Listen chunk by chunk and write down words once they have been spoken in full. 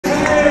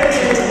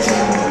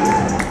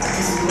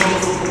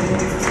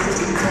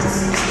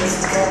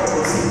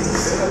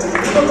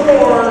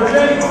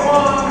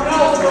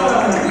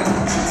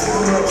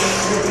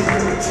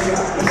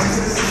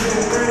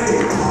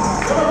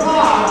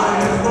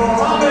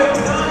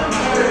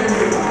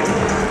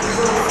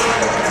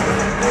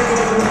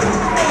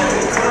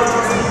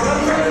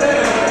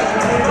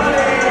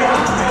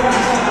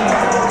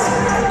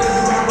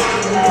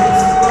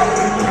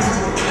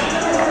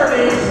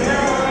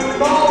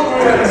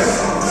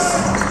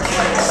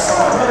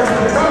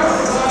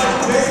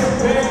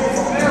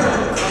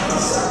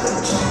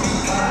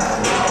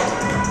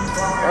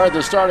right,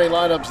 the starting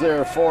lineups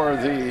there for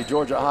the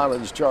Georgia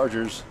Highlands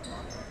Chargers.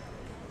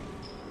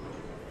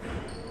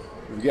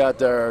 We've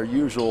got our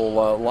usual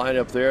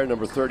lineup there.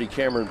 Number 30,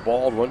 Cameron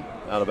Baldwin,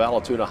 out of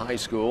Allatoona High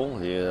School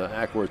in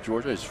Ackworth,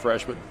 Georgia. He's a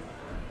freshman,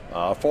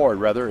 forward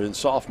rather, and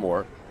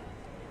sophomore.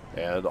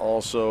 And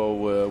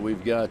also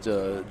we've got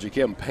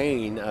Jakim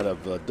Payne out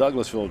of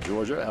Douglasville,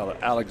 Georgia, out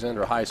of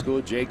Alexander High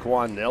School.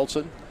 Jaquan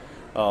Nelson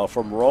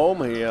from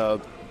Rome. He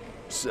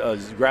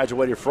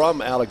graduated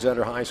from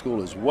Alexander High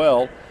School as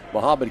well.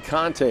 Mohamed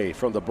Kante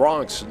from the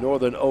Bronx,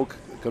 Northern Oak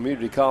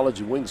Community College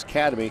and Wings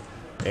Academy.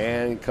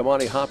 And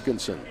Kamani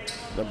Hopkinson,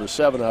 number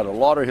 7, out of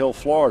Lauderhill,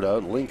 Florida,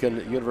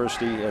 Lincoln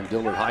University and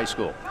Dillard High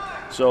School.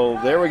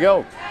 So there we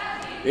go.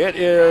 It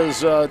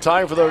is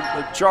time for the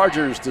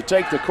Chargers to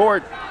take the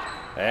court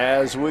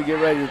as we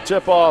get ready to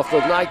tip off the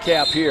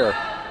nightcap here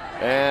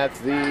at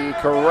the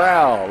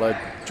Corral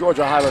at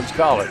Georgia Highlands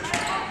College.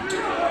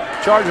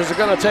 Chargers are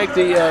going to take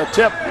the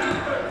tip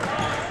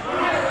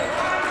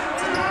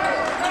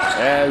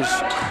as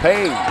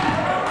Payne,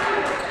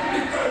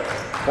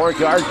 point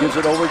guard, gives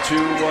it over to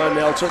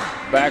Nelson.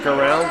 Back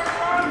around.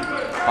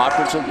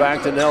 Hopkinson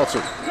back to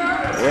Nelson.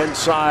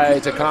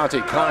 Inside to Conte.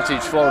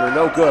 Conte's floater,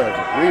 no good.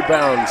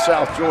 Rebound,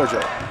 South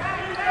Georgia.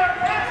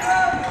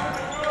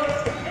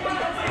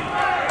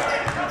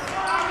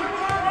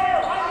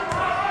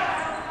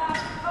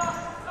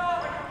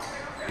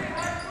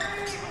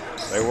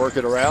 They work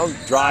it around.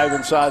 Drive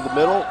inside the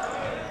middle.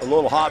 A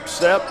little hop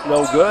step,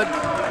 no good.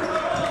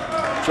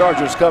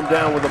 Chargers come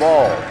down with the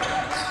ball.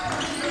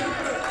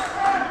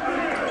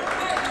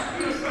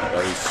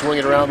 He's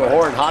swinging around the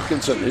horn.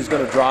 Hopkinson, he's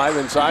going to drive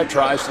inside,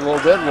 tries a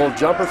little bit, a little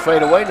jumper,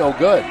 fade away, no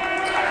good.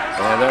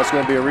 And that's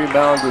going to be a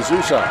rebound to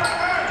Zusa.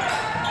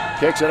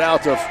 Kicks it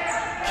out to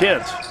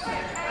Kent.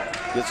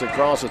 Gets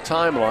across the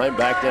timeline,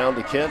 back down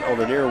to Kent on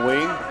the near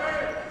wing.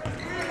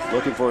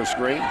 Looking for a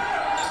screen.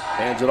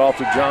 Hands it off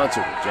to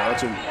Johnson.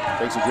 Johnson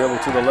takes a dribble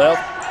to the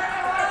left.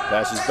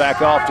 Passes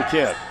back off to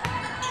Kent.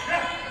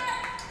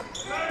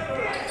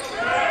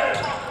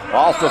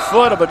 Off the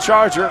foot of a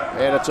Charger,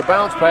 and it's a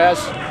bounce pass.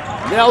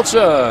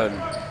 Nelson.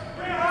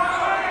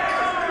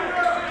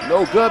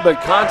 No good,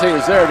 but Conte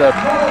is there to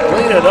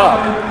clean it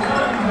up.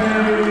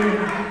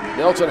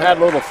 Nelson had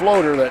a little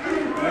floater that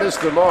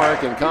missed the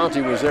mark, and Conte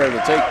was there to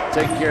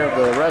take care of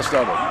the rest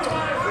of them.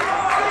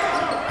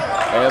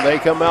 And they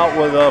come out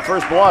with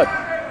first blood.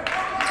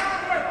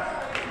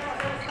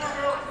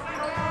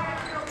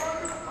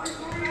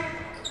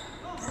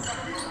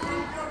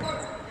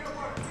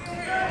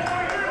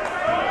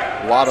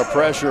 A lot of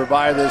pressure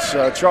by this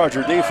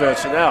Charger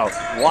defense. Now,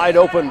 wide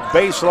open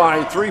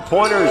baseline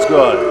three-pointer is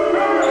good.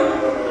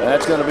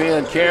 That's going to be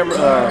in.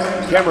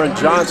 Cameron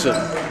Johnson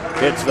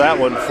hits that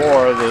one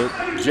for the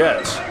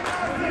Jets.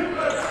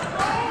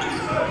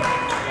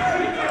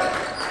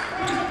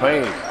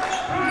 Payne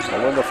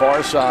on the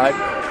far side.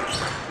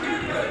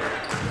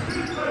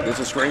 Gets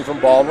a screen from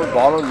Baldwin.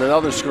 Baldwin,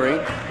 another screen.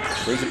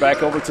 Brings it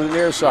back over to the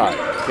near side.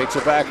 Kicks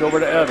it back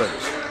over to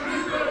Evans.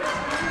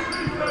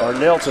 Or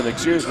Nelson,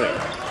 excuse me.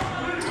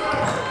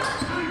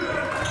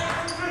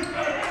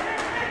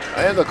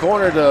 And the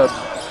corner to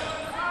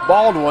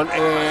Baldwin,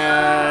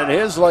 and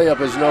his layup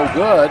is no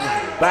good.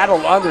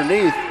 Battled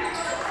underneath.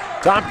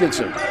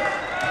 Tompkinson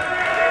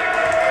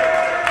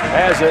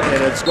has it,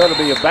 and it's going to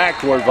be a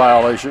backcourt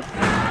violation.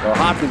 Or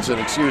Hopkinson,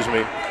 excuse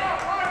me.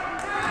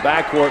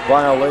 Backcourt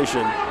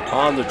violation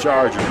on the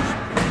Chargers.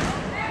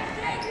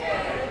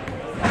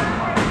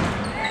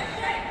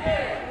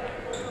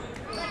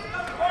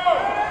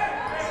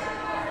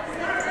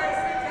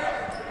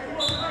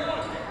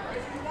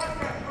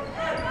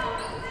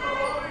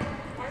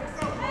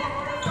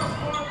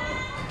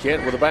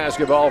 Kent with a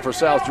basketball for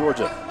South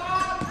Georgia.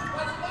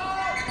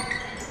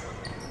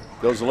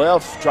 Goes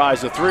left, tries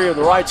the three on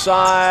the right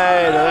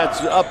side, and that's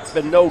up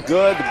and no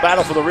good. The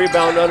battle for the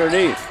rebound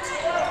underneath.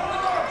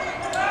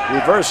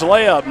 Reverse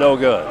layup, no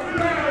good.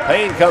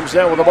 Payne comes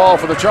down with the ball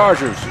for the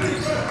Chargers.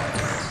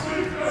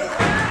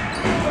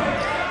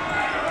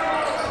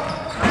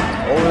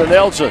 Over to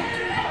Nelson.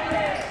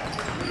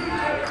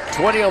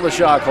 20 on the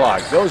shot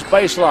clock. Goes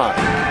baseline.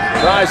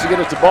 Tries to get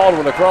it to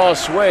Baldwin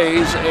across,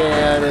 sways,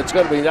 and it's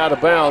going to be out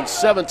of bounds.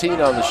 17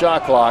 on the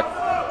shot clock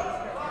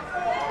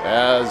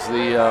as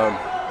the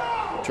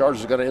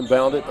Chargers are going to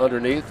inbound it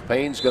underneath.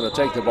 Payne's going to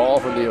take the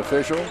ball from the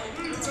official.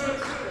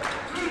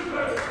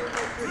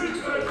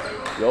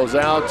 Goes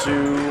out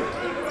to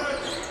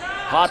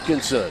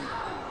Hopkinson.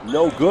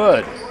 No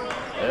good.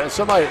 And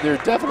there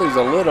definitely is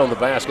a lid on the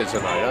basket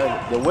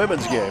tonight. The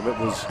women's game, it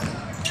was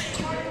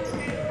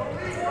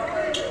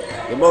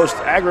the most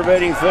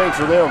aggravating thing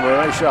for them when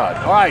I shot.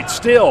 All right,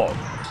 still,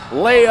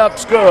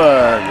 layup's good.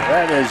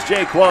 That is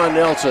Jaquan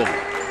Nelson,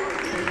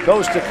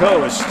 coast to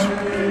coast.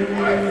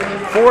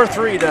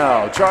 4-3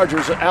 now,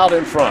 Chargers out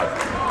in front.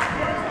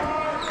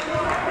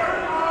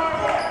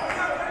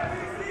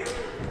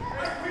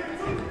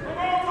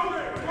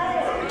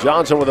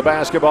 Johnson with the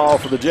basketball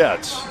for the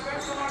Jets.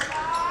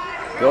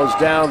 Goes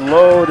down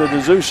low to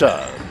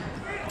D'Souza.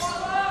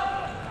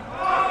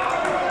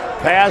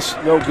 Pass,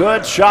 no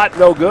good. Shot,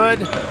 no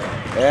good.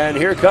 And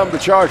here come the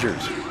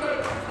Chargers.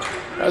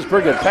 That was a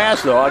pretty good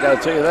pass, though. I got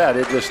to tell you that.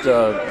 It just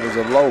was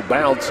a low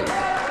bounce. And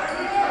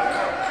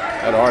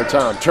had a hard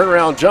time.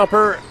 Turnaround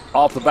jumper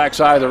off the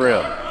backside of the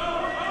rim.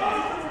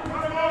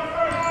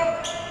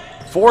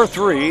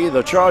 4-3.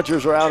 The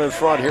Chargers are out in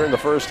front here in the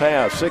first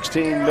half.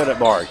 16-minute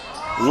mark.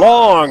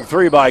 Long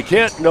three by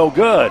Kent. No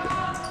good.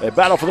 They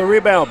battle for the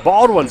rebound.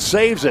 Baldwin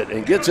saves it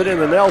and gets it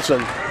into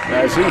Nelson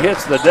as he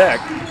hits the deck.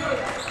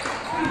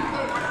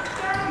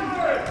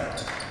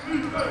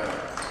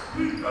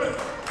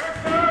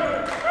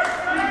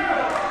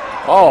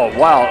 Oh,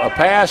 wow, a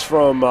pass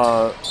from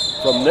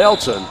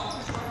Nelson,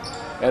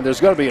 and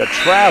there's going to be a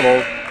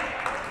travel.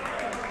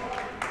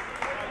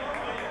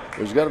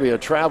 There's going to be a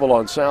travel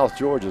on South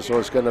Georgia, so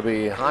it's going to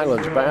be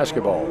Highlands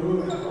basketball.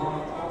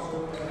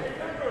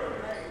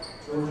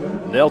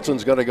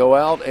 Nelson's going to go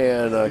out,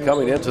 and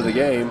coming into the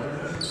game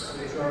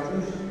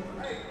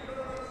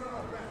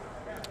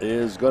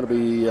is going to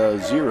be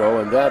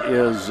 0, and that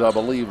is, I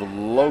believe,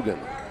 Logan.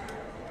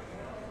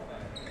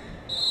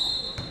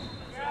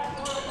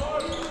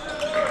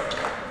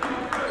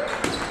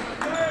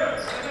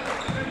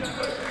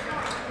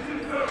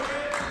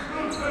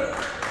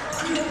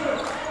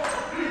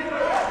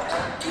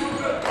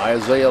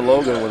 Isaiah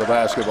Logan with the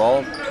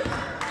basketball.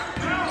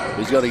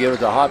 He's going to give it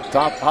to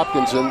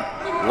Hopkinson.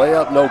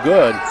 Layup no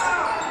good.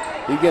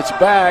 He gets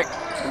back.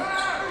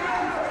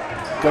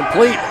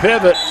 Complete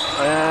pivot,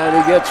 and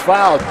he gets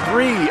fouled.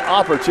 3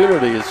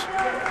 opportunities.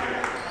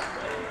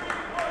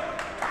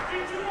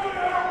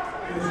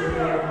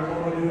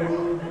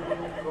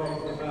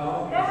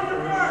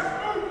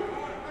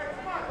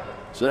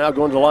 So now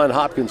going to the line,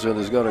 Hopkinson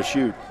is going to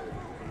shoot.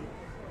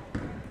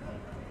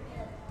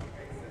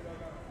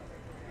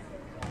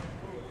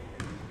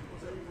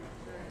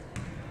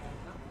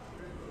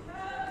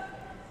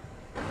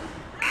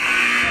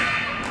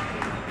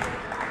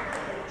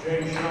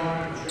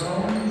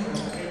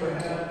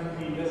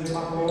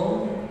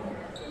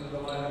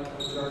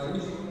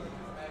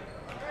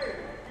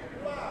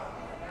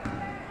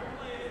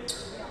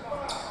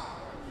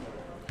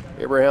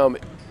 Abraham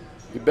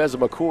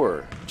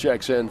Ibezamakur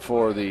checks in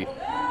for the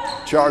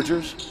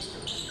Chargers.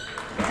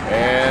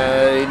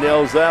 And he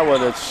nails that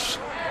one. It's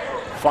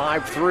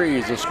 5-3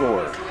 is the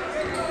score.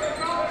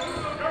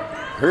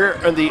 Here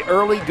in the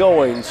early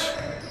goings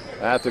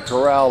at the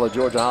Corral at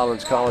Georgia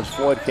Highlands College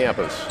Floyd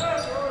campus.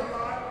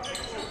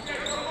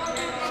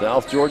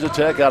 South Georgia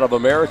Tech out of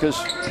Americus.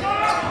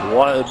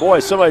 Boy,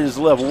 somebody just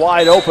left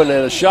wide open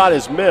and a shot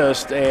is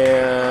missed,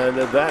 and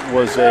that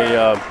was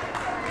a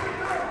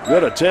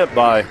good attempt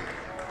by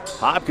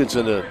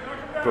Hopkinson to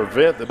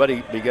prevent, but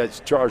he gets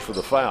charged for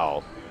the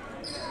foul.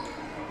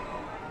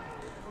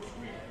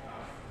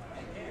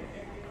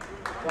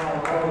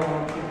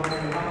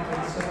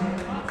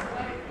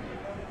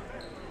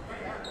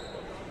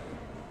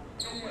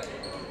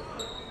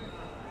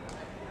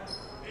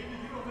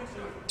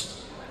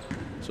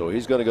 So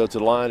he's going to go to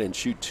the line and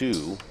shoot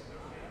 2.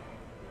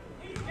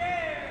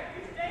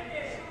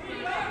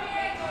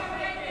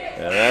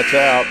 And that's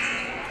out.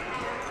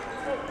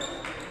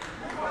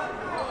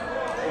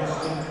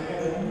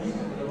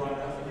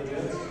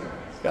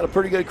 Got a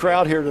pretty good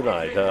crowd here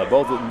tonight,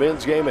 both the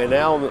men's game and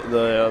now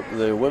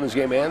the women's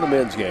game and the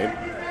men's game.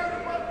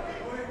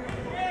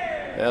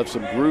 Have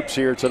some groups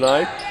here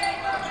tonight.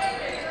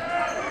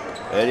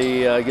 And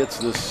he gets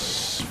the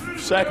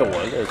second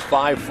one. It's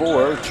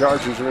 5-4.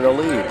 Chargers are in the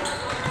lead.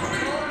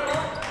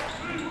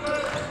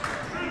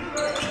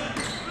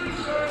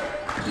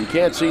 You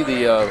can't see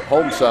the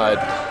home side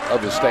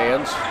of the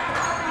stands.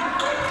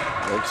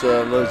 It's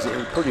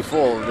pretty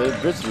full. The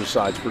visitor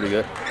side's pretty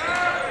good.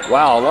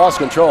 Wow, lost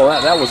control.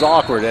 That was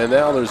awkward. And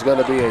now there's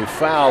going to be a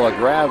foul, a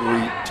grab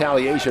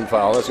retaliation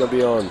foul. That's going to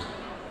be on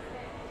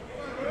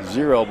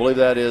 0. I believe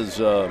that is,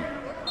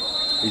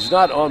 he's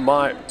not on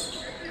my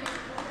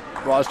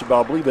roster,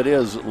 but I believe it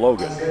is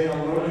Logan.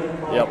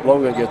 Yep,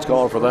 Logan gets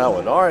called for that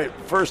one. All right,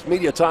 first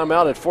media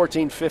timeout at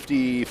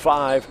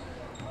 14:55.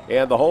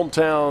 And the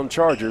hometown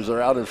Chargers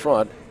are out in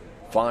front,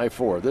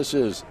 5-4. This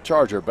is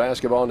Charger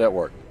Basketball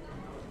Network.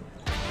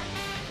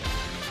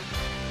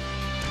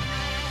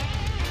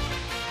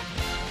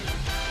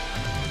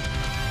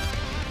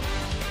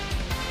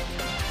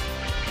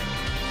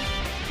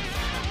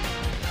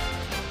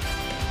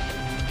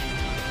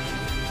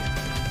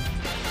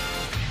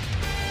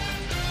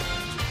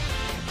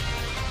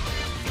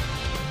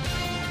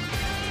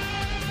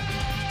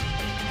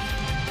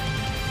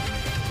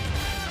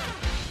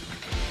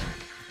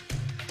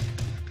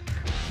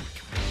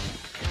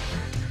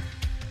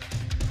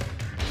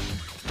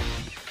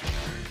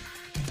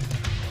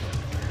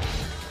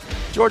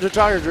 Georgia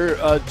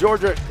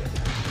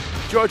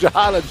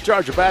Highlands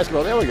Charger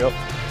basketball. There we go.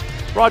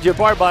 Brought to you in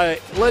part by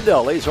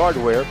Lindell Ace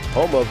Hardware,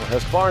 home of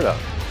Husqvarna.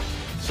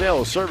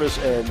 Sales, service,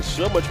 and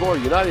so much more.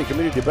 United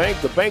Community Bank,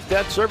 the bank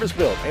that service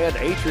built, and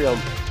Atrium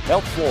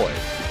Health Floyd.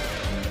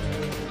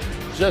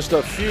 Just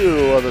a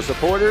few of the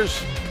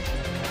supporters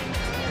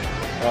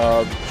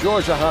of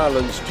Georgia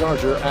Highlands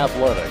Charger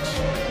Athletics.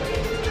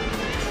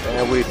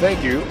 And we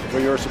thank you for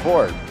your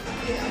support.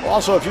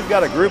 Also, if you've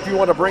got a group you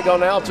want to bring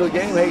on out to the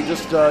game, hey,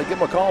 just give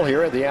them a call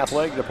here at the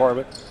athletic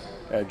department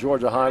at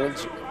Georgia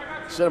Highlands.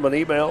 Send them an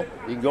email.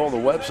 You can go on the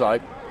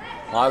website,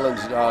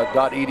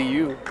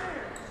 highlands.edu,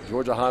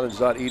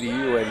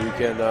 georgiahighlands.edu, and you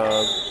can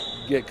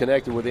get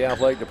connected with the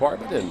athletic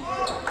department and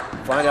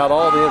find out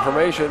all the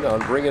information on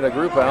bringing a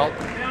group out.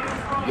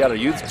 You got a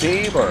youth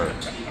team or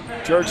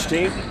church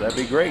team, that'd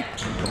be great.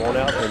 Come on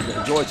out and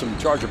enjoy some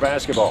Charger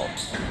basketball.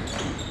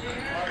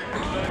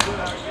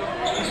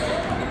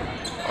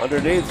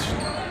 Underneath,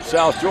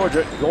 South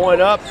Georgia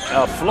going up,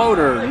 a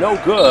floater,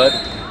 no good,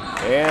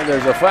 and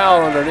there's a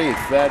foul underneath.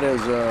 That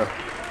is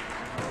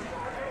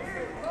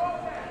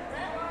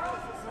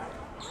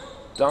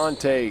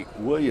Dante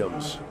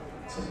Williams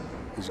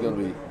is going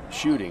to be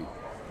shooting.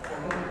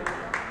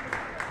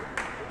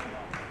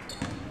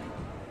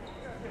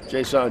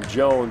 Jason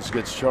Jones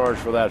gets charged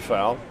for that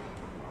foul.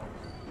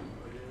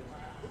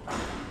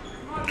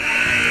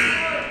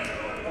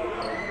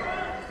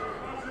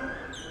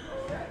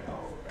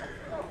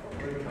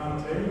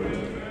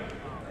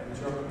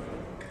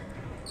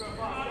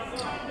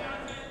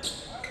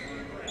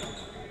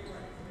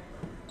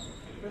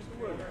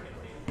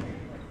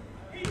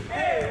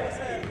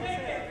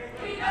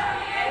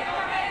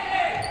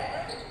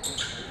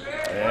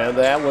 And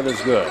that one is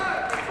good.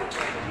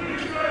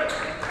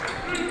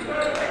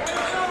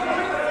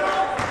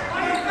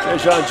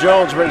 Jason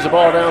Jones brings the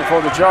ball down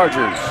for the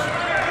Chargers.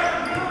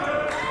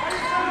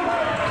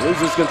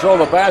 Loses control of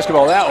the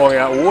basketball. That one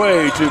got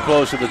way too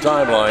close to the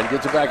timeline.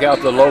 Gets it back out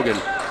to Logan.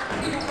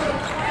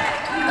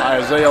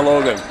 Isaiah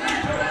Logan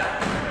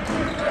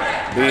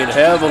being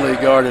heavily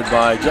guarded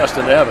by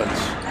Justin Evans.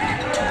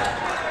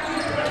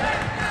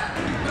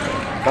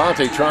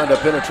 Conte trying to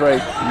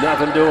penetrate,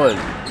 nothing doing.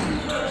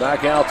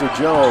 Back out to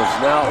Jones,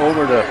 now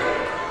over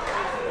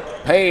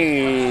to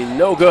Payne,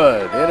 no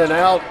good. In and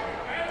out.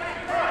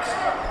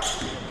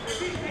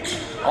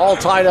 All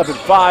tied up at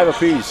 5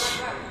 apiece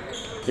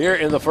here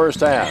in the first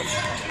half.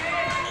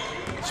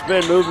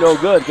 Spin move, no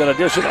good. Going to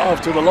dish it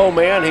off to the low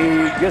man.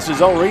 He gets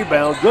his own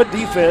rebound. Good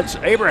defense.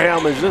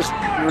 Abraham is just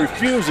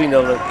refusing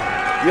to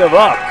give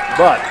up,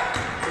 but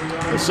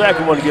the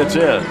second one gets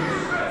in.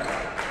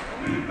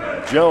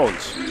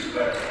 Jones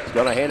is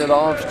going to hand it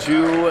off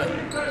to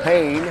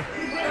Payne.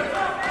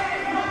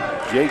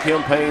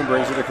 J.Kim Payne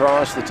brings it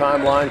across the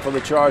timeline for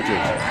the Chargers.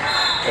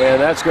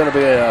 And that's going to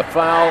be a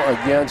foul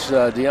against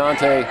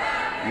Deontay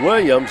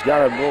Williams.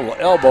 Got a little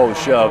elbow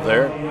shove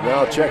there.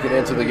 Now checking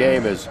into the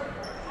game is,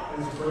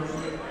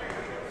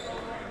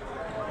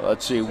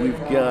 let's see, we've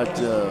got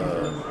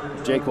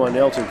Jaquan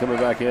Nelson coming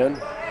back in.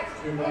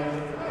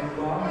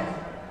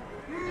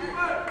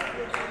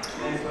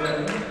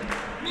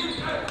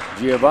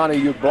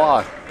 Giovanni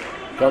Ubla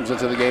comes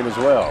into the game as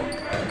well.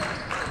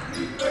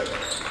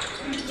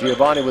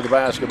 Giovanni with the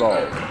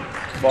basketball.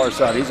 Far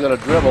side, he's going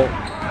to dribble.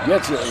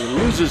 Gets it,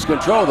 loses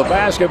control of the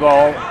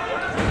basketball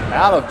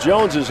out of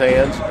Jones's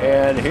hands,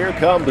 and here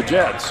come the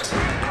Jets.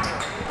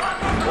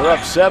 We're up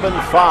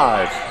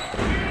 7-5.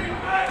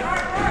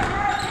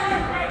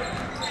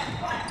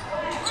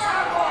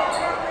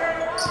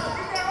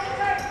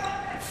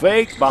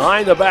 Fake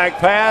behind the back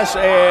pass,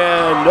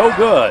 and no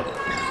good.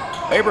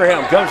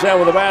 Abraham comes down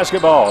with the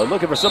basketball and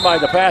looking for somebody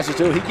to pass it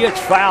to. He gets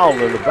fouled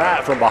in the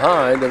back from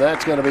behind, and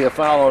that's going to be a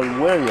foul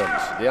on Williams.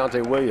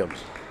 Deontay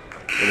Williams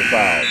with a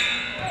foul.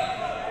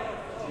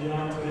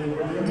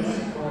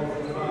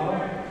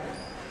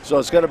 So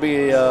it's going to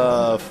be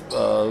a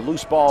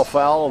loose ball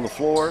foul on the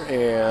floor,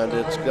 and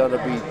it's going to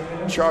be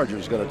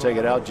Chargers going to take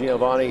it out.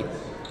 Giovanni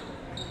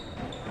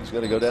is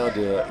going to go down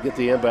to get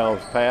the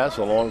inbound pass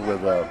along with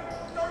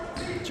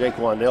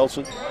Jaquan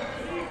Nelson.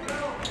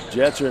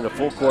 Jets are in a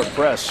full court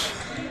press.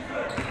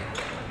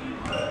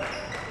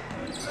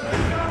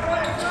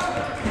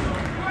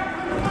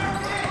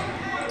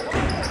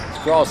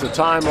 Across the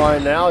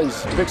timeline now, he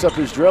picks up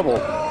his dribble,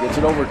 gets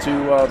it over to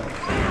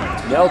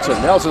Nelson.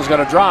 Nelson's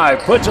going to drive,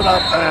 puts it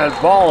up, and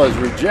ball is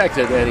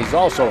rejected, and he's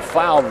also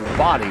fouled in the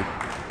body.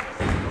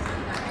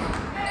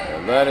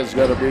 And that is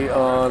going to be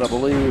on, I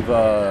believe,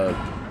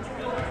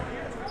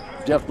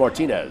 Jeff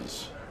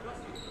Martinez.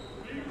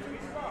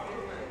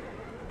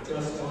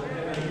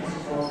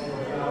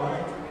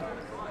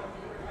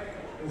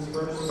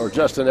 Or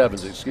Justin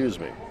Evans, excuse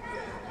me.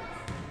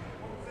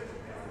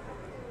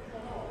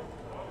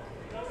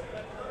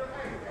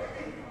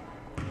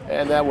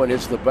 And that one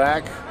hits the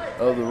back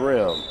of the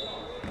rim.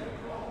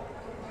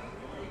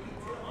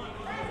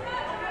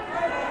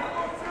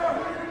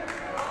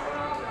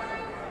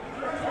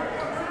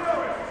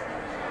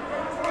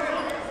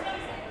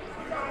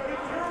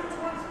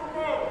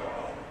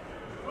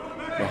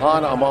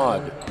 Mahan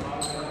Ahmad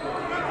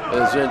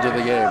is into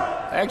the game.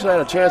 I actually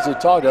had a chance to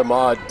talk to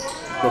Ahmad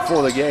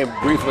before the game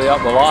briefly out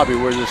in the lobby.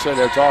 We were just sitting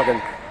there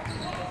talking.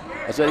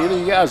 I said, either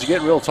you guys are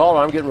getting real tall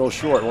or I'm getting real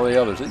short, one of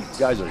the others. These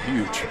guys are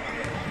huge.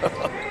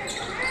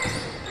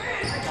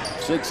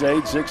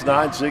 6'8",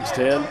 6'9",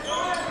 6'10".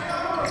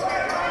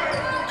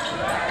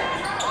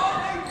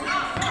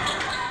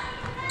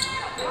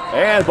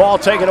 And ball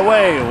taken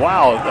away.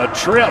 Wow, a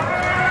trip.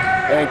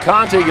 And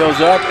Conti goes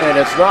up, and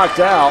it's knocked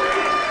out.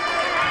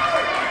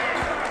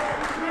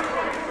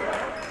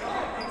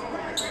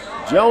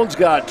 Jones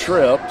got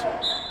tripped.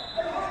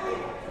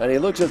 And he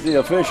looks at the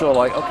official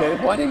like, okay,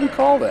 why didn't you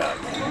call that?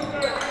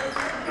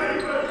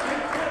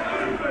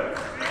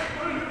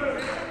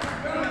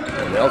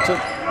 And Nelson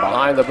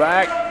behind the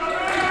back.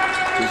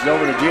 He's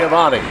over to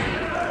Giovanni.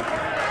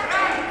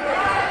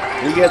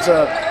 He gets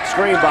a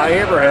screen by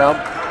Abraham.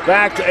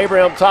 Back to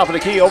Abraham, top of the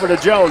key, over to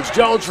Jones.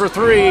 Jones for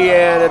three,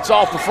 and it's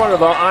off the front of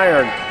the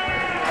iron.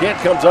 Kent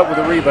comes up with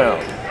a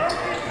rebound.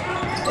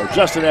 Or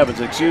Justin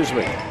Evans, excuse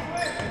me.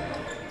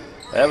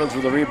 Evans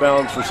with the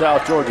rebound for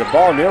South Georgia.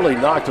 Ball nearly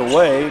knocked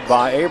away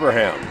by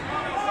Abraham.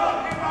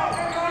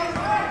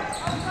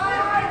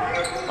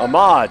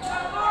 Ahmad,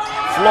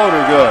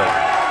 floater good.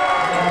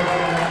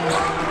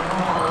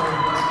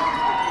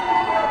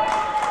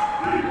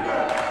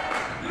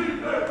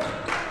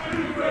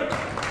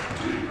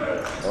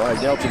 All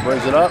right, Nelson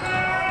brings it up.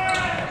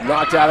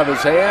 Knocked out of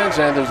his hands,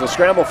 and there's a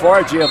scramble for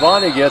it.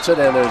 Giovanni gets it,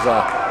 and there's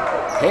a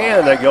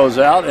hand that goes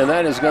out, and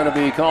that is going to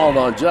be called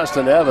on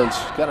Justin Evans.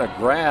 Kind of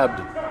grabbed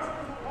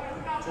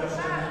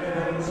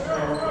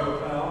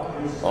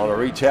on a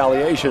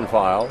retaliation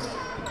foul.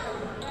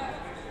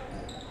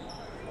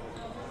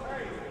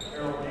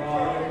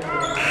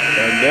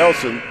 And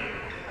Nelson,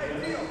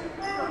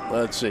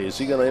 let's see, is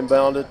he going to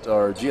inbound it,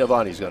 or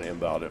Giovanni's going to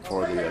inbound it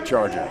for the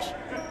Chargers?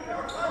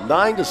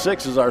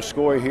 9-6 is our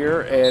score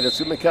here, and it's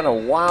going to be kind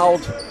of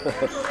wild,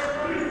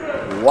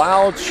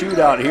 wild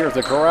shootout here at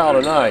the Corral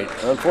tonight.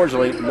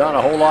 Unfortunately, not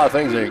a whole lot of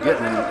things are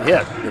getting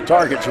hit. The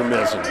targets are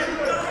missing.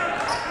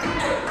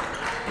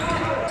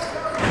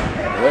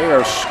 They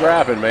are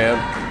scrapping, man.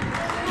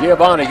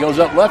 Giovanni goes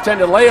up,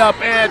 left-handed layup,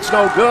 and it's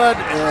no good.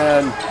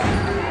 And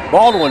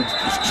Baldwin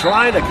is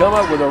trying to come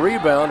up with a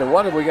rebound. And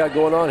what have we got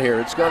going on here?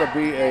 It's going to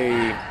be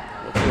a,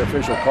 what's the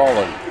official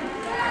calling?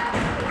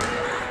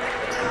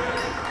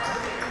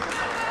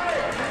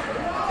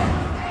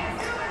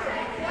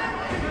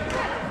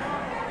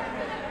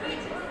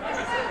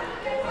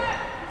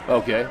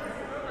 Okay.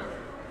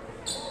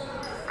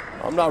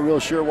 I'm not real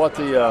sure what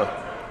the,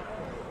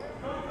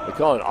 they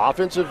call it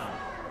offensive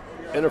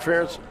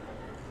interference.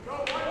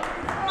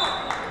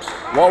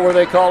 What were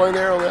they calling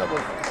there on that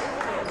one?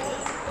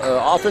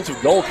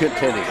 Offensive goal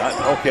contending.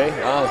 Okay.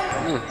 All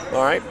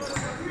right.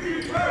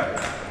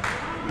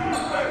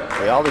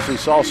 They obviously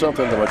saw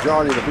something the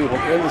majority of the people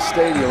in the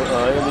stadium,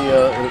 in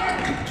the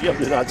gym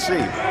did not see.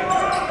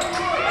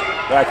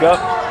 Back up.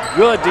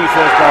 Good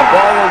defense by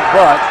Baldwin,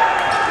 but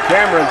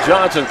Cameron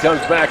Johnson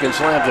comes back and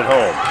slams it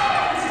home.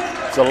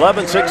 It's an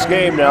 11-6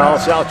 game now.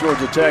 South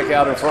Georgia Tech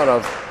out in front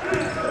of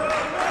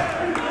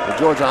the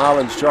Georgia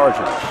Highlands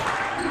Chargers.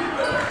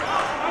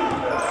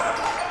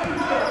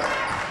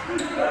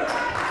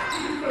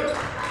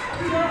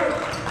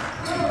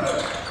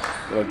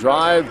 A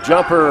drive,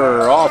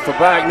 jumper off the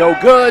back, no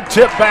good.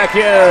 Tip back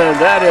in.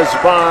 That is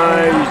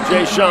by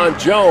Ja'Shawn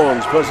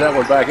Jones. Puts that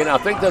one back in. I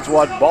think that's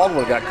what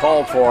Baldwin got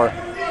called for,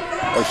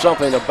 or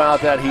something about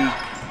that. He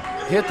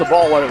hit the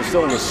ball when it was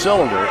still in the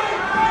cylinder.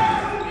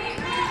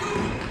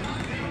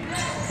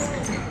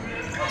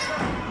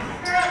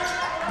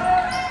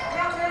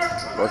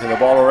 Working the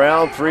ball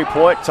around,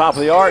 3-point, top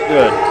of the arc,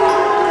 good.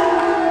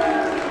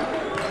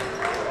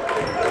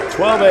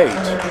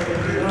 12-8.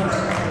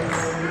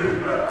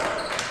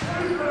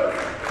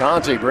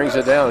 Conti brings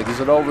it down, gives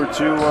it over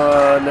to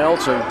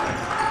Nelson.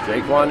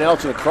 Jaquan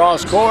Nelson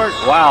across court.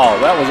 Wow,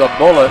 that was a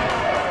bullet.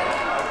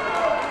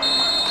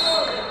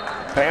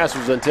 Pass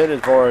was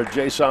intended for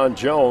Ja'Shawn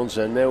Jones,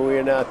 and then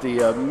we're at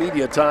the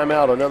media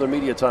timeout, another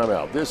media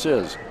timeout. This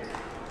is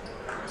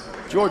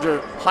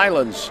Georgia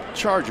Highlands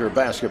Charger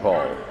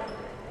basketball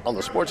on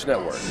the Sports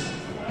Network.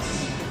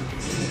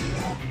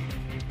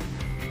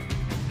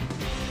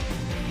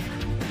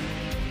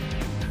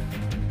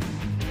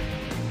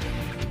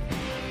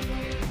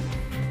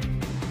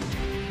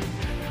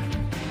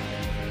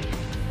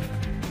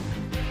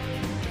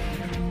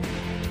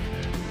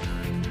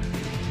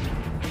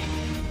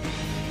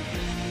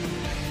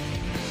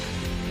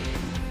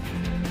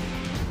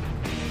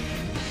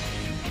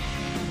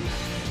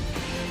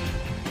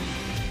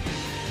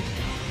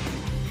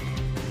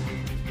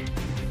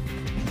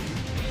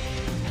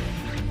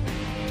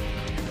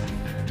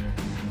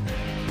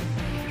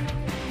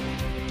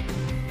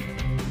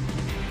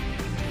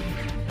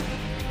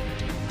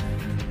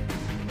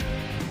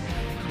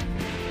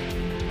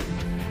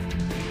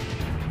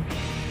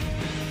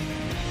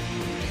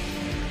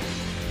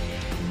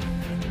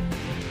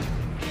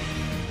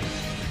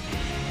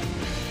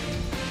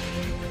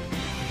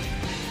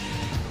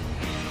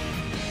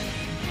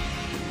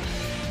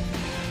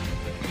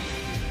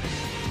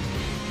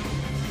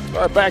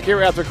 All right, back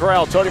here at the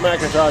Corral, Tony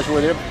McIntosh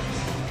with him,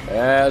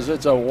 as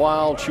it's a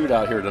wild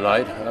shootout here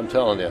tonight. I'm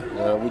telling you,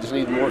 we just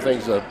need more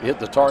things to hit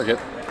the target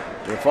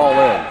and fall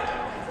in.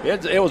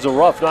 It was a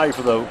rough night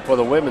for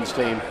the women's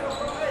team.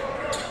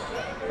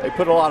 They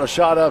put a lot of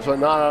shot ups, but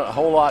not a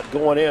whole lot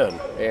going in,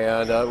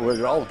 and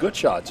were all good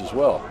shots as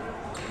well.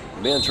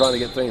 Men trying to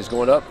get things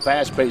going up.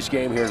 Fast-paced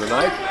game here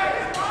tonight.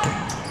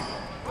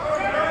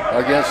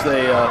 against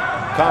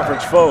a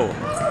conference foe,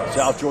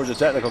 South Georgia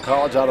Technical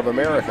College out of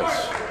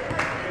Americus.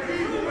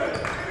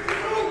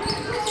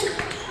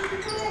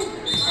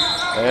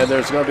 And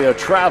there's going to be a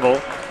travel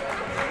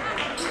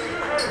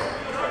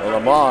on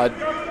Ahmad.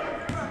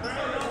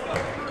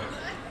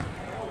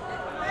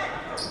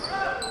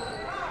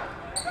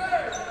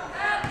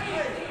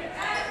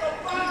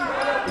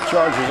 The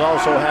Chargers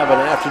also have an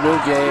afternoon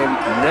game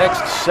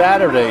next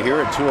Saturday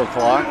here at 2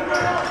 o'clock.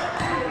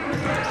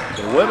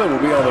 The women will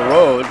be on the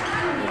road.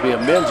 It'll be a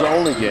men's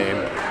only game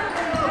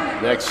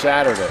next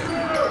Saturday.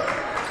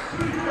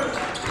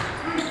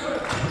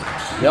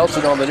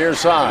 Nelson on the near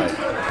side.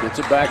 Gets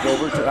it back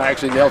over to,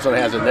 actually Nelson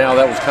has it now.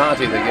 That was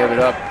Conti that gave it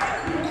up.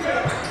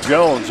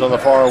 Jones on the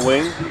far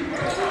wing.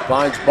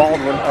 Finds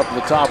Baldwin up at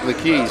the top of the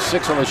key.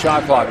 6 on the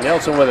shot clock.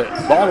 Nelson with it.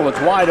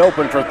 Baldwin's wide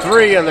open for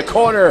 3 in the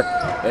corner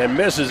and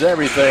misses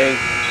everything.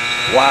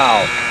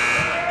 Wow.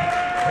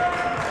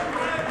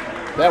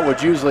 That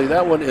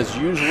one is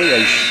usually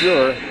a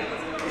sure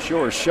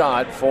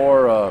shot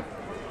for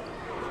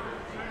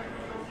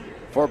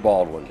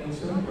Baldwin.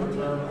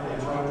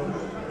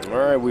 All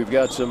right, we've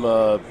got some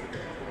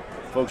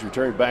folks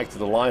returning back to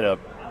the lineup.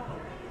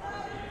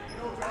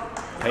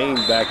 Payne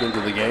back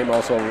into the game.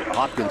 Also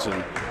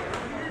Hopkinson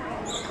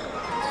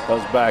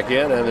comes back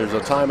in, and there's a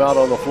timeout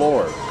on the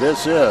floor.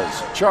 This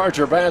is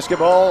Charger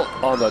basketball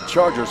on the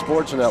Charger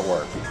Sports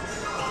Network.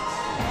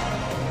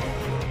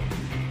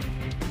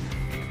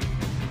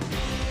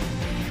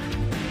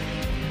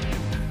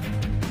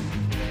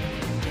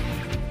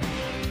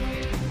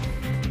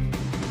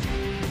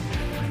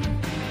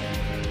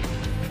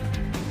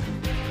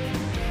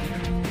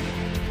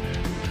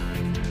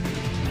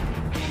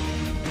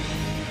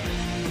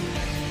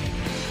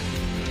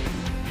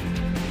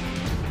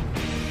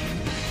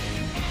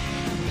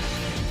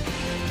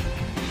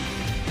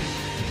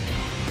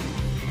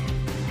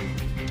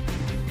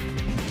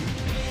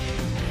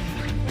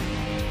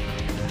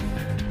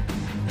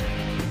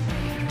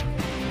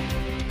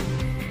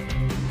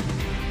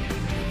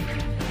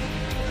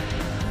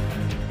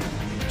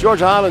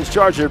 Georgia Highlands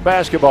Charger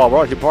basketball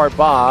brought to you in part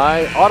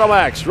by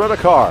Automax. Rent a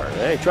car.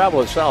 They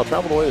travel in style,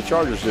 travel the way the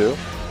Chargers do.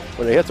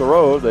 When they hit the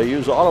road, they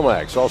use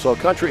Automax. Also,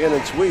 Country Inn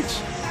and Suites.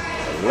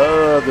 I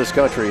love this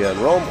Country Inn.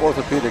 Rome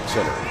Orthopedic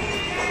Center.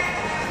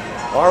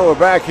 All right, we're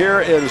back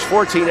here. It is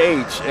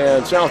 14-8,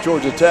 and South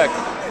Georgia Tech.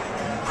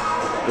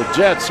 The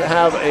Jets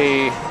have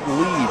a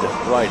lead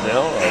right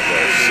now of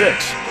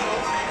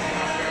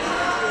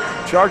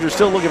 6. Chargers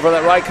still looking for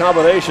that right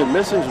combination,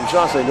 missing some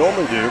shots they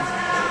normally do.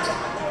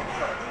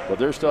 But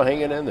they're still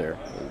hanging in there.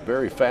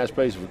 Very fast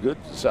pace of a good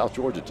South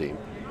Georgia team.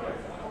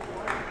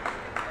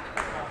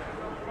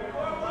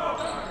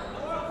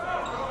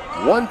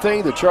 One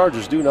thing the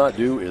Chargers do not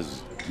do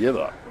is give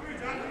up.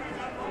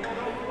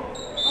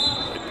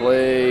 They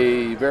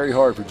play very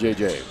hard for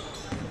JJ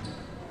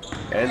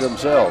and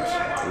themselves.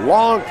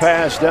 Long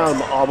pass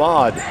down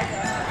Ahmad.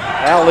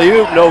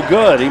 Alley-oop, no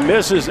good. He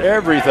misses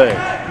everything.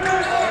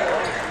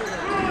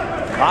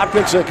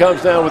 Hopkinson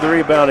comes down with the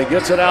rebound and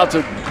gets it out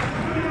to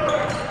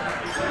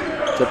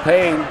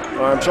Payne,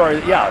 or I'm sorry,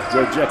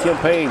 to Kim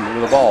Payne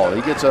with the ball.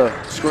 He gets a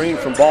screen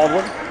from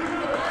Baldwin.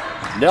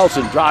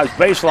 Nelson drives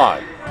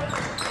baseline.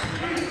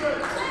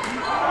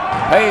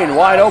 Payne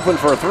wide open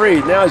for a 3.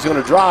 Now he's going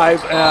to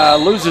drive,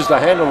 loses the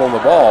handle on the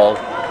ball.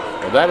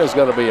 And that is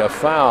going to be a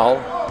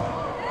foul.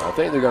 I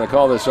think they're going to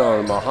call this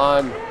on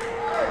Mahan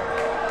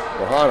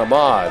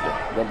Ahmad.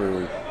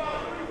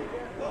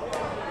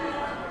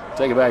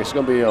 Take it back. It's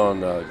going to be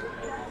on.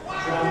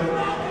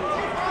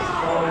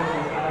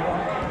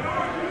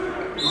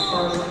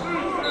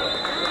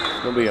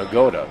 It's going to be a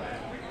Goda.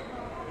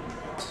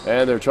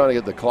 And they're trying to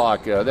get the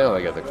clock. Now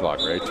they got the clock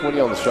right. 20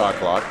 on the shot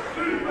clock.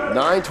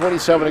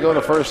 9:27 to go in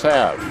the first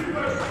half.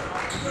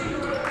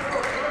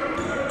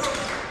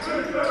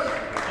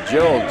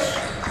 Jones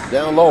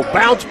down low.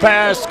 Bounce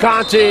pass.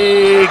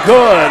 Conti.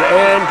 Good.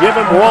 And give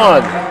him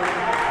 1.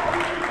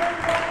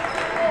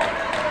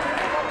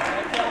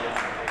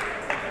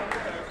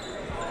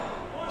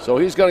 So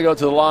he's going to go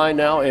to the line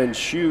now and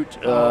shoot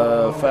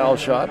a foul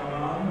shot.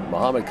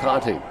 Muhammad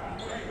Conti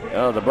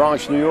out of the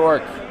Bronx, New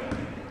York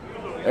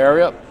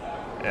area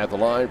at the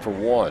line for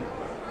 1.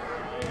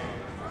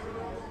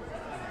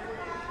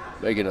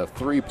 Making a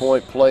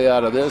 3-point play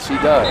out of this, he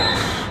does.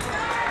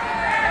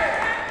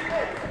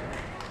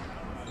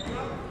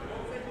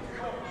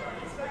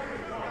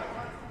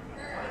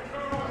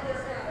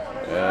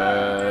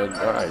 And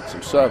all right,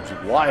 some subs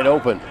wide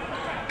open.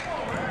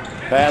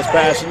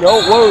 Pass,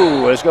 no,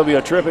 whoa, it's going to be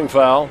a tripping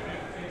foul.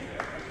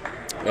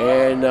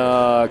 And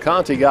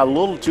Conti got a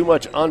little too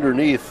much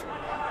underneath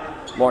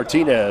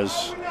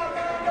Martinez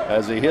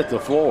as he hit the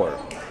floor.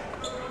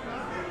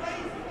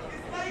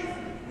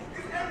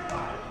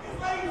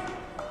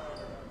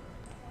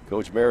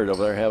 Coach Merritt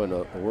over there having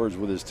words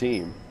with his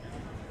team.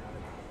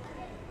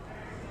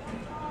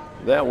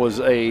 That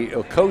was a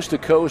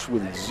coast-to-coast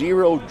with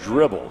 0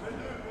 dribble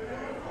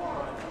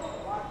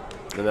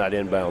in that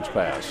inbounds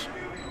pass.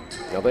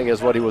 I think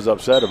that's what he was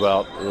upset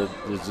about.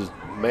 This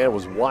man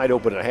was wide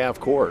open at half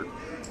court.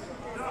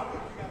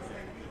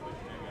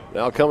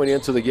 Now coming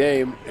into the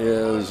game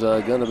is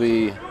going to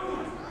be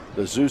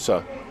the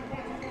Zusa.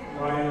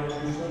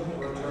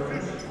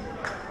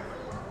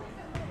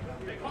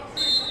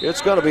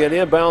 It's going to be an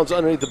inbounds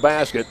underneath the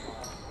basket.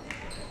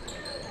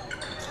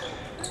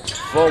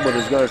 Foreman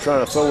is going to try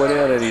to throw it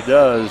in, and he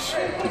does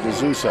to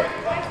D'Souza.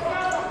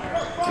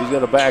 He's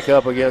going to back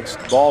up against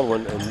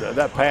Baldwin, and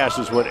that pass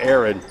is with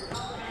Aaron.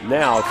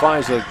 Now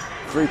finds a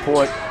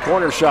three-point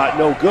corner shot,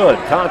 no good.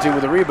 Conti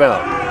with the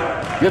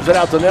rebound. Gives it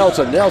out to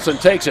Nelson. Nelson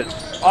takes it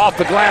off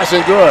the glass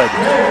and good.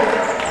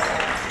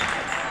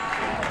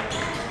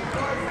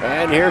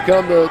 And here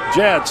come the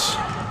Jets.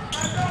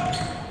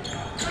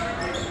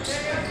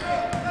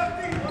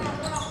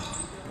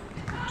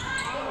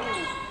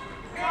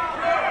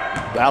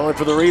 Battling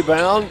for the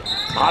rebound.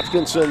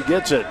 Hopkinson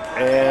gets it,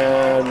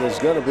 and there's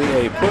going to be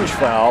a push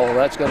foul.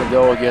 That's going to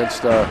go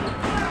against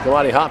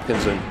Kamani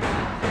Hopkinson.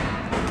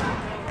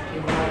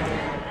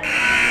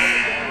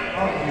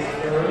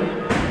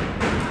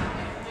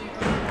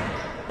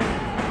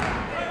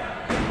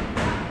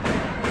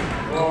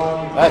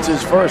 That's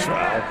his first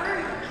foul.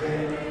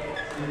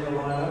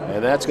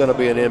 And that's going to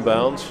be an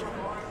inbounds.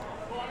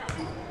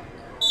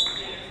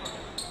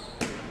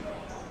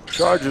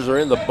 Chargers are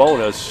in the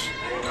bonus.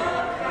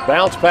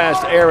 Bounce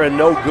past Aaron,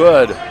 no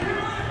good.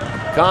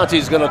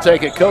 Conti's going to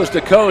take it coast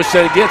to coast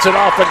and gets it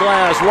off the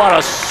glass. What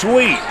a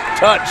sweet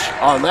touch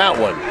on that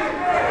one.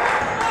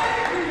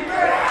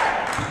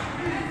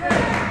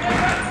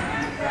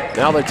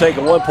 Now they take a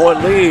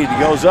 1-point lead. He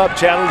goes up,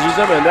 challenges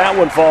him, and that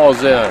one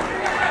falls in.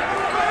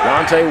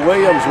 Dante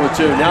Williams with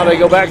two. Now they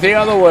go back the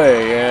other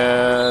way,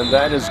 and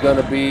that is going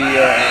to be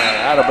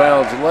out of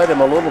bounds. Led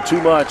him a little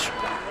too much.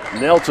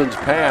 Nelson's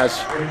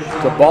pass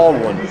to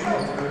Baldwin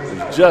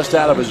is just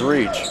out of his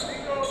reach.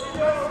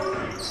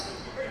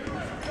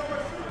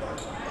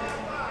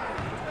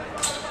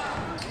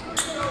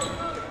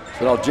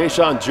 So now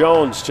Jayshon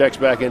Jones checks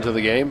back into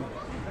the game.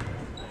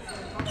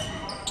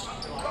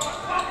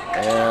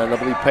 And I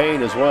believe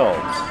Payne as well.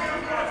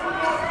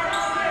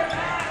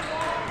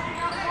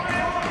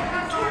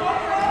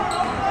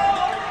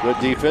 Good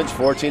defense,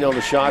 14 on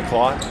the shot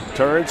clock.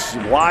 Turns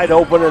wide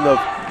open in the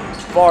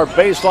far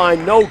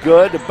baseline, no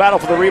good. The battle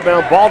for the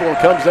rebound. Baldwin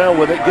comes down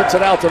with it, gets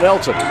it out to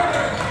Nelson.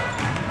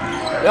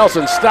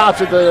 Nelson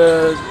stops at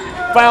the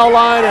foul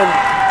line and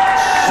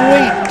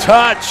sweet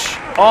touch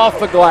off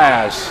the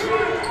glass.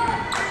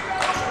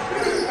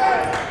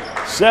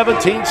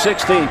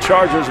 17-16,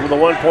 Chargers with a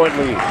 1-point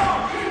lead.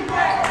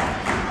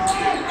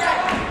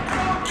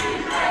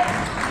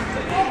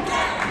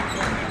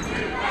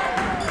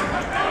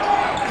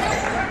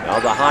 Now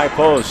the high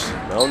post,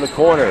 on the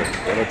corner.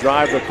 Gonna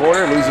drive the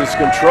corner, loses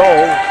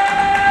control.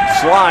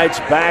 Slides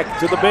back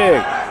to the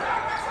big.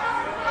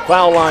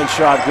 Foul line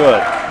shot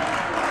good.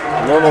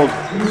 A little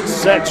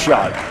set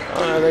shot.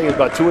 I think it's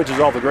about 2 inches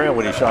off the ground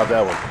when he shot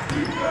that one.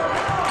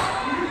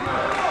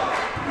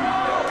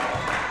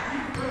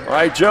 All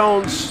right,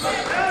 Jones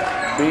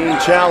being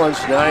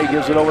challenged. Now he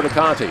gives it over to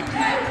Conti.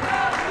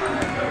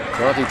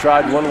 Conti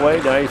tried one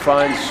way, now he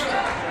finds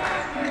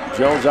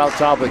Jones out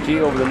top of the key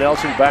over to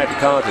Nelson, back to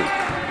Conti.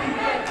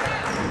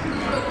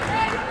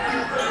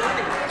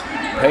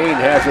 Payne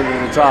has it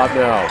in the top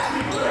now.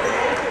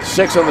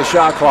 6 on the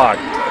shot clock.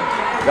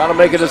 Got to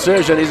make a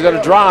decision. He's going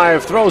to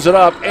drive, throws it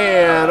up,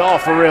 and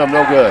off the rim.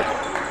 No good.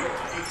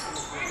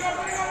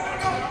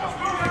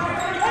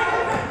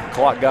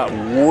 Clock got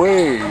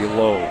way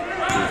low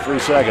in 3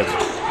 seconds.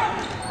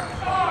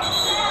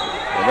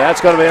 And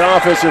that's going to be an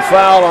offensive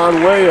foul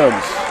on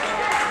Williams.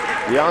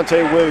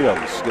 Deontay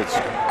Williams gets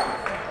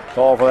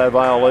called for that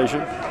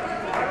violation.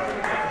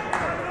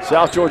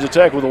 South Georgia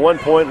Tech with a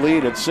 1-point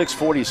lead at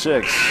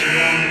 6:46.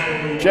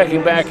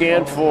 Checking back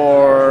in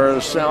for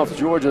South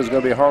Georgia is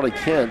going to be Harley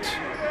Kent.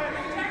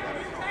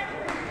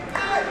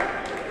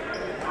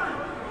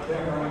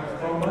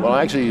 Well,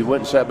 actually, he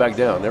went and sat back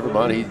down. Never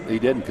mind, he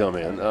didn't come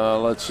in.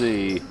 Let's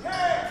see.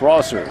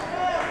 Prosser.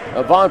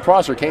 Von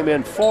Prosser came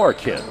in for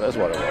Kent. That's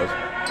what it was.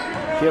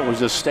 Kent was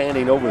just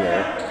standing over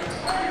there.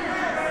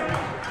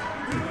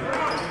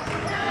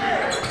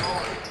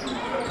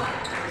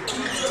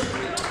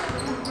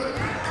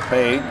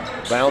 Payne,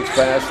 bounce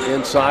pass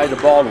inside to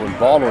Baldwin.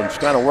 Baldwin's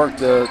kind of worked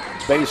the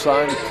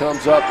baseline,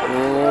 comes up a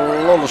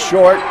little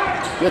short,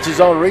 gets his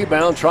own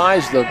rebound,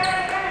 tries to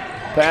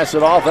pass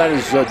it off. That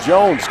is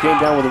Jones came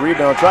down with the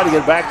rebound, tried to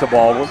get back to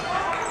Baldwin.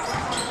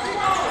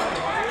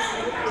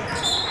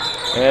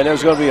 And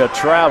there's going to be a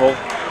travel.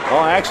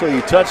 Oh, actually,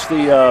 he touched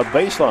the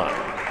baseline.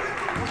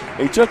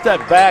 He took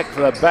that back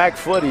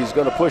foot he's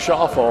going to push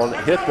off on,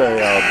 hit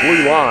the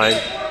blue line,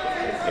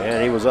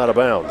 and he was out of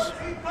bounds.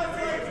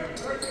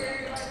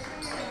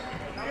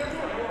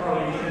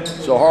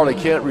 So Harley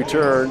Kent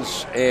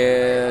returns,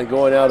 and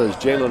going out is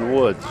Jalen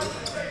Woods.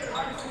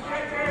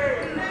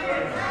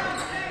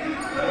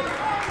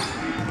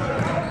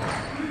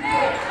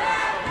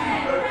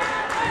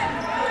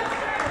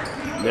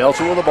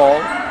 Nelson with the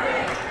ball.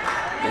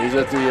 He's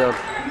at the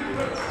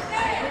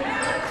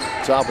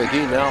top of the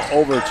key. Now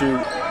over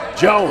to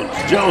Jones.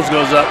 Jones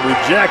goes up,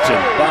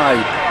 rejection by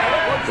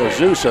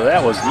D'Souza.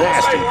 That was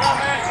nasty.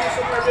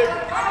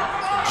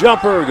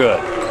 Jumper, good.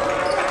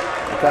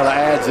 It kind of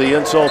adds the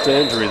insult to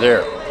injury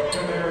there.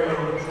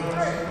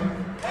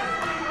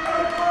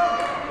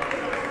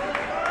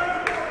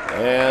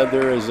 And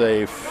there is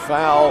a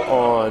foul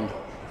on.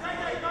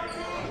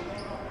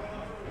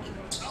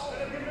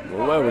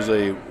 Well, that was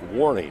a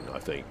warning, I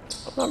think.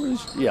 I'm not really,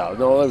 yeah,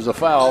 no, there was a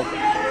foul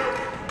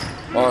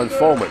on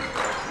Foreman.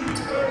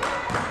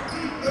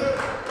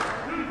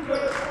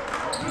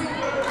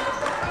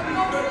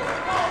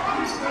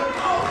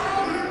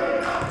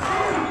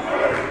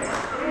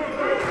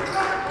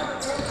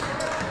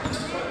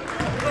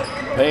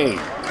 Payne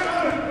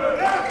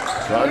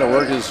trying to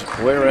work his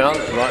way around,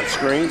 right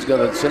screens,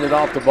 going to send it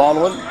off to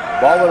Baldwin.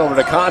 Baldwin over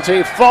to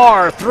Conti,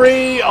 far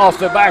three off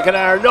the back of the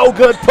iron, no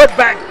good, put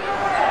back,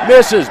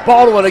 misses.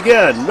 Baldwin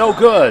again, no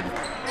good.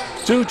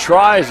 2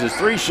 tries, his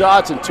 3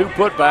 shots and 2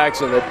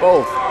 putbacks, and they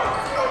both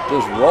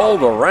just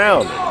rolled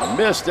around and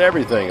missed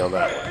everything on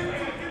that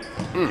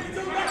one.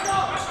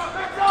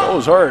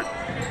 Those hurt.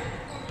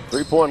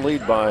 3-point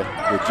lead by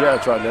the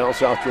Jets right now,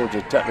 South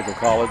Georgia Technical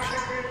College.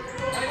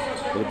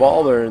 The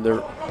ball there in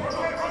the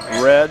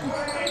red.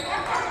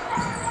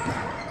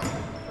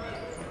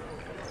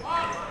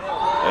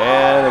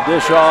 And a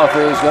dish off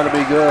is going to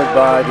be good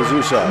by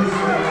DeZusa.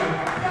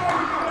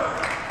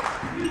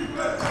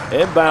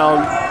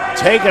 Inbound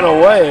taken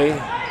away.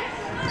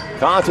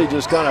 Conti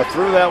just kind of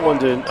threw that one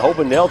to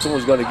hoping Nelson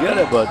was going to get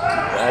it, but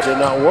that did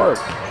not work.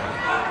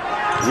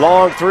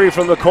 Long 3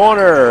 from the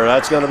corner.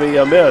 That's going to be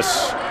a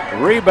miss.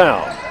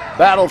 Rebound.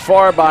 Battled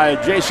far by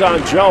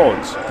Jason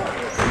Jones.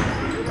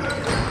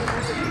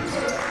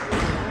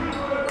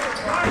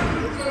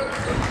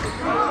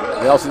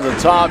 Nelson to the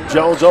top,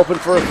 Jones open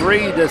for a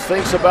 3, just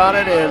thinks about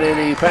it, and then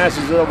he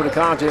passes it over to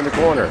Conti in the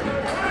corner.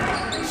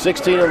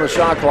 16 on the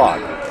shot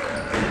clock.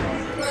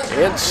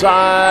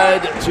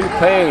 Inside to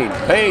Payne.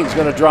 Payne's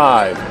going to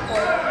drive.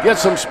 Get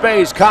some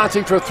space.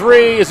 Conti for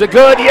 3. Is it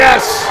good?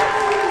 Yes!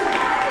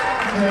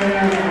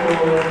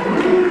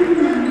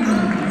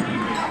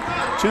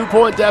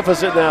 2-point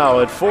deficit now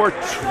at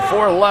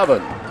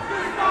 4-11.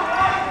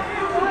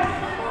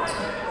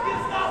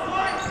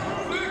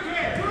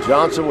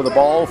 Johnson with the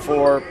ball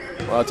for,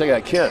 I'll take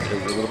that, Kent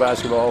with the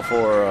basketball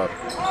for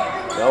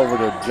over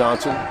to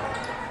Johnson.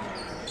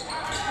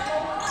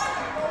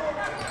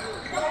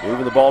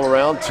 Moving the ball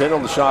around, 10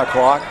 on the shot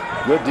clock.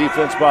 Good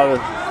defense by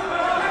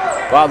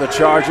the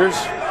Chargers.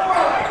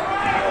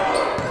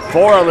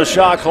 4 on the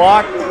shot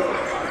clock.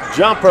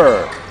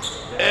 Jumper,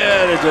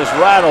 and it just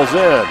rattles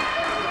in.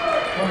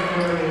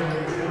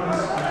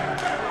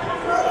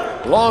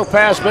 Long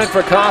pass meant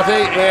for Conti,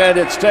 and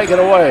it's taken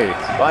away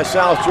by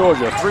South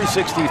Georgia.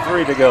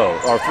 3:63 to go,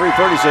 or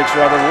 3:36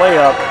 rather,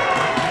 layup.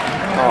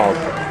 Oh,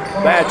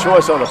 bad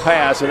choice on the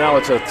pass, and now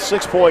it's a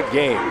 6-point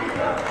game.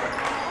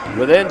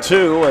 Within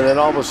 2, and then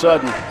all of a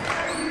sudden,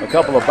 a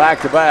couple of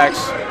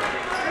back-to-backs.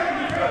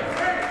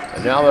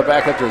 And now they're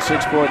back up to a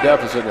 6-point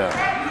deficit now.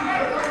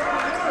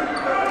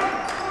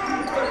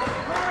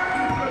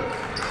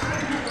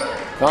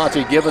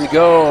 Conti give and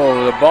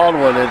go. The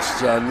Baldwin,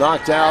 it's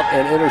knocked out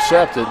and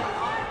intercepted.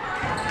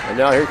 And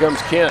now here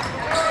comes Kent.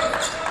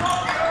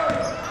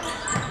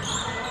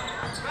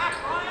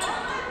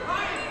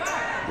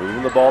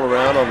 Moving the ball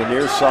around on the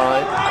near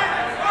side.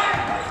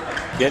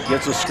 Kent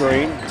gets a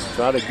screen,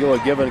 trying to do a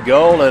give and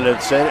go, and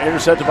it's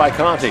intercepted by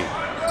Conti.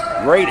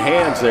 Great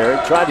hands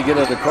there. Tried to get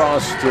it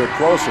across to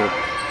closer.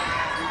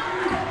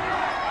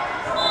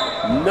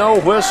 No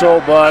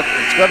whistle, but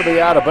it's going to be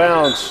out of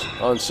bounds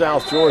on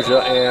South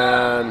Georgia,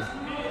 and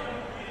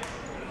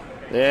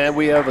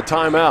we have a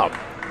timeout.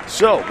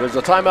 So there's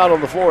a timeout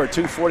on the floor at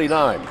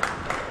 2:49.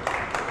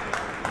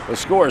 The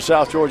score: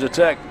 South Georgia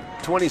Tech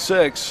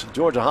 26,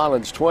 Georgia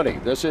Highlands 20.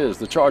 This is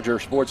the Charger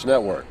Sports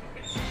Network.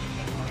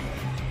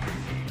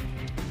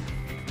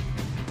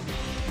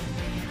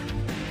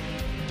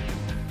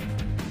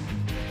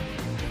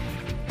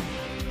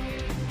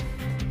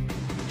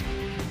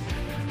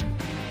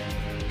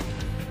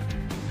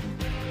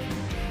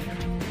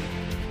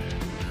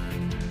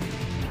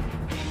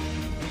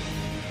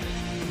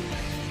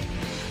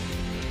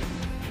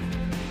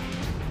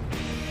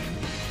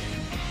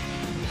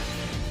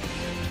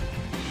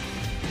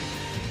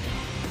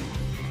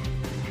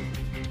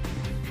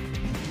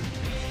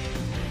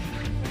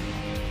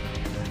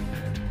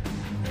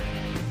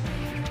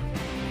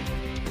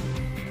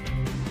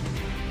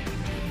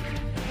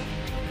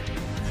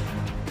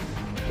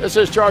 This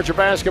is Charger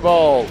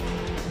Basketball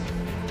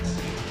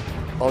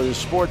on the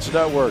Sports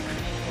Network.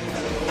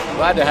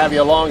 Glad to have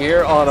you along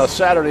here on a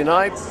Saturday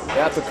night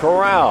at the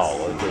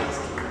Corral at the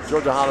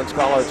Georgia Highlands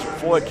College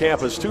Floyd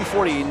campus.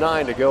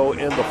 2:49 to go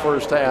in the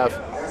first half.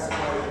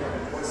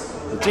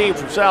 The team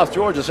from South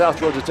Georgia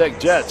Tech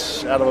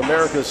Jets out of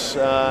Americus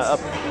up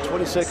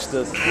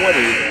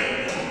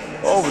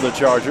 26-20 over the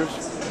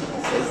Chargers.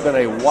 It's been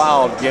a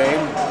wild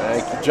game.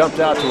 They jumped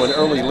out to an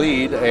early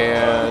lead,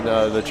 and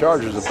the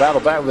Chargers have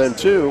battled back within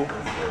 2.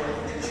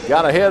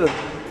 Got ahead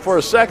for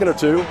a second or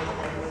 2,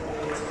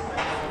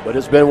 but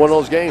it's been one of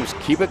those games.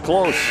 Keep it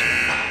close.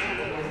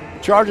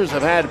 Chargers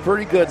have had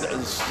pretty good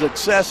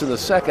success in the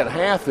second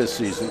half this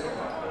season.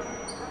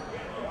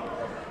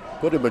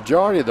 put a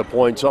majority of the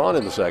points on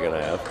in the second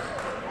half.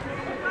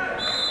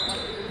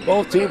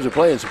 Both teams are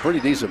playing some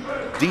pretty decent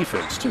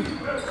defense, too.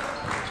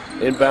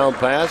 Inbound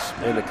pass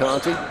into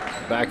Conti.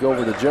 Back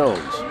over to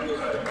Jones.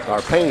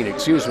 Or Payne,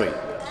 excuse me.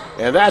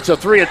 And that's a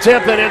 3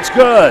 attempt, and it's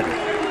good.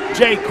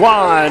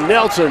 Jaquan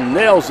Nelson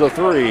nails the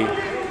 3.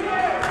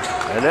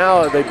 And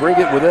now they bring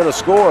it within a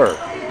score.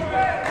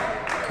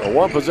 A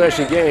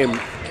one-possession game.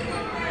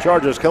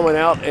 Chargers coming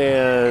out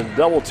and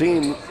double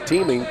teaming.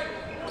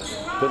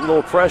 Putting a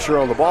little pressure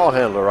on the ball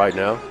handler right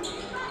now.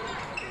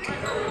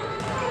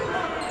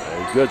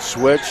 A good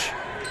switch.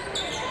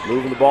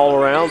 Moving the ball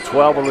around.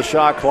 12 on the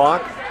shot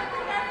clock.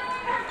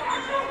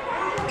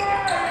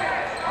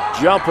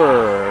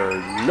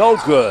 Jumper, no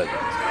good.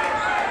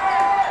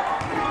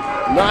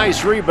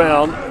 Nice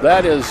rebound.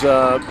 That is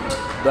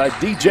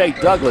DJ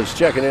Douglas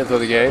checking into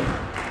the game.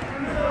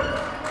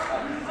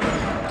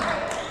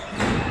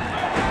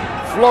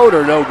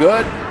 Floater, no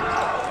good.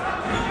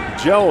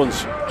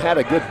 Jones had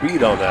a good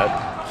beat on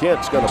that.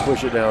 Kent's going to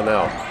push it down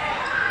now.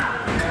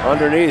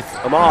 Underneath,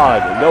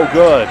 Ahmad, no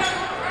good.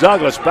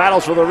 Douglas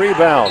battles for the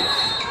rebound.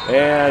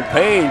 And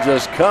Payne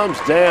just comes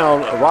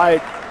down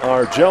right,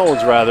 or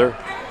Jones rather,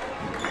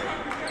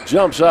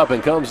 jumps up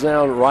and comes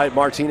down right.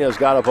 Martinez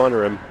got up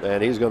under him,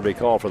 and he's going to be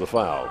called for the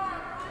foul.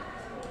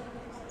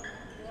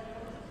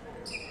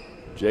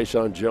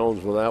 Jayson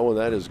Jones with that one.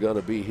 That is going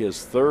to be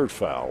his third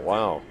foul.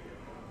 Wow.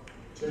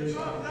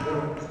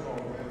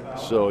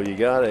 So you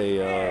got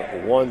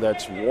a one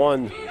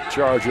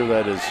Charger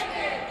that is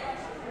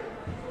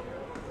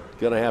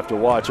going to have to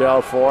watch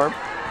out for.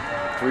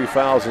 3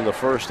 fouls in the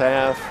first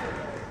half.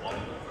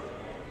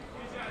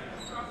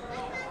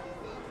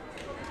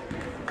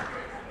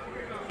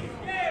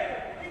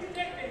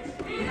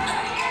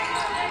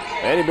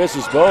 And he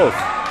misses both.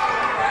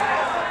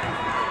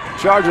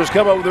 Chargers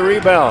come up with the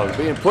rebound,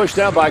 being pushed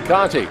down by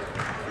Conti.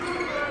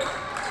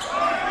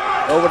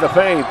 Over to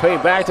Payne.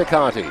 Payne back to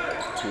Conti.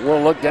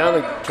 Will look down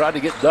and try to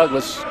get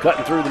Douglas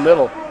cutting through the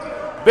middle.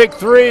 Big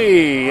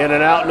 3, in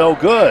and out, no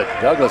good.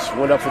 Douglas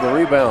went up for the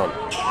rebound.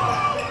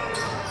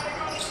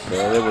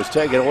 And it was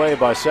taken away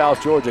by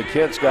South Georgia.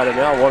 Kent's got it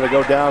now. Want to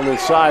go down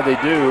inside. They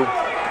do.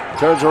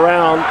 Turns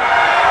around.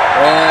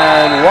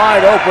 And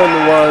wide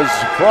open was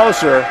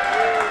closer.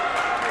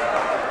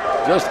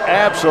 Just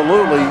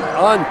absolutely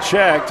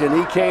unchecked, and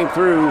he came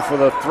through for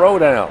the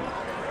throwdown.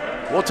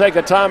 We'll take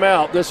a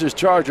timeout. This is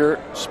Charger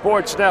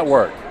Sports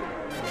Network.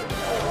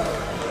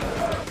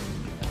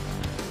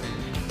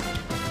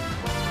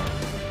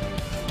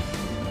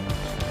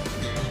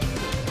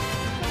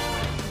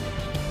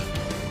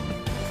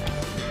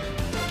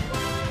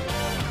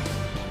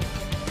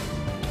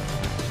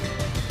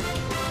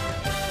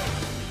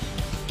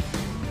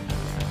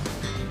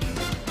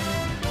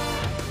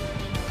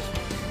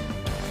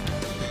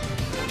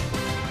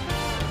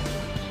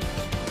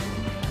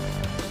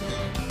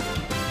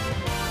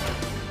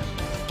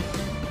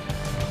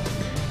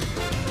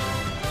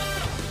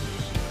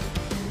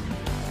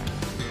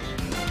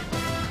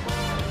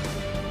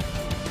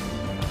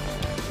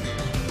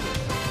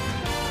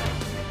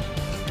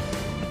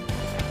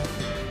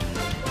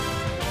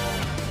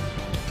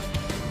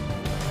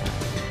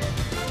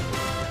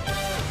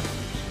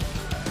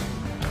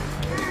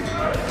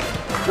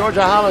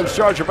 Georgia Highlands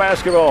Charger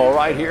basketball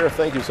right here.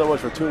 Thank you so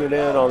much for tuning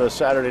in on this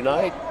Saturday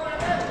night.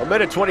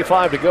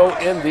 1:25 to go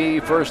in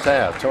the first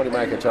half. Tony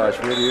McIntosh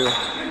with you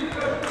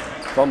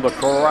from the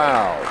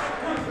Corral,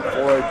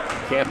 Floyd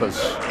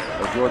campus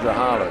of Georgia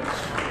Highlands.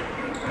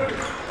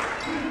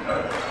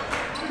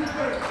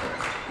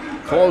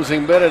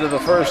 Closing minute of the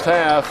first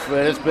half.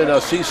 It's been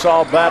a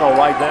seesaw battle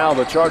right now.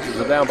 The Chargers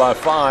are down by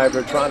 5.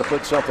 They're trying to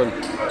put something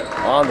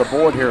on the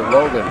board here.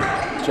 Logan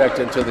checked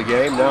into the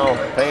game. Now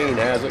Payne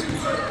has it.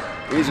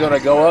 He's going to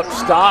go up,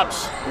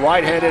 stops,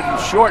 right-handed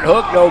short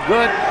hook, no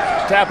good.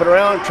 Tap it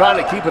around,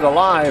 trying to keep it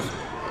alive.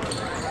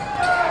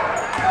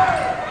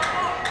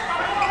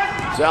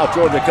 South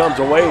Georgia comes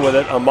away with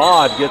it.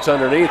 Ahmad gets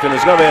underneath, and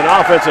it's going to be an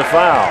offensive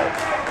foul.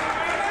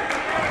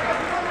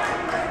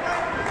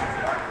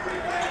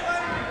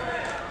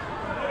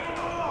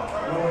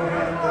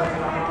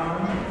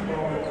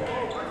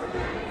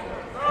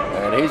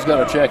 And he's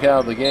going to check out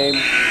of the game.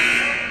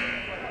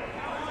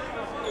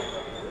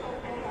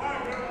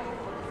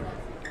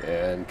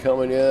 And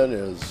coming in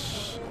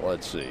is,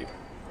 let's see,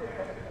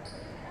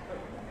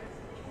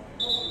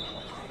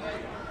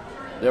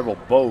 Daryl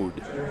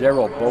Bode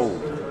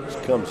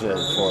comes in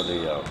for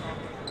the,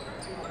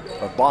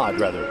 or Bod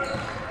rather.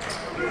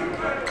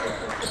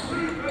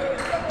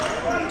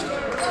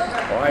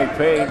 All right,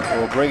 Payne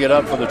will bring it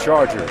up for the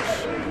Chargers.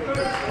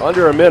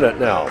 Under a minute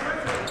now.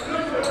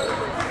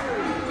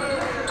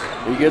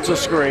 He gets a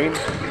screen.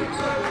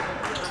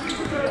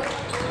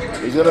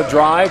 He's going to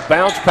drive,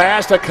 bounce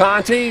pass to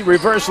Conti,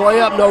 reverse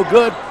layup, no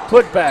good.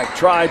 Putback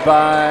tried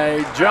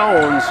by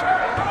Jones.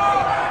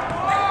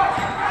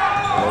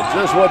 It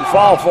just wouldn't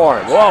fall for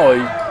him. Whoa,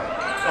 he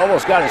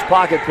almost got his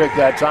pocket picked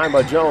that time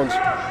by Jones.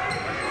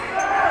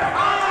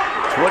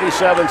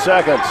 27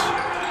 seconds.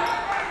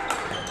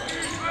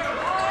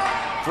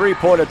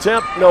 3-point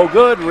attempt, no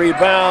good.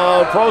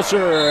 Rebound, Prosser,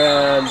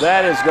 and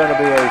that is going to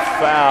be a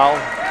foul.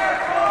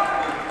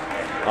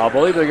 I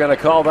believe they're going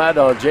to call that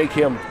on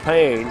Jakim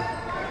Payne.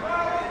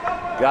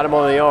 Got him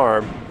on the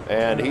arm,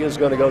 and he is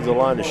going to go to the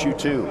line to shoot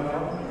 2.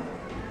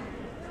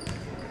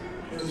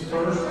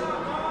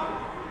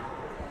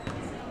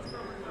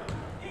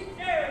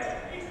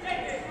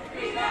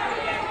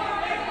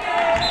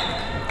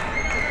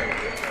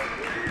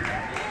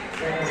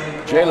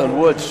 Jalen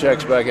Woods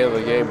checks back into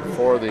the game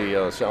for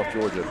the South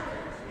Georgia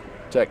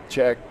Tech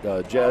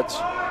Jets.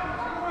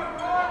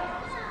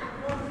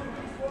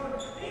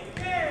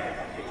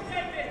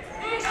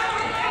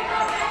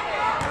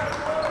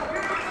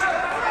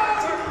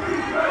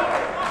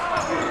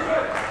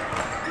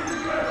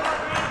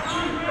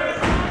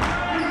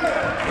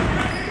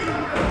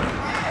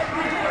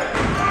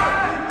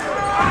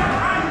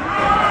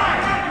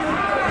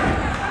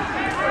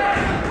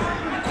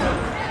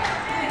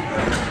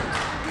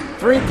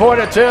 Three-point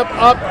attempt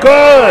up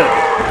good.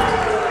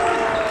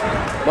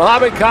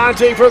 Mohamed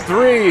Kante for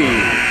 3.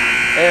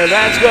 And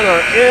that's going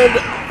to end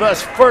the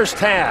first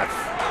half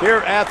here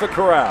at the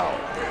Corral.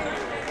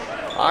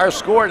 Our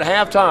score at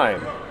halftime: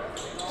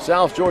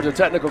 South Georgia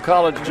Technical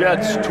College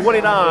Jets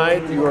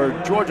 29, your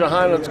Georgia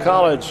Highlands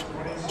College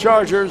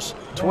Chargers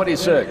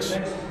 26.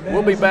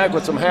 We'll be back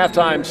with some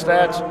halftime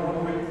stats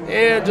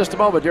in just a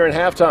moment during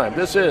halftime.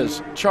 This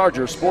is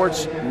Charger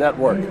Sports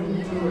Network.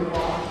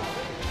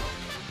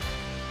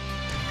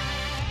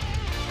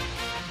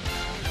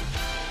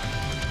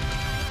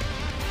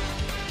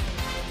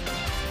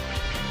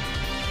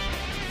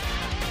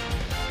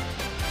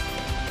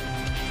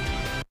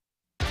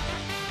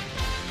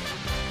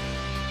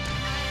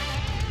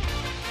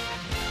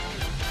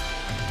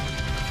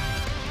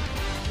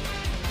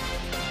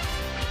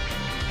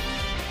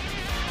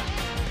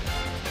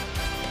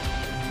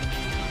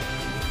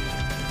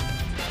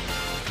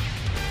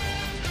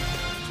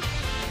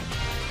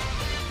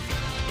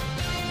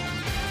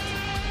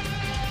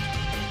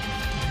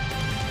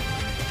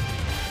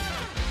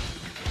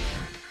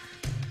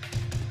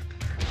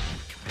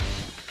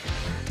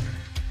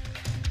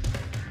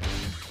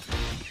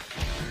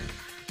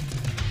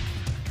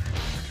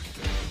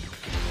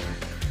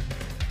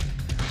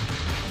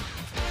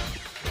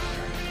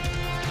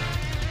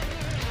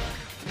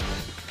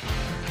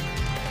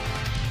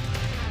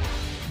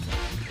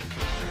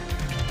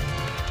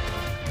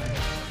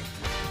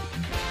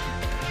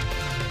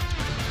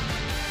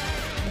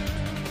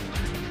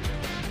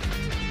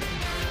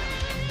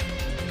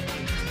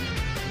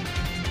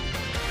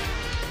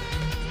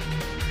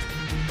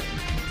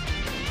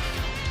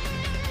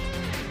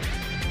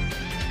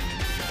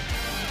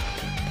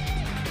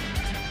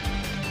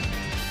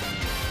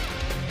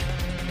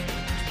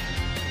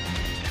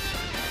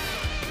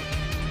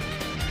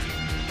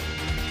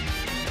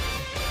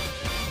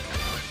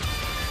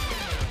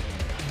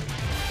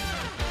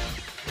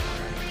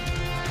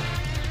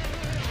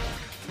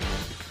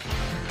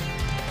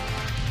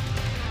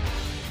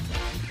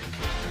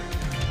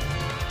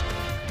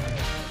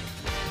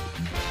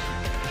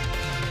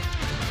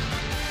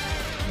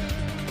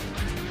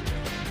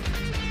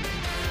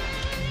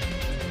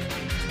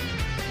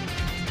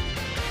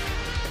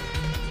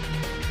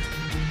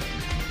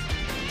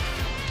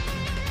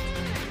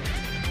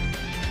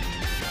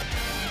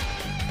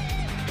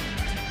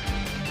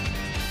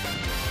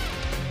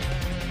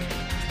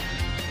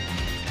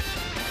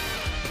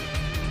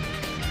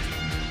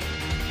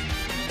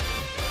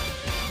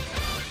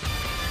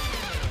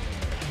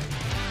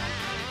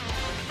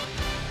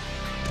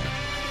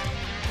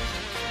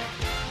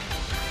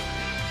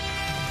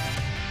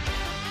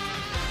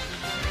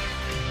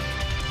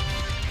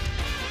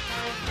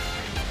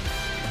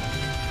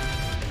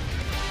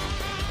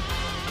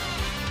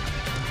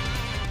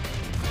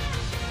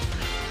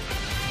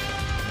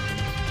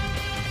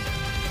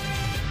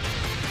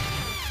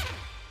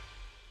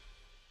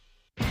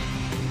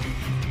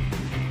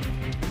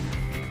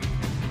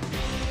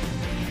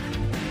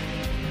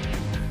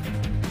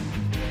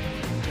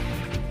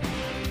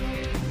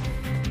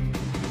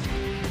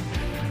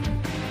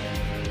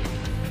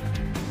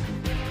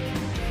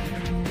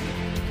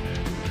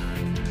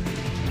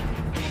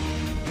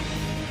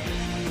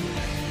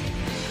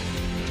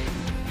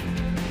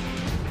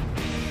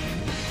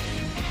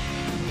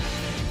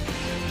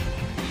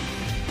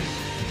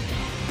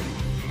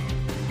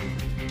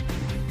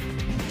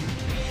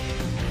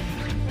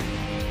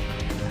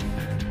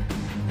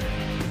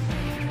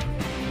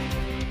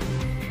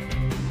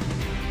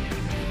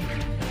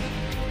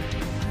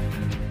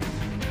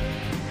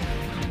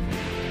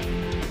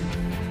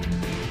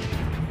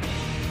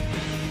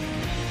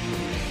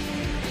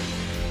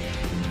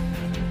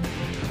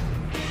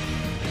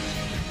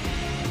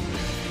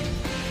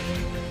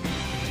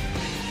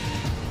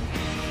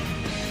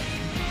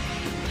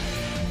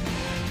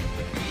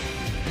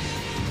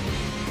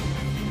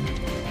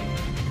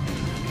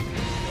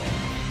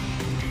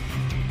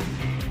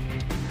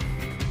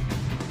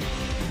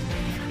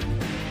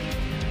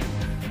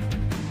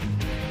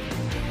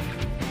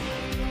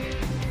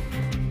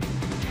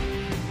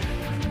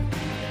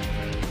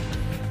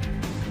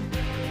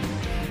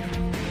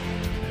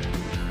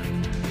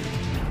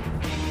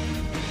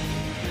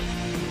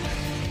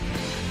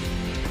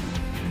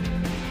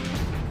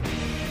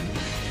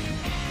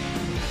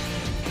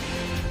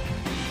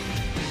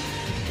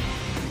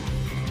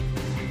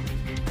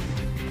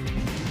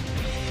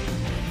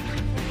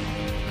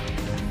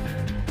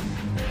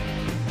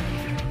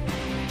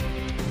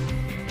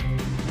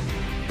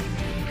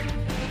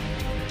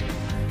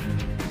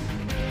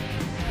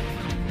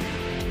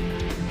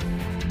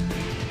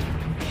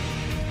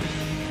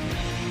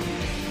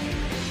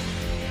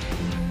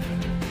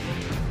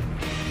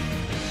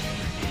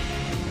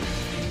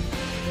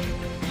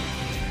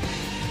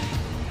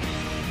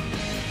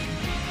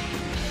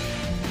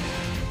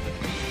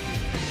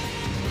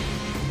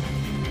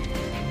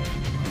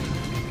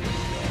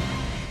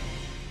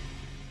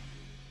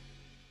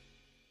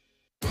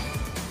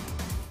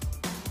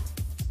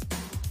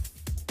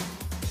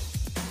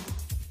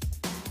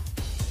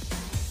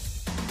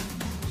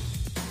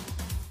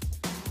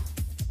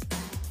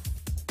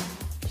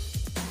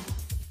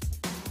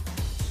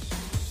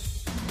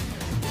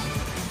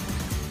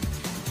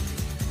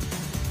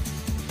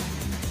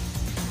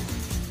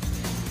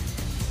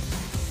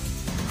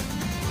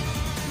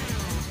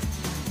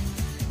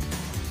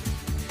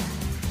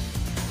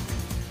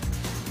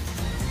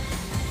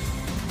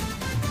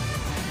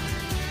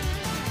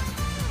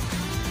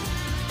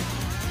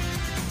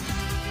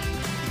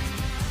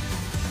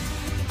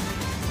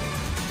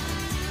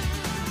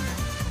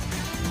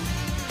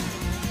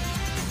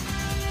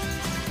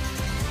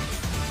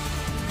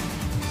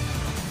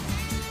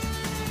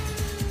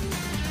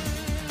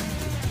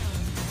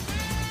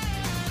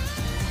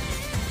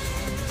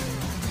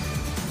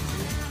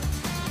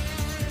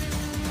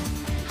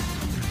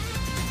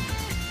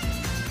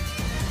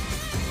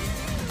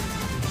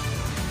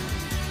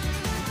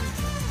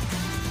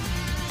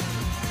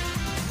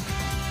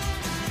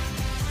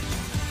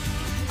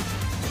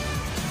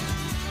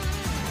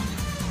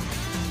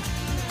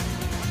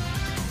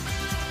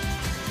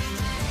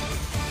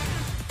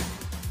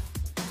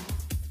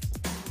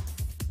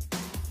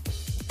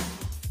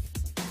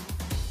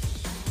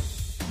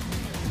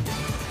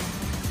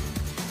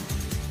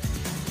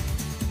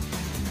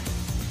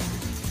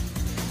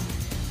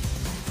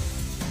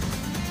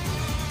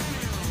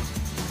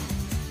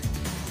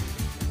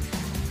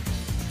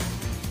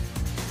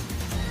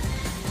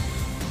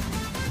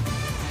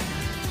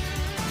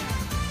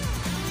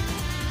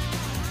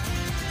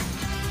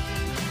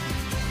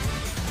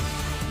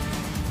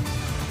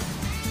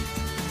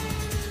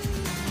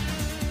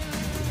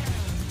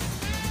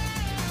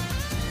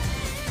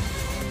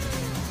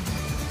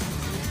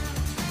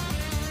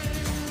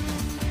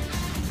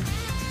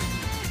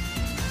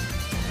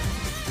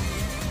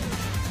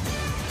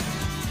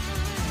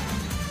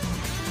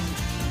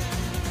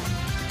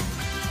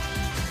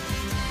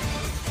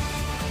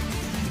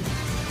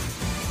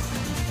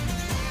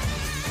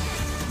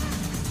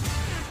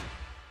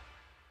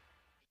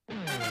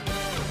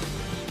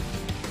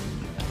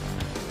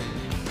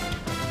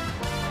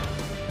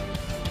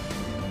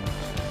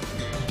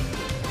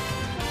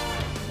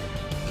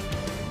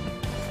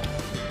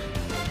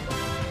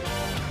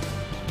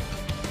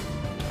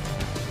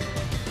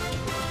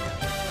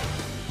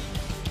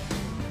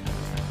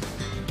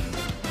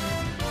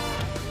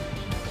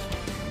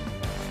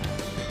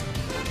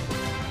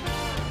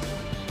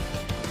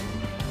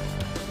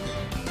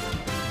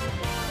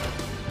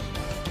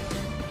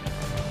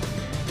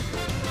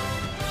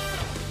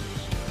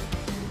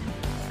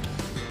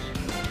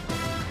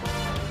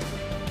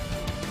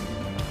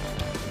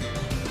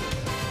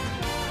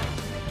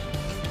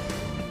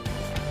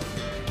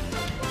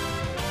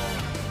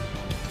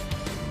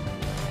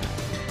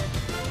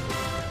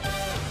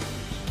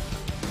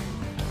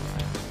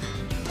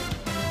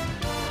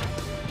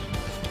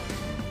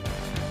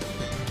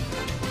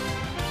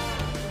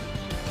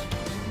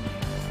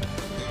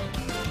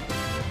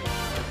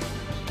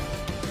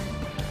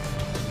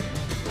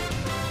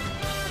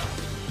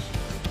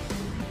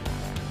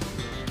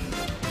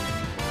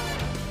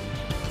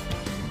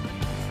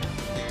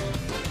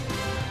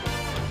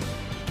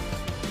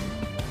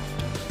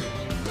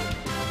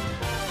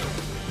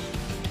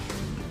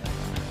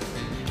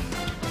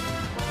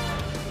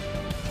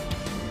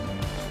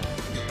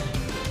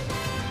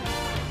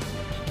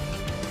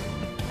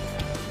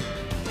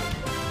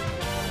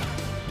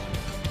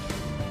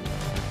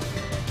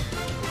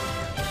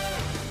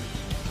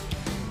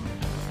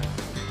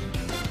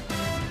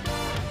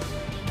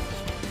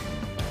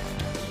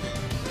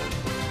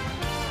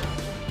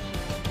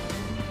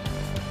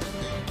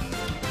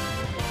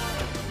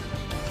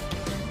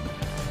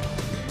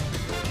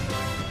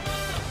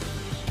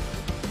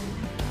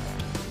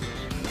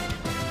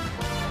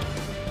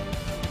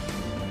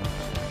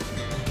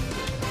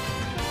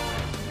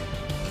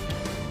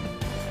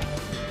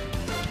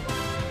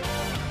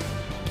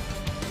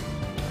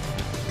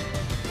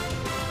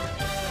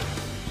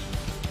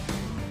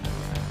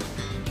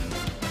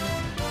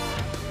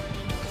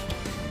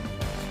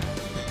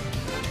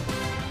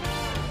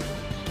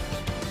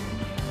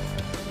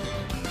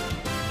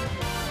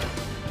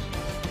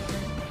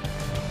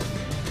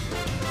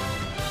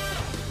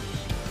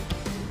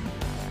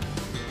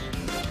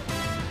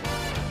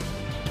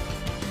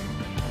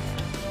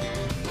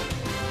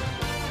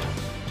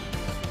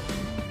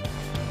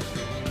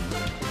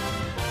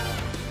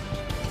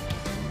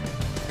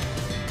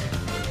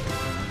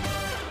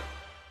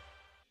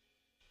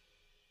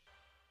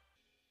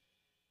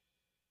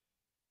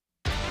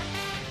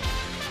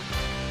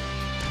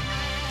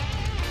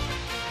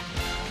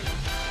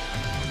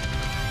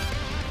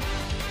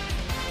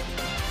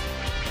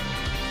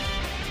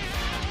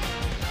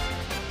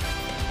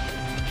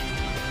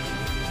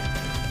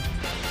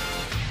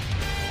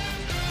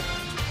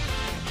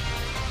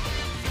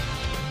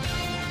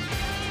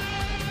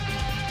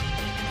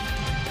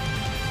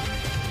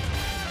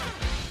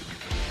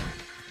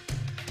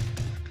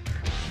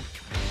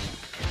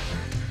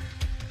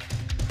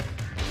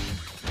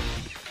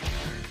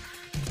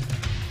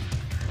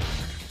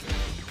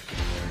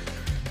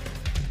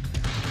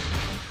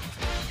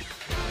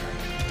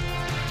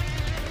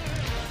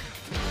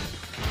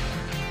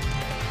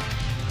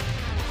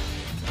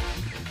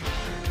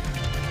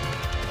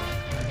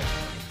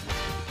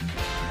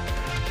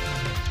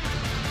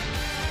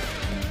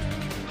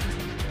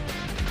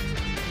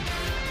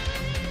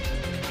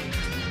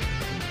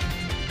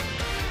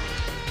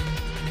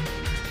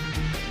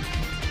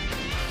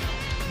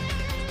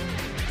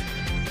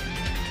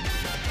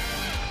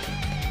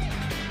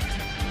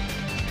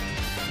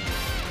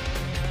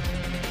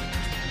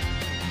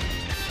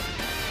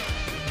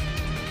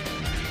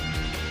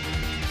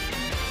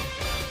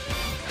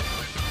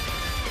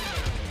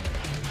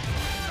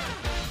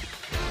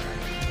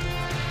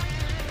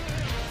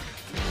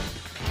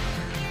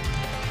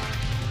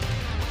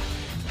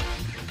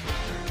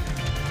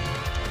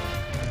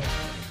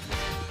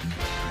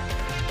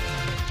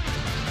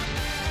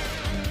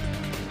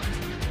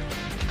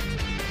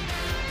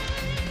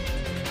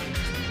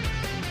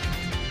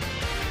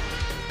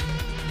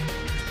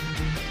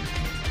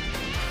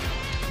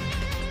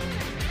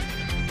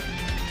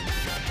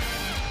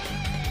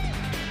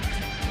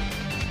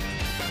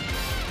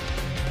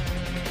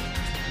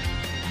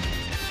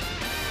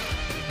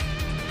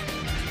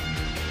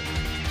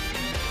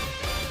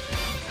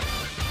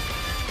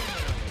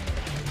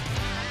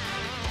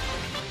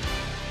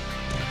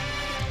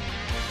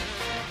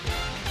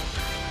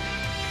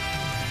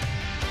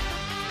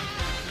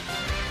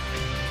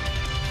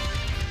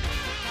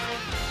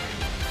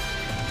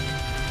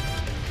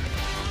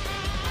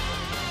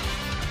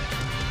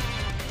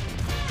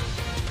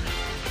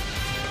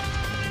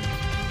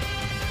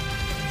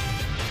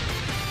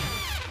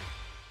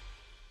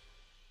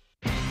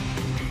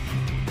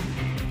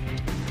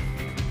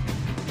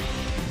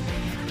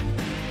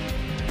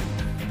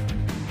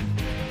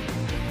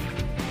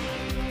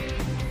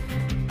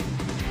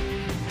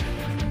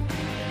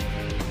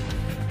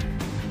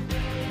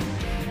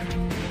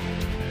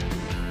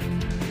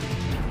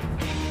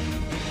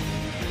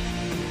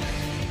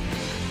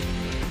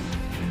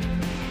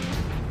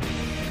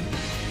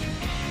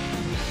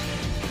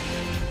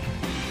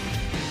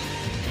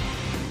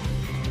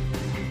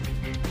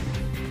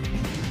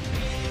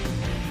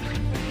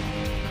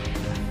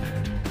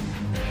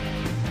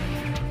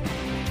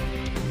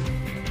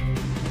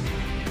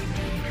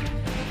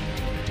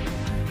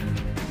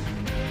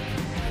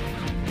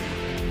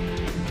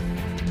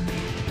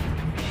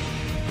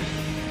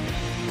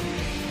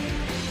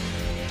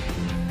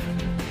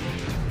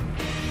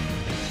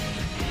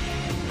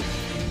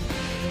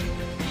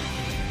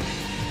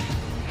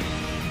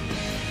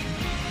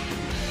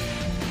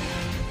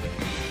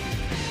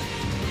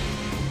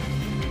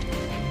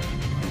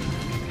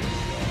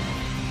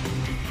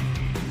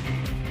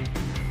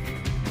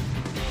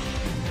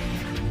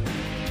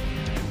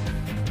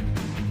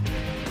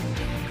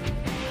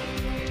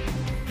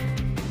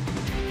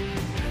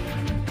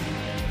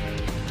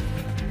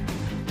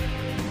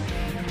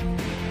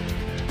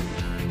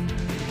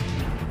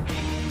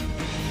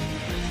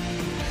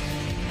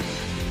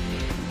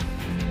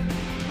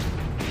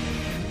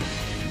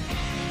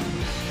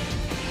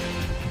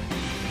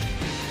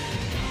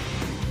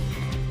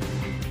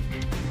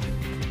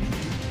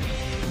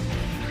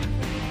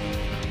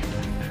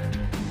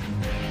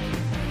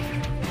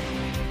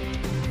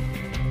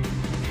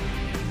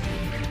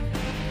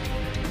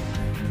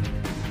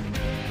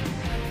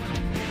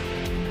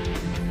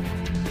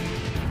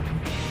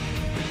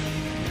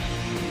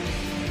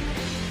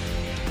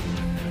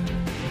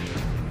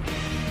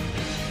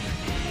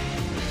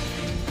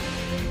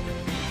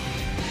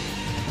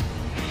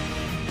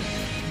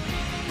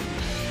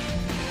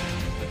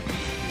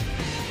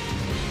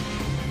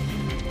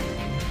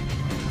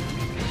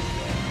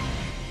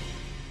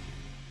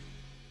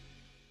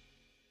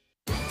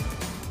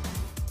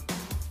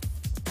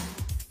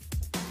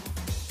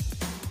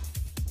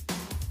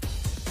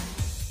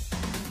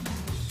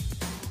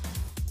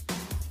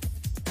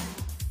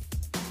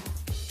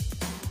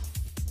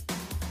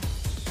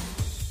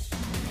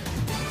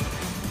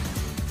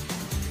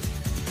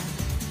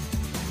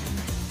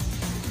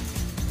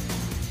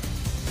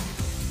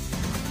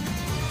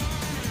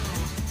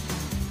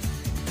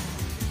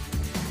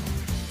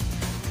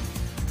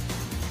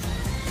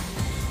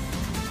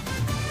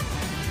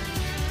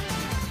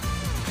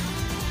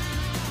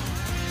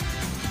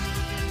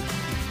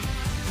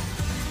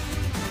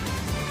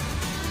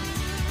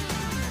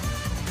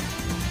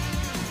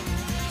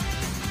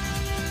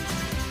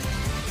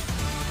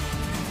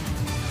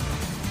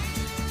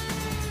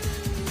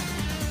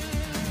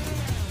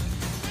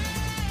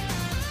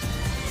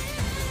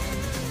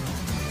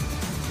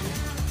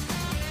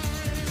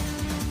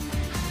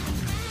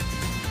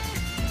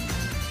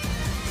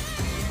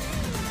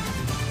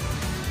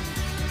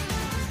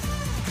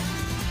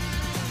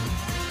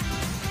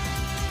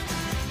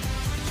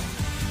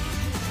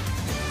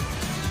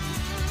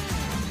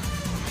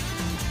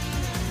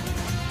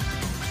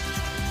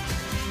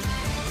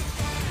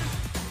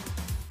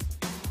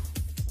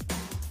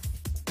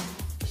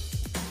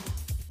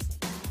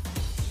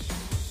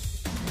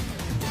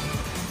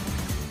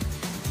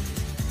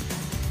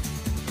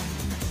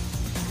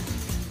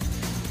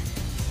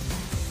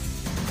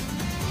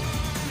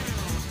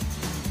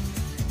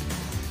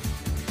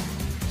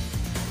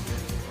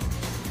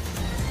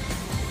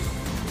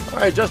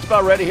 right, just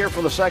about ready here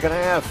for the second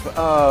half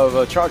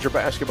of Charger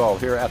basketball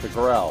here at the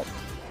Corral.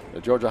 The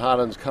Georgia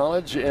Highlands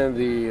College in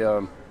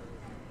the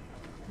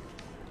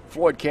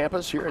Floyd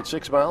campus here at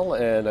 6 Mile,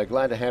 and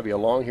glad to have you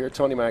along here.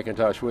 Tony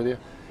McIntosh with you.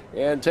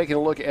 And taking a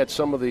look at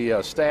some of the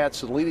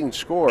stats, the leading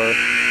scorer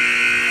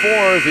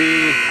for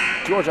the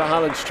Georgia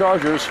Highlands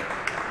Chargers,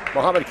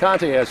 Mohamed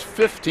Conte has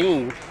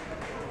 15.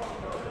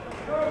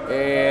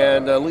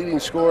 And leading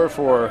scorer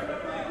for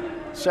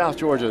South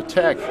Georgia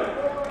Tech,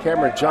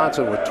 Cameron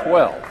Johnson with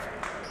 12.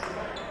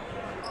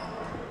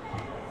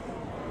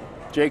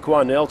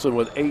 Jaquan Nelson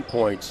with 8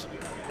 points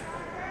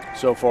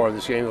so far in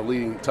this game, the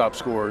leading top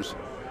scorers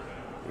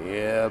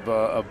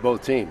of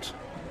both teams.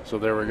 So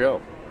there we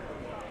go.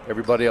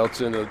 Everybody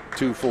else in the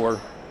 2-4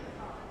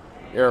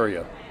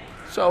 area.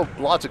 So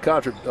lots of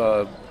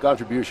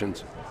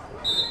contributions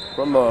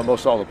from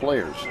most all the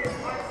players.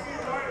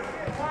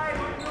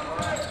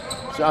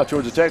 South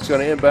Georgia Tech's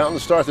going to inbound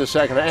and start the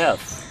second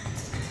half.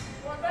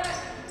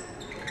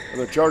 And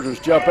the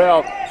Chargers jump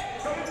out.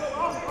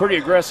 Pretty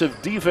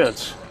aggressive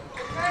defense.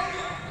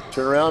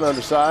 Turn around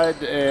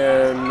underside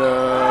and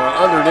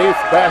underneath.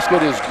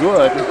 Basket is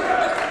good.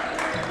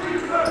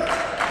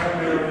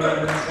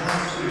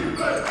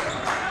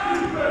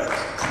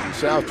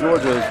 South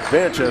Georgia's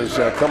bench has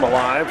come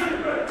alive.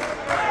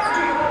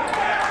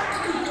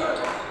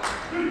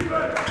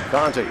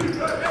 Conte.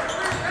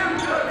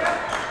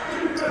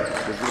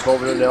 Gives it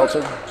over to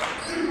Nelson.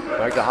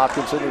 Back to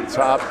Hopkinson at the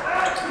top.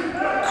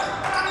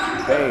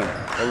 Payne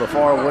on the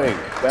far wing.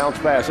 Bounce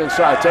pass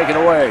inside, taken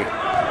away.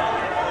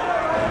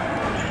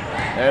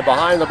 And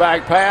behind the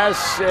back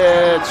pass,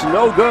 it's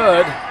no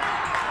good.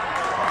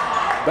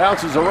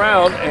 Bounces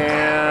around,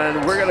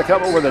 and we're going to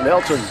come up with a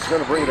Nelson. He's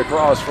going to bring it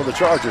across for the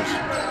Chargers.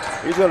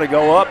 He's going to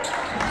go up.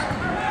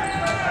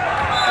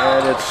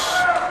 And it's,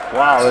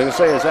 wow, they're going to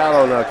say it's out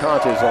on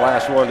Conte is the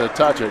last one to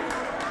touch it.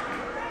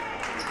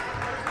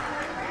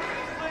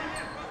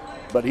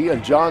 But he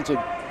and Johnson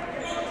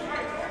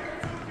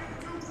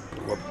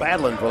were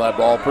battling for that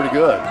ball pretty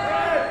good.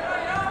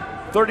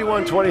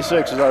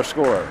 31-26 is our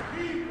score.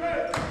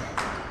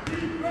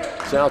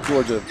 South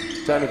Georgia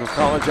Technical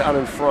College out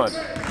in front.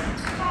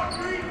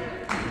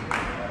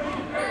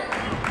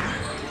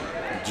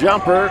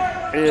 Jumper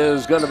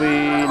is going to be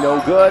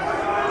no good.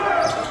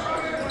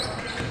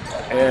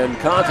 And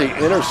Conte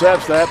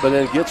intercepts that, but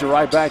then gets it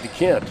right back to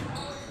Kent.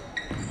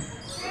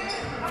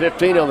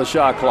 15 on the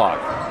shot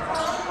clock.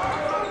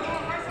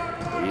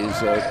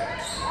 He's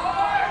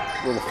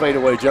a little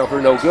fadeaway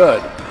jumper, no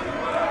good.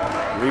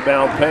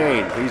 Rebound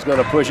Payne. He's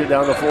going to push it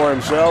down the floor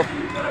himself.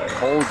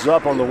 Holds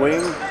up on the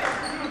wing.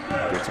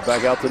 Gets it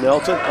back out to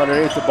Nelson.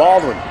 Underneath to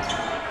Baldwin.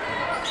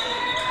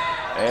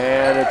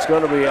 And it's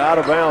going to be out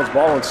of bounds.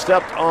 Baldwin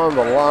stepped on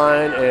the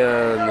line,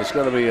 and it's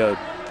going to be a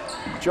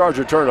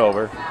Charger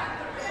turnover.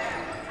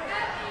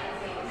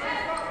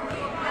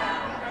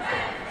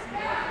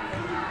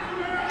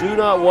 Do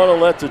not want to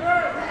let the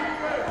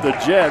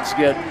Jets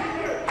get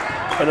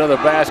another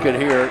basket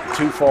here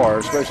too far,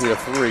 especially a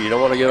three. You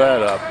don't want to give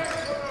that up.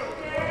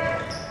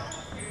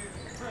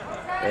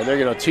 And they're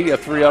going to tee a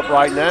three up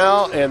right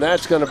now, and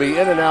that's going to be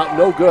in and out,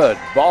 no good.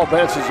 Ball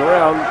bounces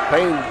around.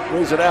 Payne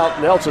brings it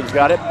out. Nelson's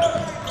got it.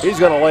 He's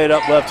going to lay it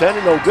up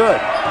left-handed, no good.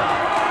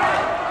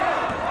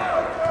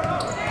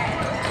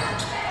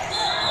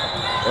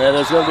 And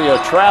there's going to be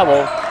a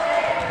travel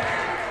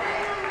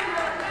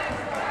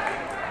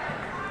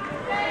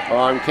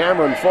on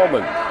Cameron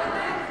Fulman.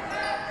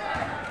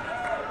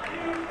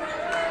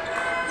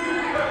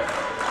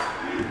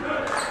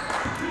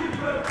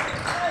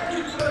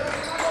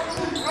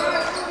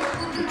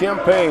 Kim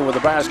Payne with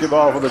the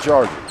basketball for the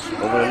Chargers.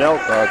 Over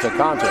to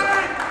Conte.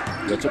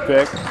 Gets a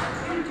pick.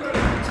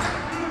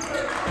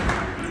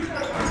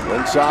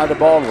 Inside to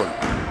Baldwin.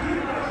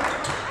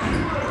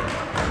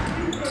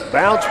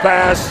 Bounce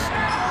pass.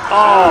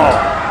 Oh,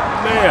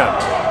 man.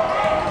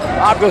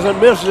 Hopkinson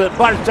misses it,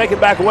 but it's taken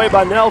back away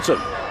by Nelson.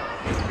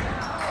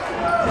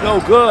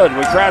 No good.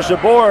 We crash the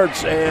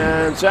boards,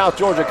 and South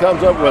Georgia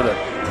comes up with it.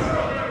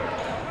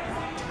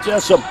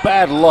 Just some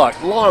bad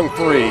luck. Long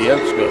three.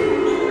 That's good.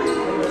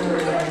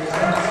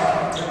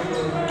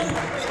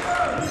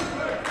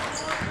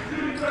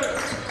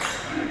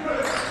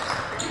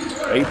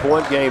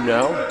 Eight-point game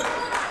now.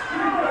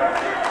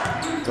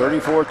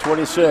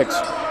 34-26.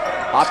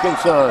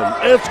 Hopkinson.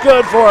 It's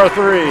good for a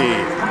three.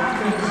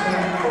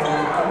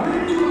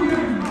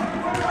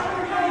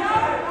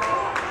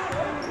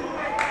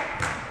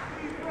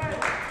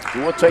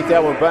 We'll take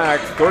that one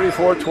back.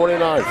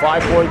 34-29.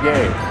 5-point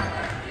game.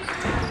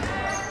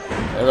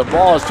 And the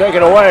ball is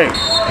taken away.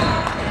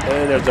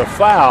 And there's a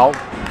foul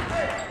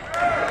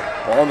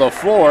on the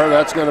floor.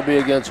 That's going to be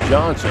against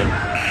Johnson.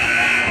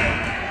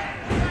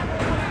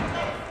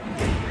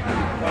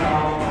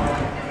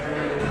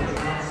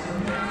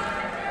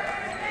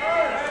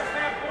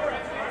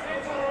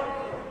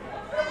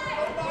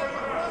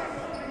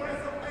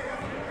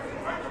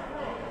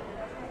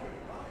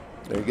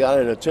 They got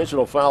an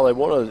intentional foul. They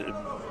want to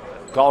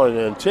call it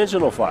an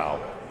intentional foul.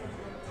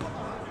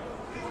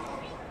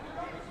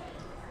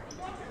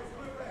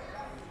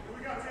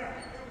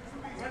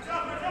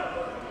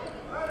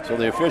 So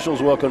the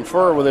officials will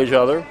confer with each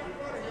other.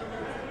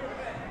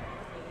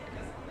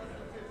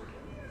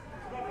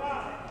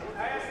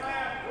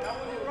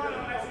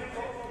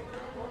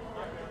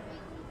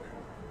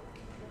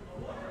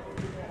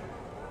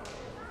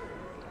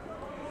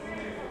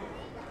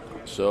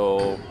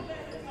 So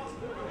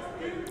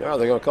now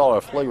they're going to call it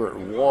a flagrant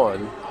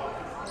 1.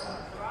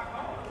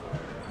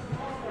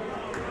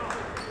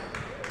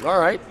 All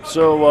right,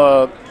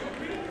 so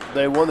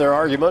they won their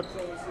argument.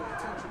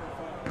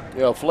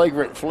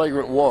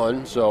 Flagrant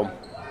 1, so.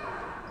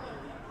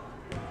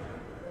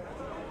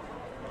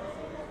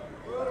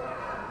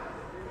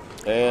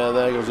 And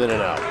that goes in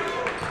and out.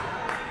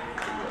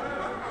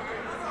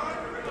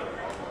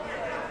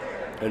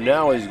 And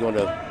now he's going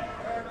to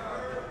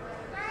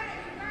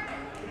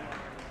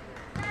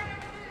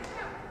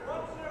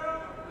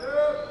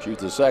shoot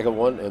the second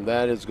one, and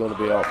that is going to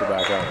be off the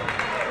back iron.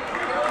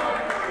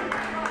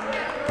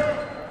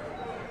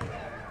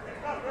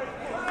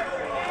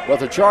 But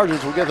the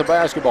Chargers will get the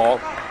basketball.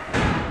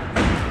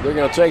 They're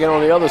going to take it on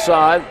the other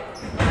side.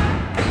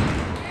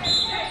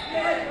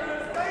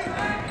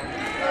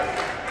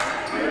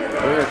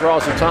 Bring it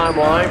across the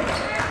timeline.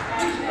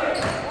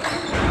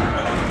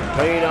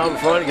 Payne out in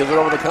front, gives it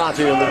over to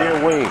Conti on the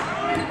near wing.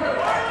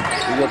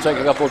 He's going to take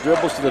a couple of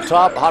dribbles to the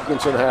top.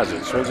 Hopkinson has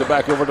it. Swings it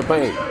back over to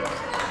Payne.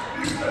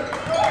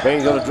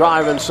 Payne's going to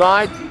drive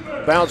inside.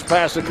 Bounce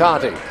pass to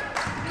Conti.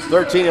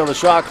 13 on the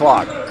shot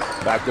clock.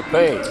 Back to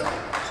Payne.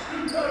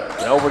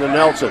 Now over to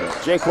Nelson.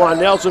 Jaquan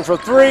Nelson for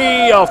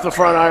 3 off the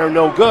front iron,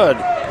 no good.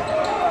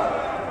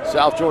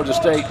 South Georgia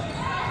State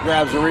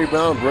grabs the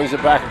rebound, brings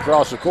it back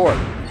across the court.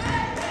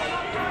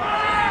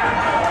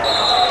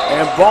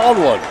 And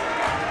Baldwin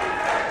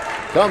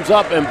comes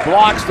up and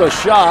blocks the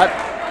shot.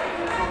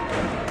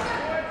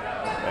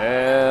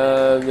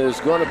 And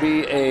there's going to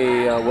be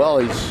a, well,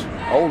 he's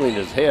holding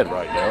his head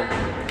right now,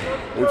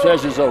 which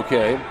says is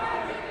okay.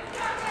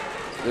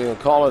 They're going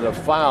to call it a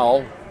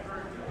foul.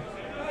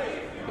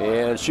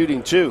 And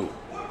shooting 2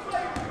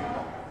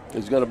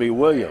 is going to be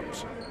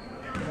Williams.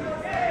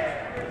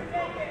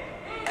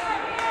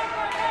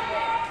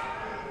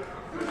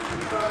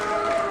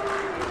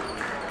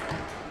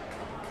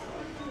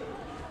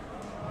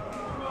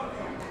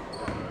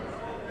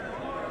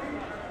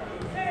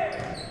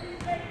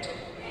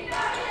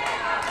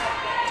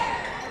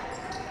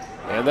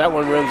 And that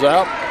one rims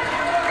out.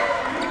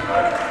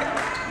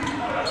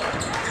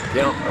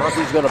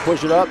 Murphy's going to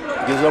push it up.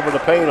 Gives over to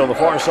Payne on the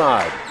far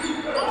side.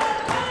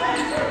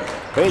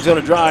 Payne's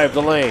going to drive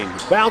the lane.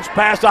 Bounce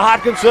pass to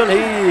Hopkinson. He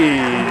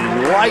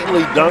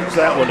lightly dunks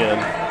that one in.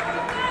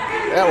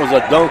 That was a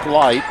dunk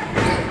light.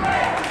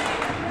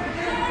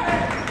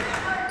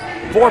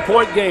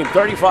 4-point game,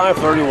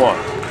 35-31.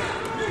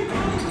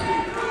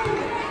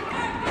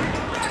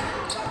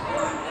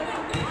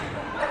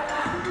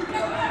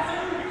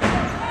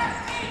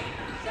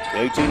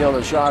 $18 on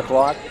the shot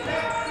clock.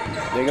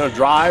 They're going to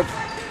drive,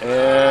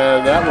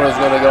 and that one is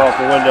going to go off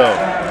the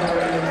window.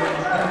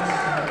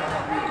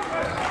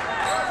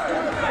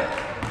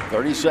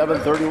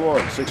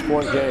 37-31,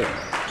 6-point game.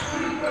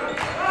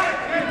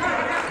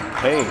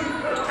 Payne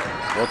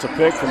wants a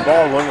pick from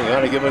Baldwin. They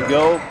got to give it a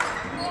go.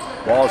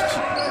 Ball's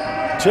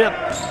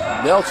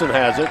tipped. Nelson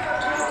has it.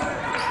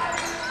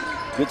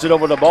 Gets it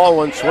over to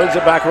Baldwin. Swings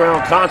it back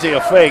around. Conti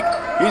a fake.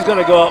 He's going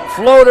to go up.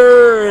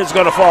 Floater is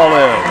going to fall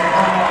in.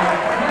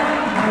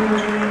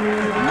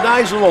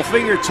 Nice little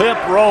fingertip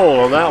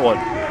roll on that one.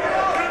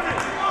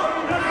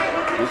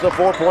 It's a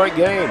 4-point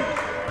game.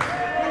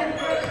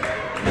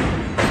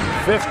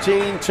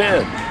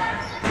 15-10,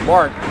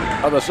 mark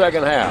of the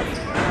second half.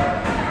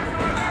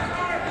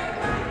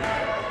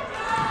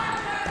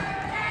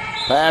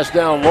 Pass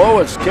down low,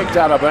 it's kicked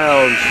out of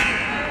bounds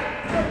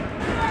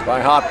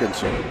by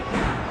Hopkinson.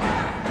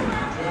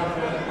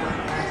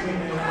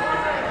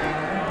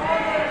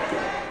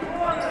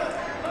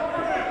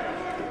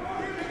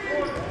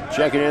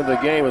 Checking into the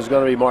game is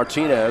going to be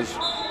Martinez.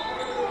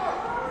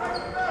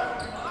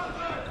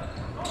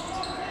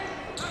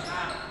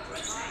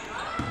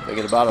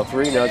 Thinking about a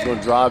 3, now he's going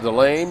to drive the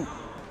lane.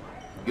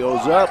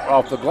 Goes up,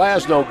 off the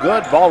glass, no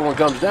good. Baldwin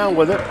comes down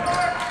with it.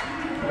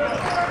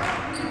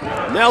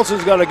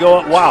 Nelson's going to go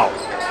up, wow.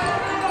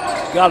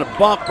 Got a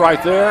bump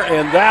right there,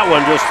 and that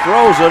one just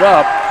throws it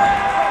up.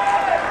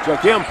 So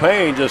Kim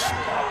Payne just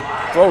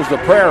throws the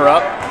prayer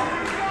up.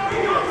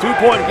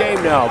 2-point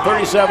game now,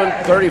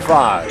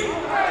 37-35.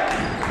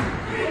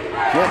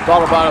 Kim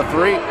thought about a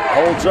 3,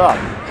 holds up.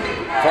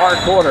 Far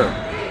corner.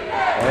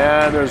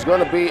 And there's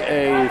going to be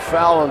a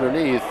foul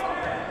underneath.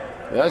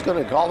 That's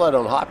going to call that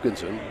on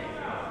Hopkinson.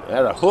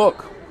 At a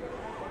hook.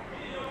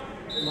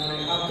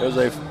 There's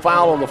a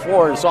foul on the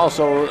floor, and it's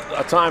also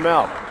a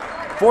timeout.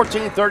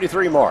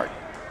 14-33 mark.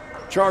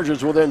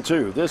 Chargers within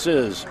 2. This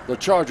is the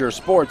Charger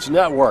Sports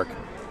Network.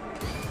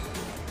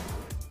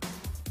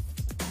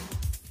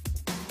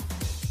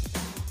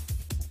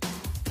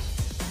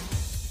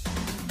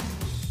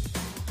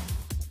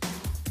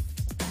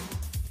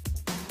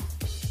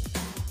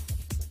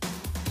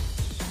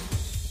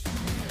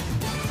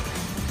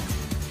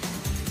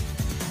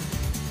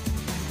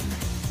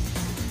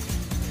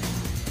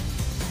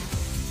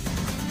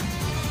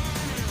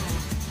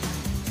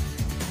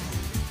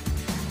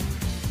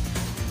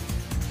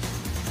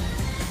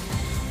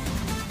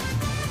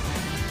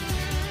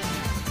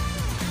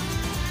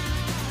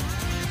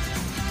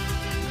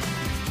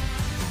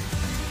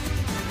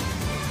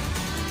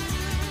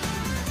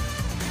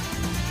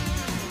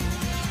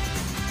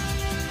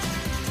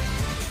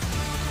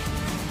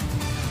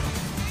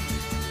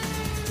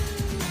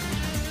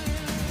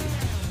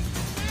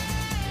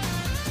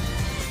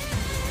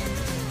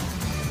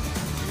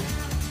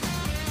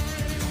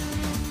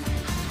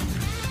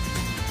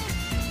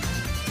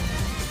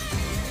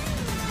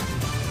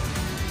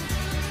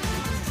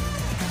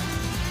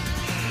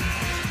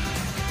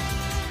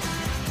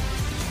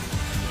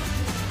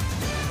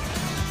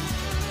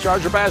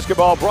 Charger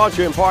basketball brought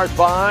to you in part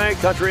by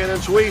Country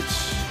Inn &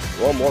 Suites,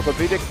 Rome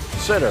Orthopedic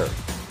Center,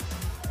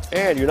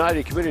 and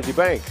United Community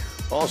Bank.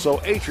 Also,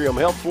 Atrium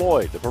Health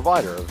Floyd, the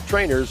provider of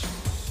trainers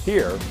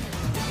here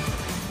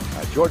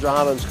at Georgia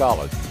Highlands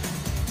College.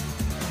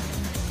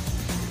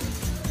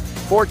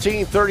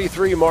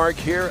 14:33 mark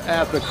here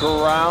at the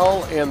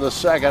Corral in the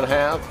second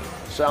half.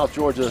 South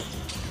Georgia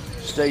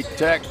State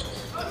Tech,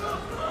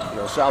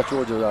 South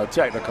Georgia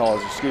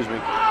Technicals, excuse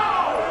me,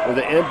 with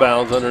the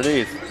inbounds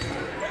underneath.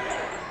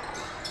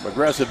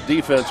 Aggressive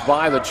defense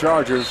by the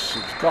Chargers.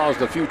 It's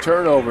caused a few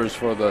turnovers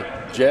for the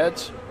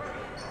Jets.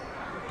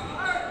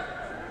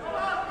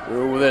 We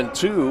were within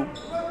 2.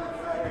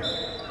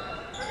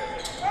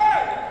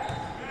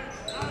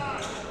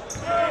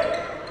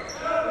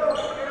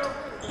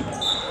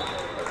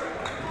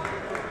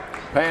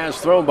 Pass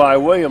thrown by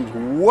Williams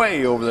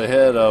way over the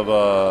head of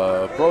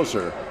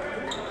Prosser.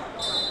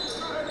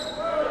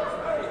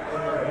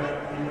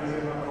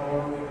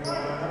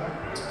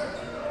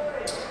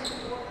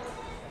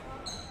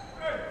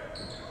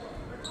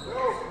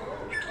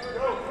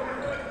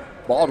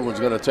 Baldwin's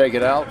going to take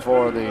it out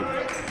for the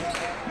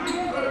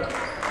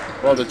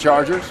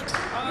Chargers.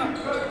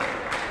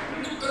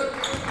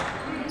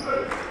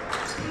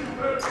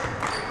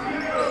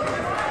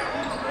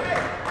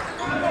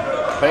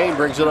 Payne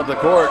brings it up the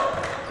court.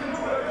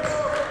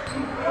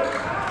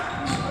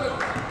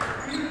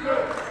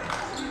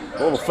 A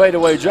little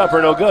fadeaway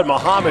jumper, no good.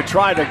 Muhammad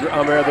tried to,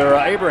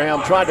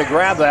 Abraham tried to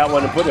grab that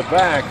one and put it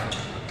back.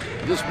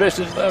 Just missed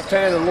his left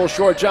hand, a little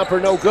short jumper,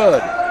 no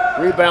good.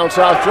 Rebound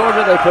South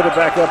Georgia, they put it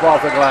back up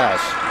off the glass.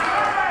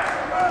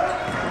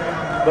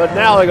 But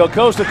now they go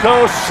coast to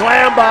coast,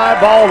 slam by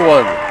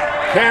Baldwin.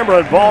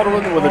 Cameron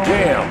Baldwin with a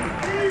jam.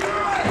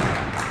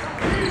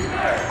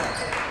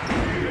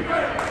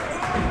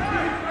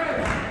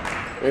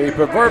 A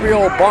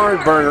proverbial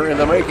barn burner in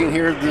the making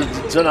here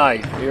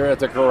tonight, here at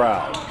the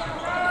Corral.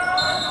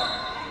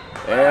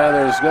 And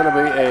there's going to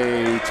be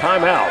a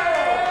timeout.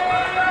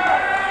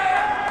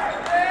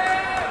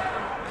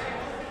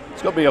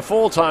 It's going to be a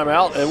full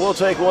timeout, and we'll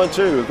take one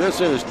too. This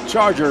is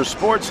Chargers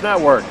Sports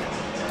Network.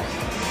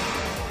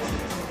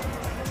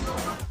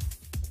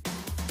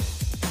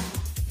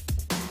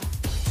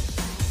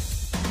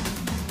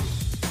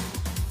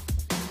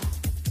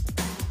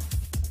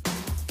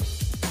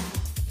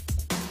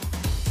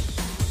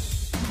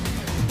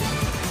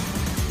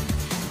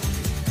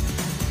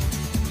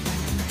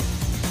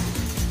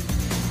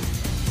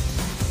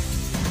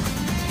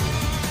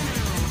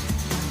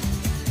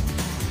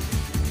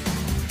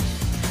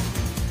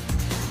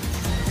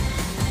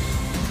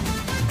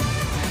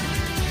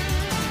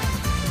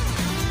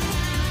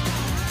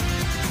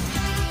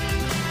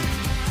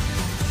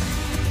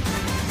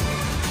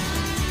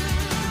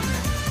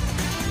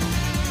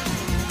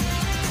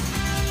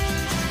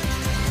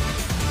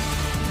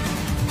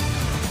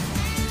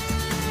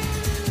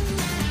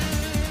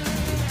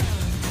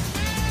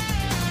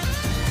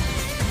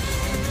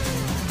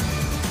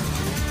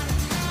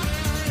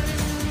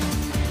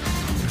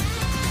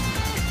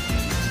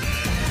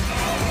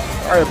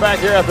 All right, back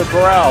here at the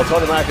Corral,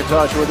 Tony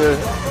McIntosh with the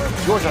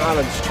Georgia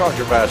Highlands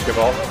Charger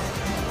basketball.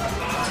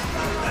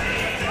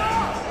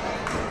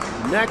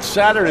 Next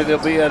Saturday,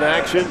 they'll be in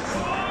action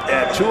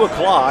at 2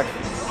 o'clock.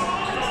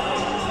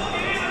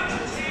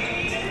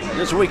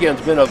 This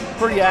weekend's been a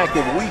pretty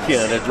active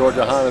weekend at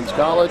Georgia Highlands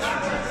College.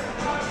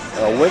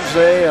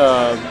 Wednesday,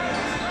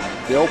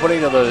 the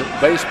opening of the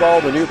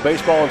new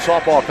baseball and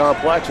softball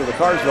complex of the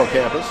Cartersville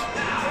campus.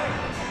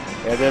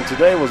 And then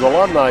today was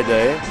Alumni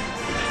Day.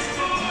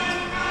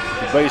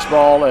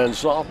 Baseball and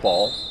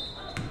softball.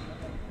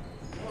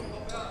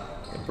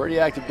 A pretty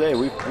active day.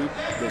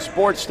 The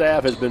sports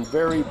staff has been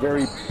very,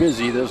 very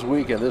busy this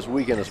weekend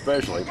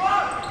especially.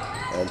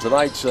 And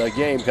tonight's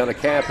game kind of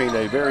capping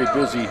a very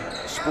busy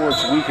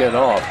sports weekend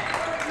off.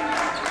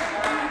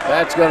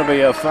 That's going to be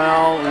a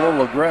foul, a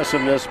little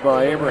aggressiveness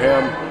by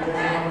Abraham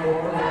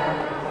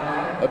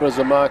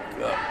Ebezamakur.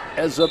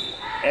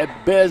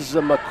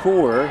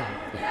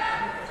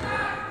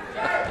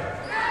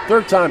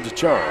 Third time's a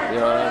charm.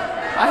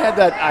 I had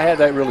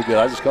that really good.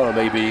 I just called him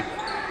AB.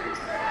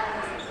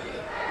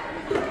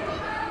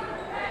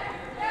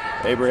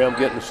 Abraham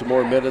getting some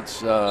more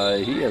minutes.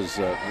 He has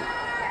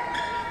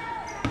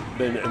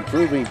been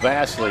improving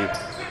vastly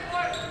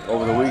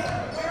over the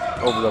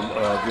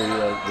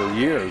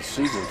years,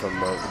 season from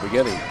the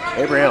beginning.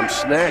 Abraham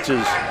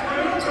snatches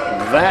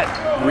that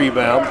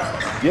rebound,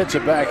 gets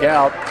it back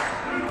out,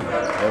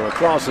 and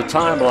across the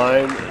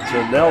timeline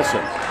to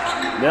Nelson.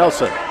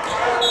 Nelson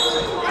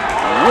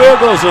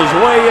wiggles his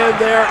way in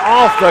there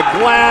off the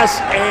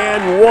glass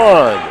and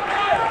one.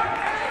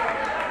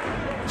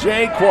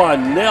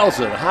 Jaquan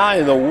Nelson, how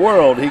in the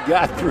world he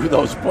got through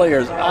those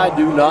players, I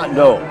do not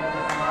know.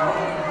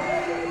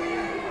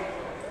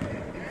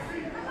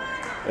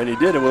 And he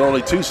did it with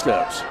only 2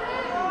 steps.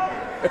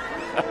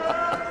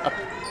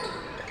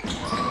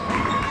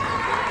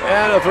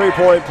 And a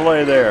 3-point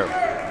play there.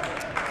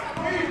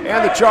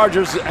 And the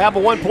Chargers have a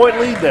 1-point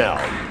lead now.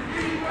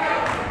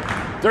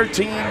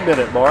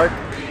 13-minute mark.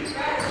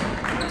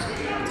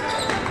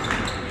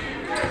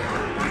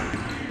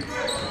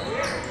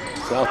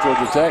 South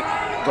Georgia Tech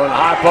going to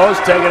high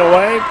post, taken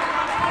away.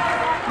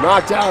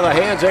 Knocked out of the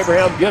hands.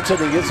 Abraham gets it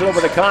and gets it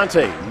over to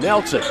Conte.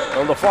 Nelson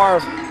on the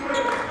far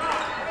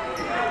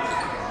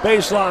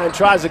baseline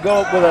tries to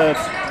go up with a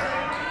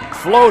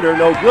floater.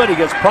 No good. He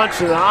gets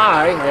punched in the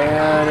eye,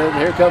 and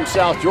here comes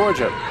South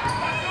Georgia.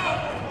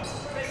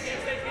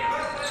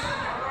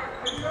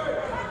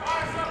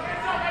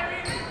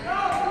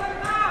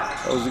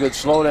 That was a good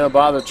slowdown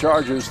by the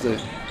Chargers to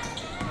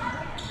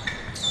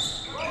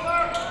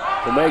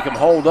make them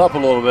hold up a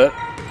little bit.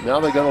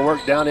 Now they're going to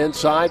work down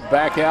inside,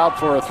 back out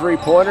for a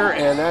three-pointer,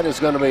 and that is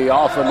going to be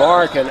off the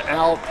mark and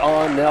out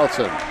on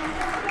Nelson.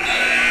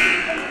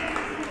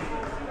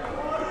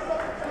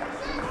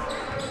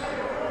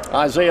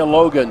 Isaiah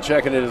Logan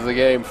checking into the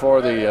game for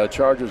the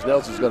Chargers.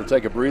 Nelson's going to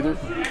take a breather.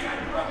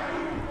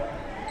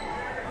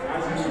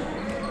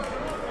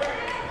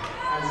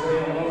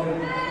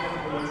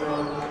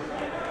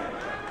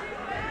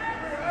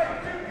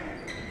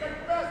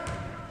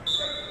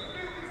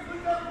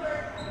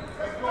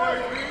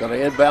 Going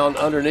to inbound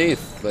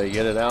underneath. They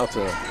get it out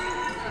to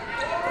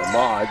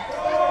Ahmad.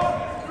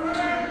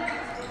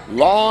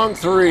 Long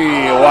three.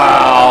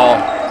 Wow.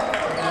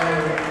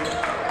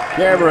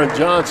 Cameron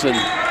Johnson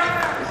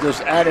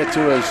just added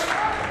to his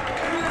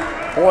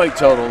point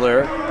total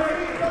there.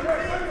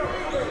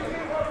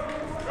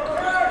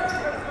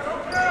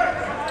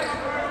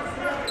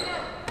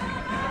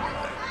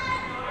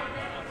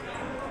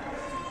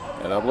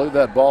 And I believe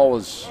that ball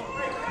was,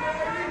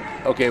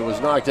 okay, it was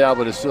knocked out,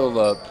 but it's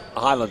still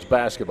Highlands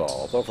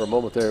basketball. I thought for a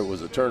moment there it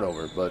was a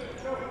turnover, but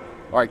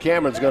all right,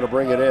 Cameron's going to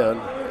bring it in.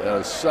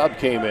 A sub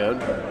came in.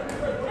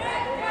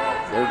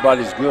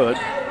 Everybody's good.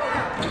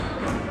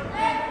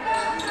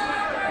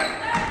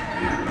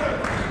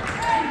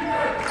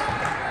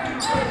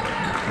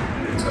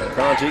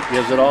 Conte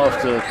gives it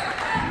off to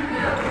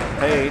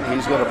Payne.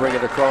 He's going to bring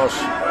it across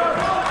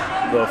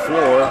the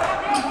floor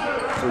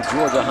for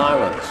Georgia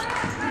Highlands.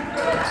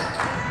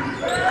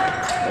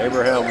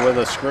 Abraham with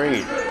a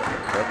screen.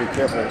 Gotta be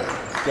careful,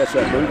 catch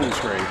that moving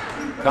screen.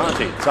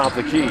 Conte, top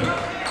of the key.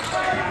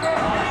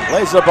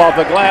 Lays up off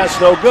the glass,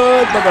 no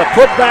good, but the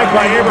putback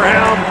by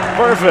Abraham,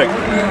 perfect.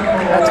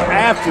 That's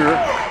after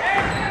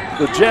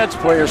the Jets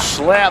player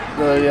slapped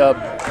the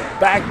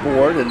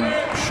backboard and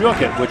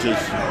shook it, which is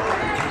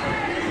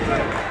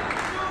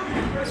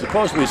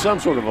supposed to be some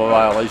sort of a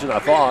violation, I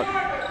thought.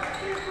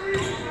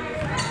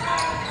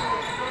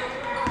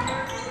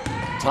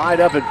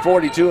 Tied up at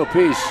 42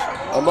 apiece.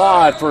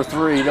 Ahmad for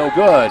three, no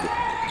good.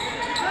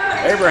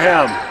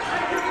 Abraham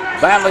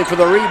battling for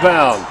the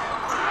rebound.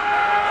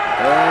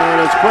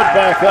 And it's put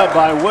back up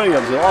by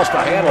Williams. He lost a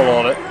handle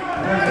on it.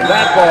 And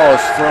that ball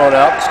is thrown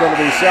out. It's going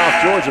to be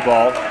South Georgia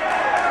ball.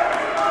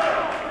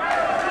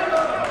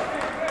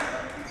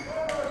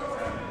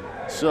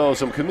 So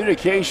some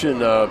communication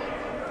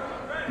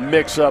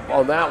mix-up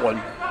on that one.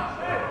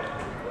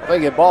 I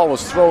think the ball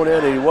was thrown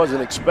in and he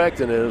wasn't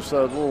expecting it. It was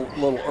a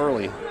little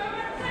early.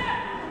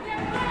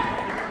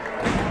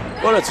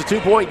 But it's a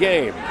two-point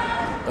game.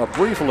 A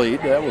brief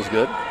lead. That was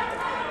good.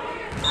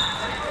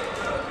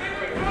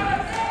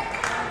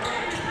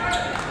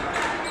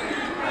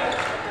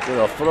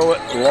 Gonna throw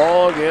it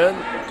long in.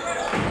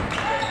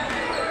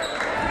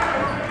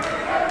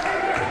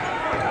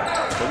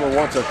 Someone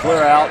wants a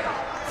clear out.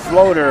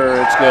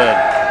 Floater, it's good.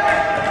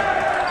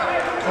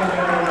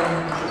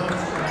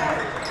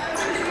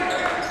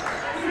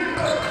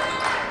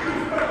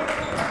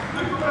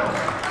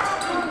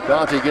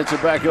 Conte gets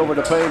it back over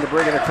to Payne to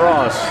bring it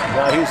across.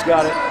 Now he's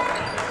got it.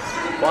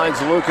 Finds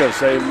Lucas.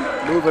 They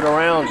move it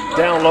around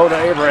down low to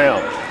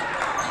Abraham.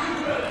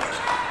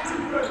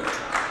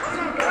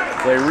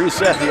 They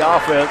reset the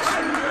offense.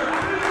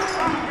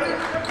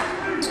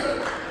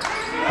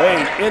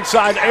 Payne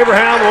inside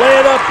Abraham, lay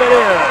it up and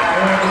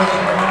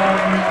in.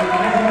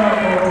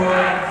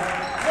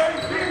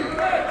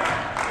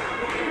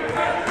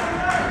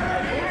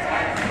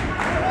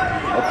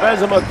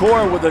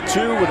 Bezamakor with a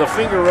two with a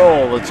finger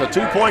roll. It's a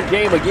two-point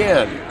game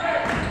again.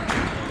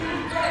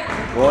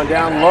 Going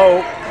down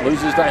low,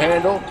 loses the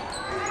handle.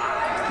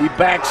 He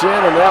backs in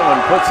and that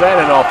one puts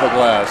that in off the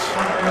glass.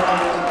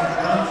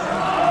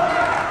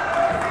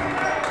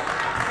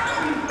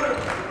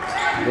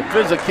 The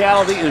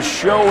physicality is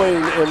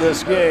showing in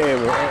this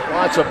game.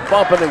 Lots of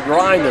bumping and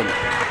grinding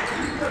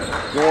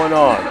going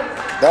on.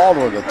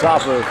 Baldwin, the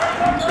top of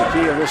the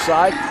key on this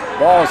side.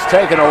 Ball is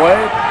taken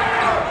away.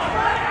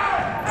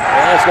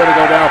 And that's going to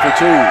go down for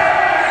two.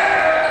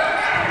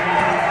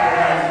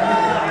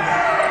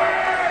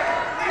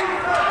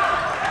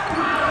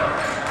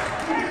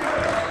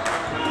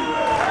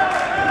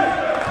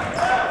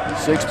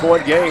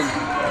 Six-point game.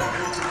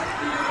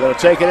 Going to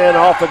take it in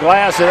off the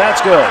glass, and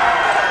that's good.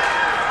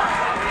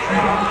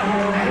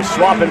 They're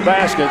swapping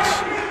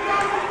baskets.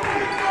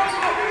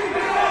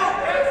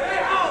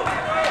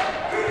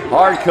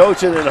 Hard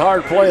coaching and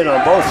hard playing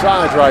on both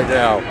sides right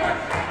now.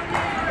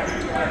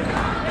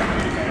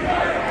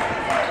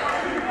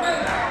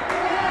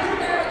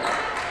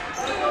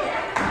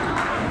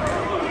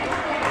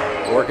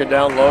 Working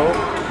down low.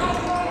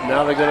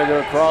 Now they're going to go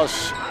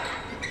across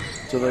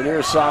to the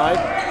near side.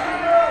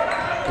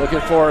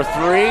 Looking for a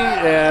three,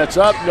 and it's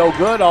up, no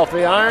good, off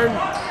the iron.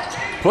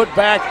 Put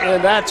back,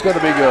 and that's going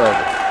to be good.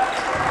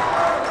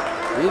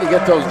 You need to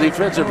get those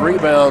defensive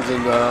rebounds,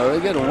 and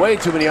they're getting way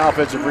too many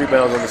offensive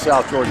rebounds on the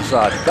South Georgia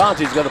side.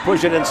 Conti's going to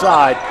push it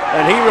inside,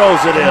 and he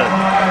rolls it in.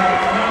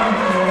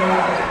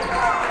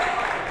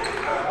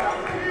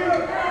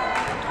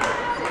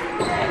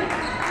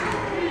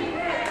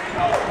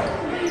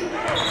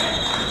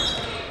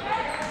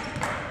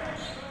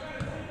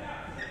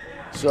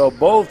 So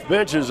both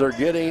benches are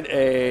getting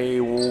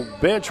a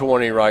bench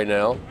warning right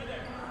now.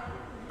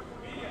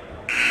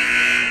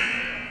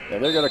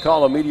 And they're going to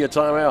call a media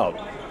timeout.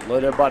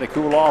 Let everybody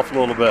cool off a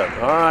little bit.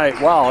 All right,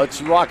 wow,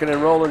 it's rocking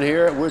and rolling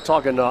here. We're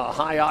talking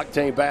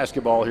high-octane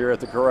basketball here at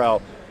the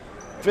Corral.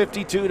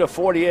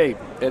 52-48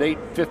 at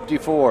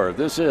 8:54.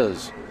 This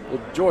is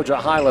the Georgia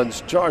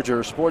Highlands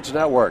Charger Sports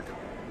Network.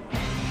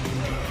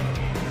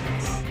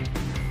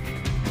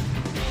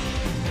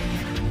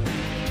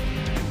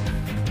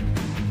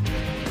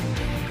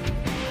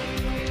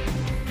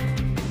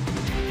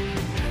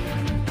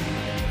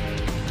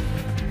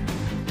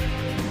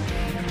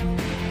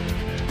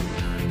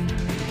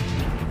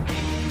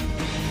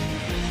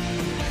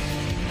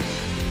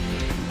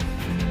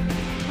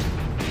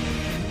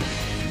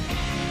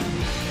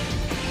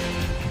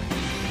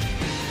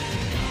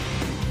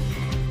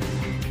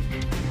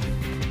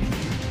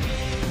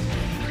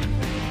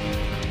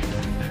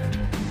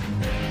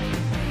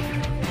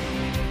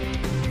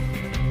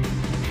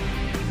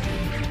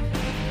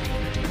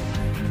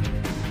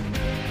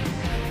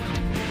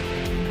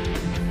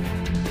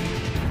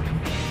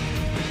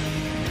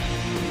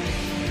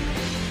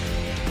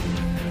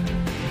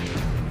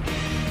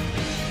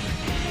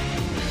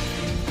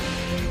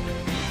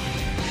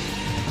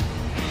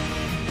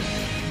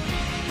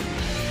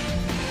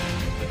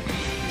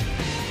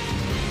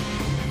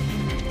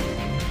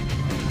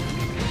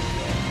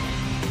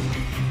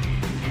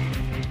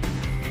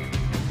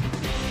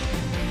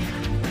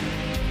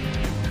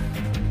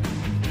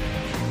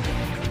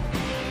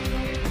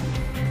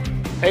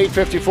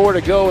 .854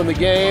 to go in the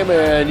game,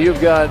 and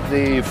you've got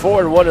the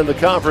 4-1 in the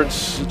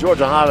conference.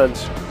 Georgia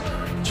Highlands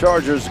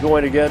Chargers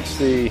going against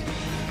the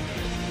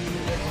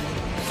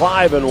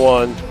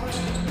 5-1.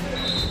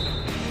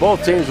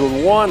 Both teams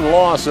with one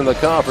loss in the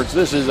conference.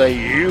 This is a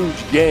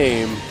huge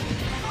game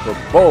for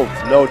both,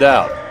 no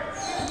doubt.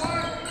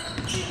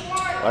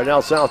 Right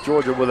now, South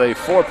Georgia with a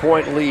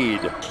 4-point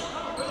lead.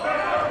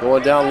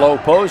 Going down low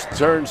post,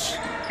 turns,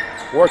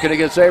 working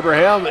against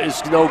Abraham,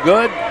 is no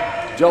good.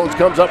 Jones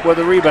comes up with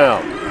a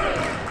rebound.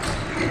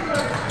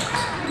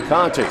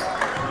 Conti,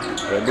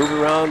 they move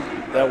around.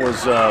 That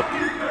was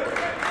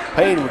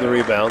Payne with the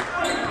rebound.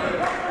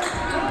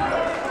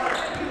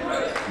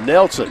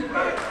 Nelson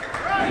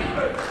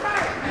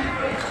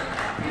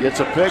gets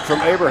a pick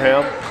from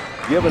Abraham.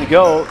 Give and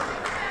go.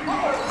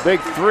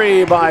 Big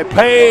three by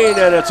Payne,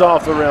 and it's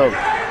off the rim.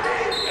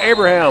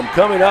 Abraham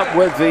coming up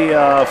with the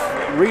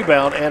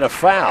rebound and a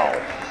foul.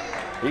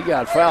 He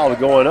got fouled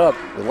going up.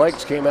 The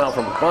legs came out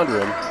from under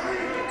him.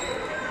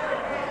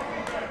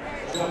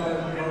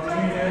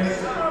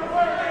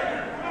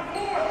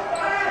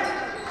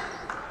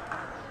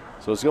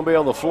 So it's going to be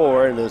on the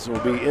floor, and this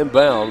will be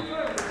inbound.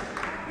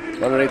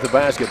 Underneath the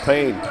basket,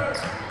 Payne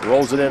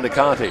rolls it into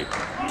Conti.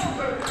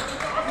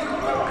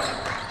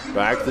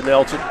 Back to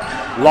Nelson.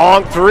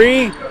 Long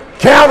three.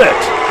 Count it!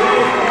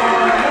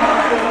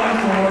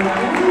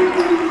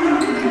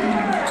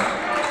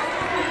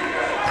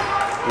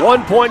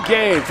 One-point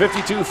game,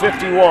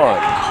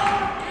 52-51.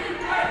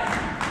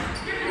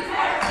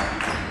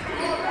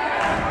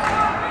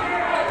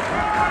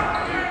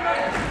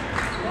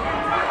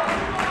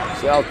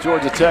 South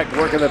Georgia Tech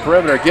working the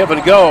perimeter, give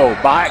and go.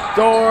 Back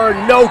door,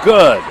 no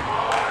good.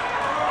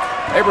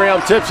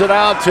 Abraham tips it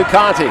out to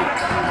Conti.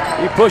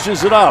 He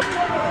pushes it up.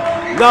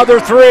 Another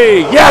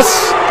three,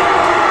 yes!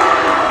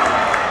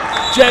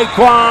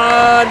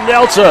 Jaquan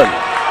Nelson.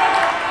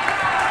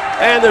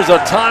 And there's a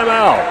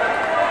timeout.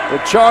 The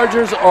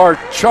Chargers are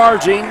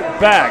charging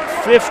back,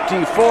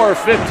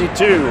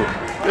 54-52.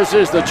 This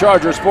is the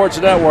Charger Sports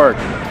Network.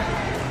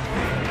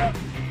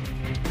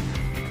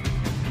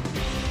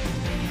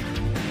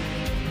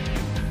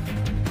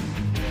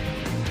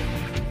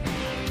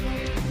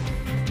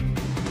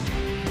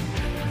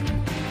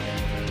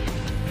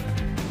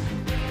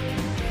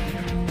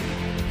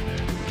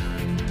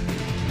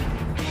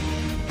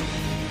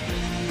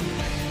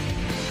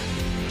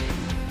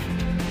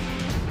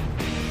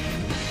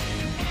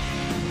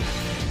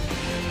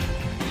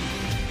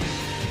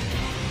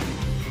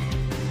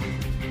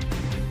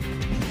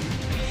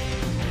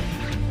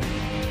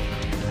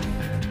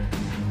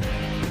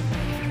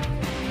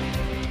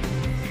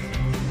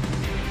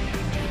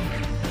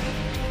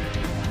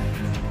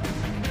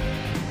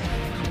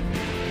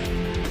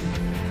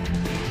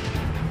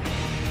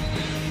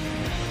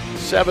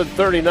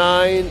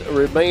 .739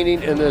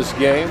 remaining in this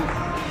game.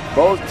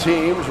 Both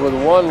teams with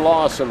one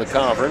loss in the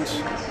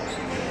conference.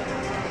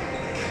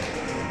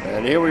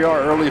 And here we are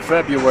early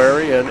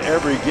February, and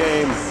every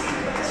game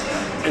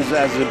is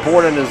as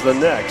important as the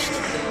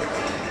next.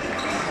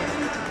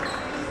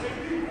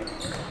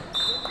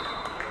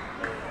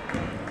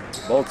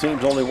 Both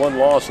teams only one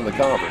loss in the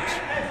conference.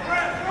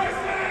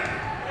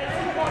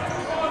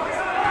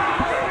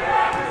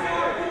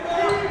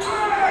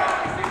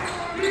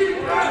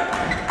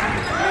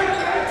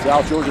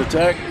 South Georgia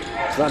Tech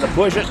trying to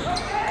push it.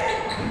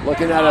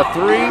 Looking at a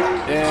three,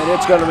 and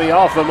it's going to be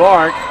off the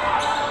mark.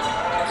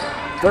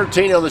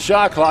 13 on the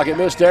shot clock. It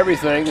missed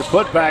everything. The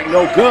putback,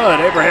 no good.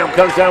 Abraham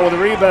comes down with a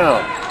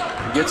rebound.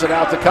 He gets it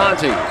out to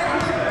Conti.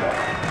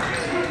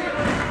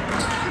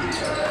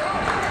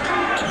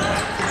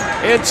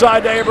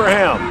 Inside to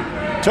Abraham.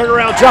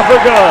 Turnaround jumper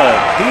good.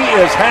 He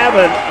is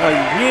having a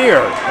year.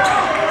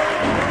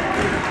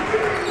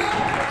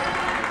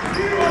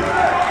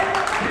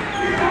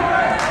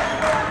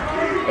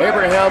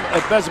 Abraham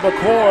at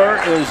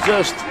Besbakor is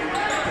just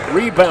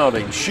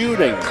rebounding,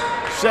 shooting,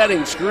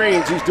 setting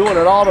screens. He's doing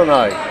it all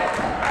tonight.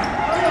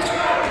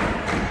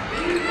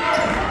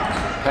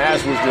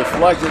 Pass was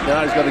deflected.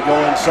 Now he's going to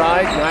go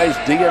inside. Now he's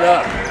digging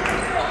up.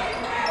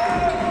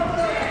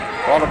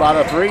 Thought about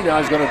a three. Now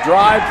he's going to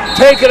drive.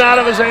 Take it out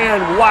of his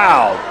hand.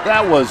 Wow.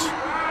 That was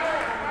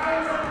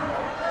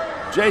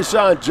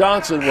Jason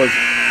Johnson.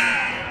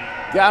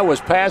 Guy was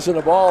passing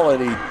the ball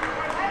and he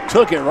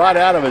took it right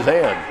out of his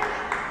hand.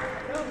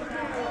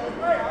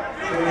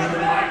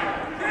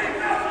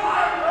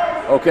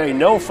 Okay,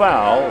 no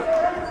foul.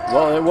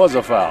 Well, it was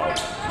a foul.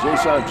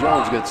 Jason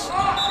Jones gets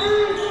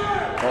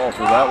called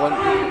for that one.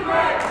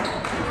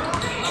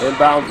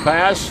 Inbound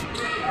pass.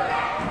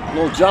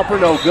 Little jumper,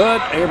 no good.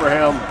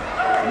 Abraham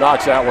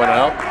knocks that one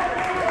out.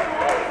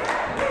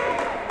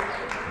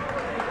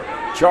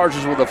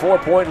 Chargers with a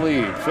 4-point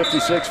lead,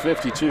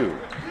 56-52.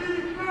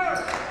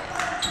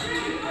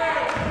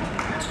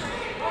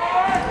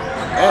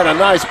 And a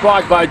nice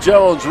block by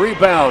Jones.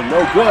 Rebound,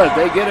 no good.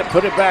 They get it,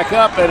 put it back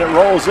up, and it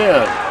rolls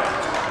in.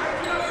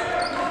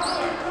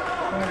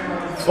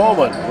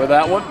 Foreman with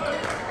that one.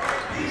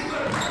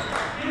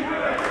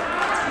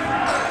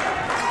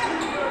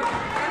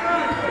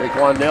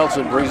 Daquan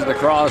Nelson brings it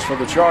across for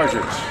the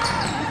Chargers.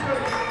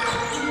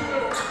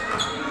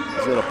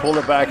 He's going to pull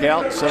it back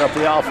out and set up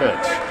the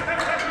offense.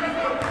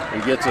 He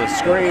gets a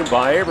screen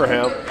by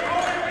Abraham.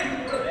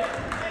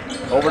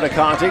 Over to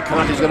Conti.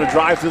 Conti's going to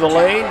drive through the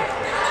lane.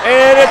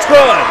 And it's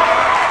good.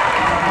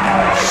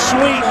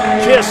 Sweet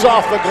kiss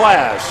off the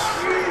glass.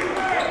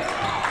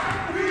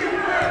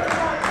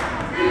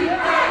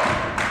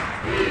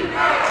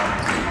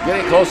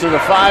 Getting close to the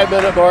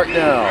 5-minute mark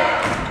now.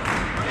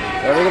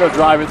 And they're going to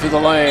drive it through the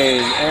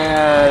lane.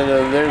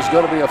 And there's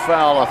going to be a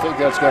foul. I think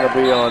that's going to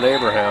be on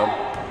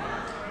Abraham.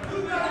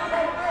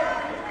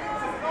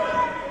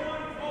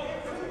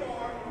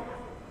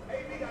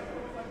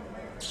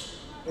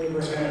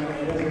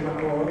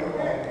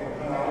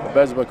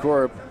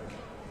 Besbakor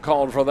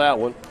called for that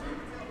one.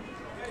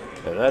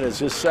 And that is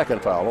his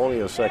second foul, only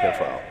a second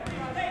foul.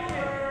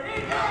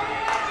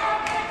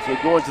 So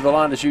going to the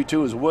line to shoot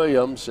two is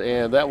Williams,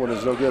 and that one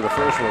is no good. The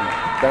first one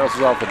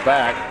bounces off the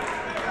back.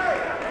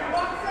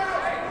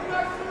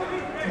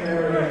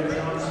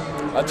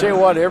 I tell you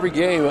what, every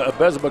game,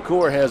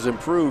 Besbakor has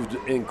improved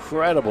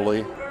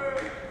incredibly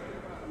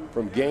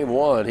from game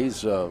one.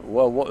 He's,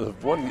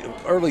 one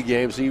early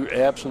games, he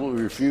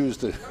absolutely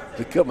refused to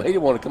come. He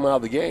didn't want to come out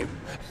of the game.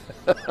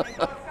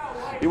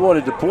 He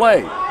wanted to play.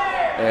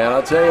 And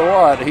I'll tell you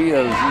what,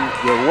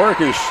 the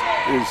work is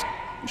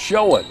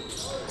showing.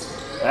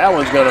 That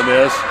one's going to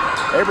miss.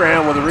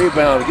 Abraham with the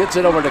rebound. Gets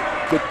it over to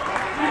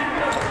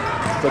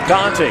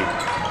Conti.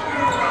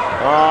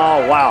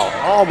 Oh, wow.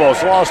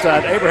 Almost lost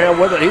that. Abraham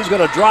with it. He's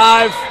going to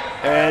drive,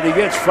 and he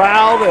gets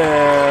fouled,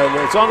 and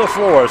it's on the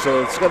floor,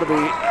 so it's going to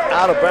be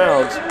out of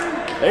bounds.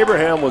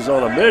 Abraham was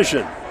on a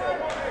mission.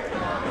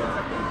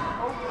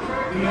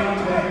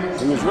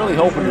 He was really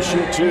hoping to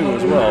shoot two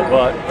as well,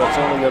 but that's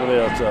only going to be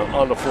an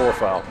on-the-floor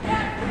foul.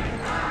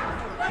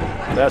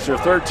 That's their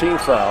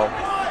 13th foul.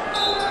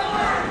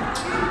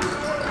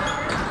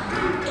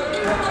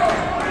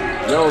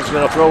 Jones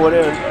going to throw it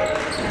in.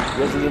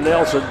 Gives it to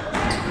Nelson.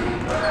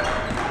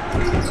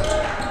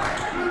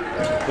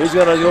 He's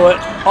going to do it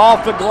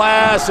off the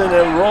glass and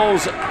then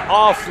rolls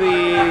off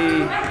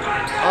the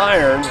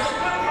iron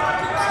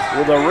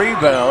with a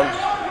rebound.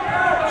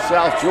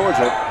 South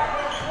Georgia.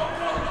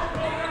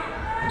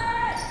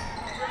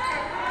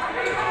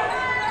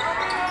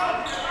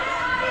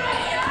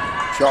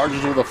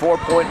 Chargers with a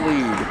 4-point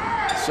lead,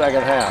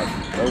 second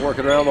half. They're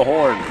working around the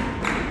horn.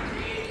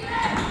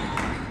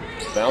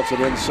 Bounce it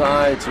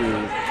inside to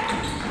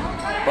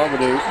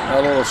Bubadoo.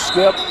 A little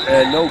skip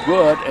and no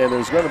good, and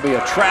there's going to be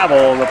a travel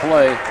on the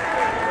play.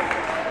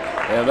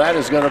 And that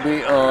is going to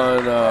be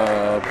on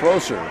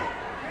Prosser,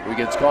 who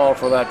gets called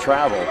for that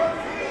travel.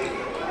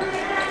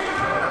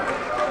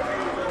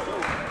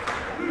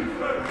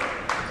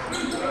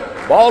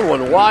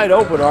 Baldwin wide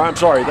open, or I'm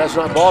sorry, that's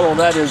not Baldwin,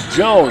 that is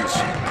Jones.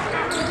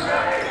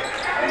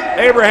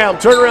 Abraham,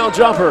 turnaround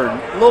jumper,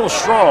 a little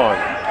strong.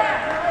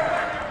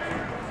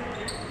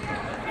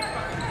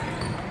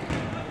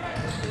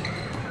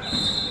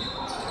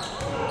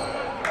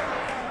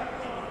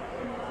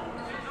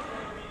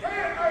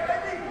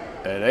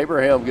 And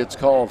Abraham gets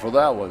called for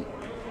that one.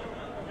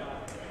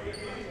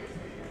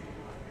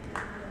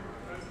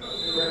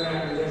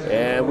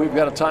 and we've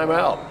got a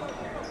timeout.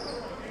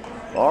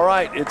 All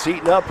right, it's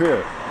heating up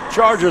here.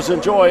 Chargers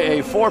enjoy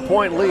a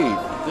 4-point lead.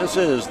 This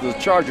is the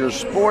Chargers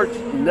Sport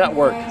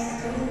Network.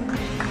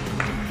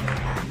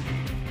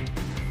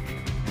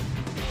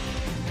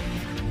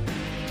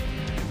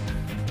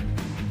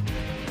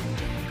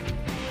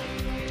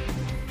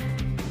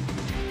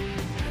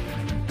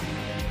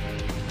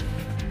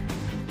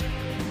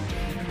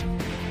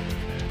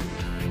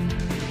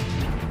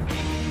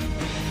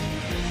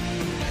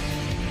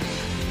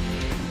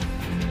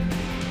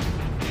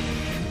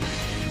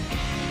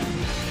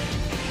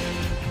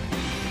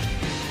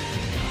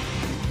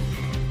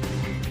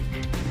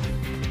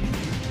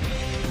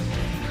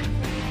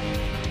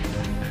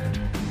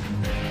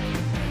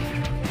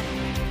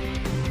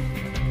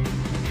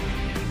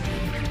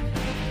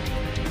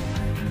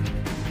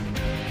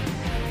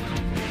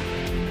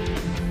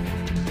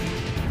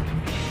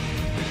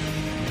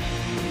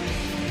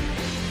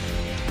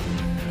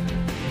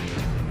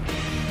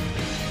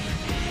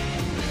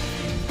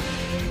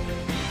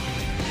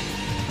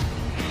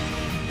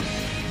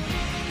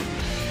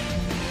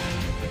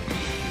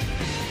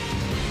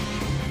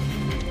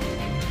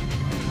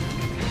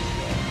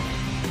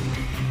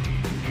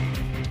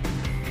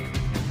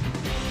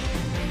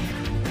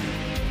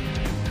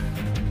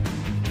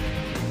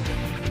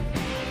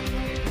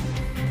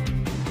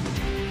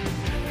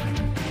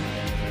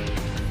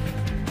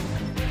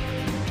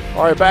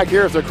 All right, back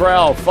here at the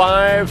crowd,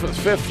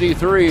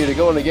 5:53 to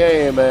go in the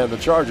game, and the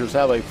Chargers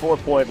have a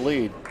 4-point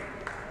lead.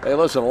 Hey,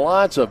 listen,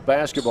 lots of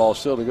basketball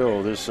still to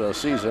go this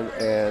season,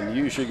 and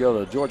you should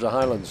go to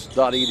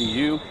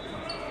georgiahighlands.edu,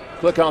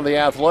 click on the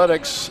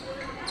athletics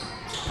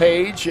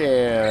page,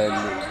 and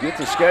get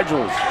the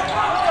schedules.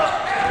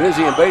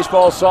 Busy in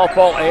baseball,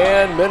 softball,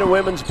 and men and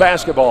women's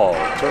basketball.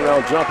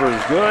 Turnaround jumper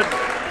is good.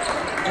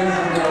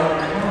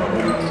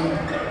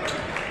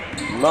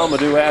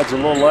 Mamadou adds a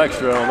little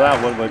extra on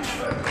that one, which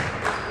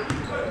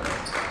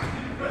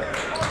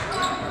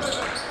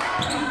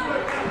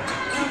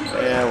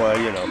yeah, well,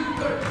 you know.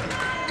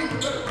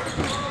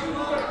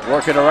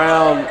 Working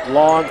around,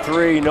 long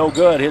three, no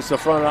good. Hits the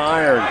front of the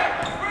iron.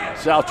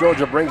 South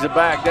Georgia brings it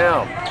back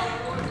down.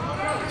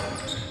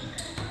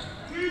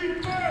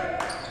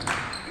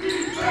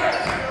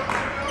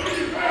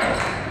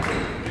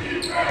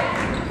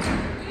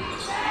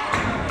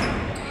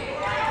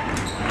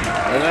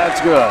 And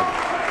that's good.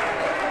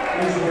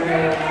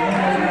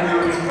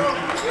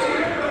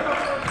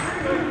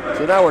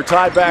 So now we're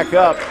tied back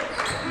up,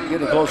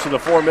 getting close to the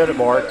 4-minute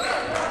mark.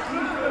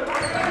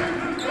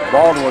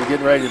 Baldwin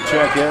getting ready to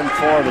check in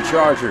for the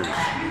Chargers.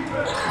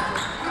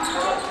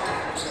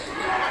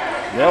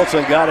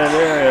 Nelson got in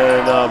there,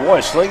 and boy,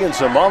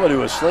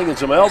 Mamadou is slinging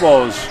some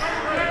elbows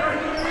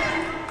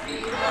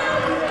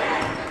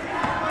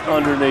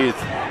underneath.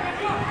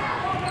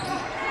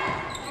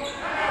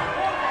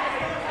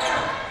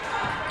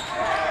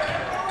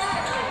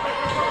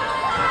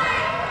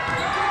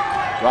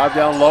 Drive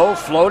down low,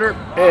 floater,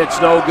 it's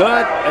no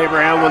good.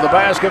 Abraham with the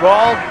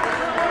basketball,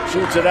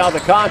 shoots it out to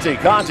Conti.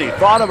 Conti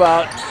thought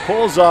about,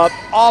 pulls up,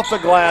 off the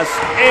glass,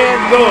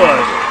 and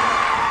good.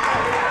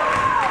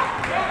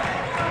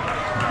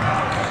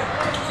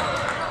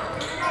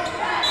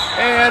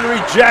 And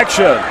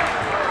rejection.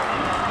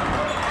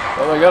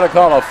 Well, they're going to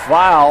call a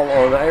foul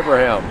on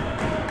Abraham.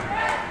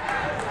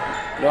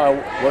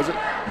 No, was it?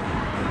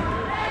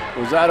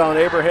 Was that on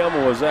Abraham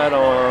or was that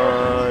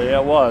on, yeah,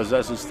 it was.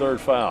 That's his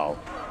third foul.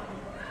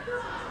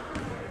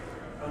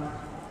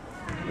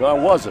 No,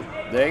 it wasn't.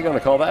 They ain't going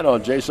to call that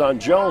on Jason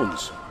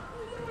Jones.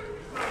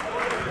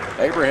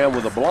 Abraham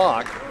with a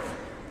block.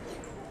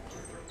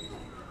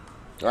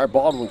 All right,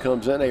 Baldwin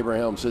comes in.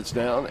 Abraham sits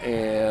down.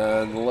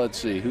 And let's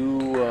see who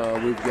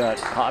we've got.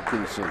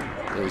 Hopkinson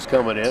is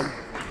coming in.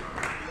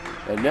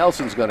 And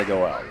Nelson's going to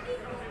go out.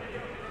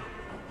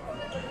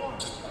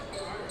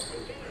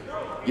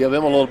 Give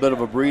him a little bit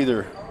of a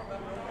breather.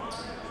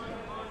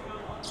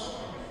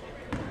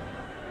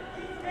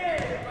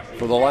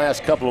 For the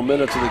last couple of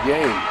minutes of the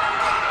game.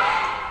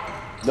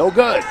 No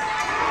good.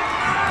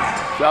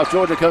 South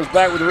Georgia comes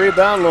back with the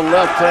rebound. A little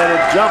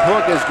left-handed jump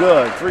hook is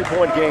good.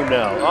 3-point game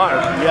now. All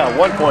right, yeah,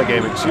 1-point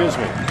game, excuse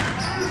me.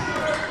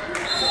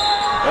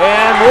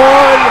 And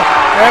one.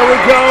 There we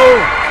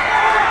go.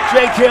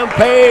 Jake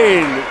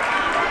Payne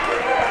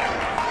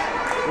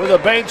with a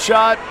bank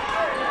shot.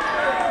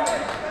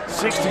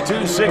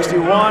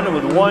 62-61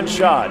 with one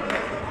shot.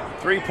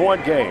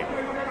 3-point game.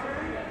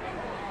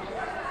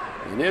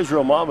 And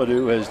Israel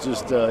Mamadou has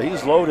just,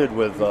 he's loaded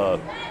with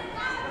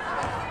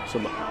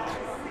some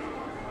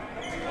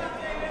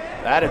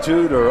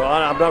attitude, or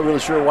I'm not really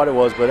sure what it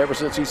was, but ever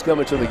since he's come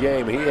into the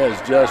game, he has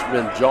just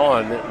been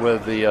jawing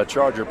with the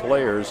Charger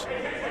players.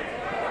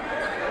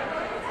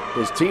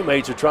 His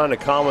teammates are trying to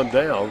calm him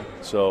down,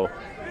 so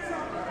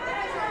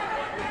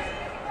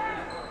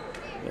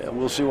yeah,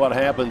 we'll see what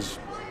happens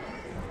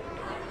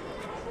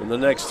in the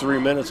next 3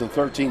 minutes and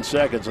 13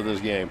 seconds of this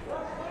game.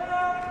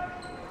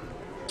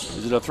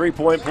 Is it a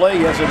 3-point play?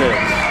 Yes, it is.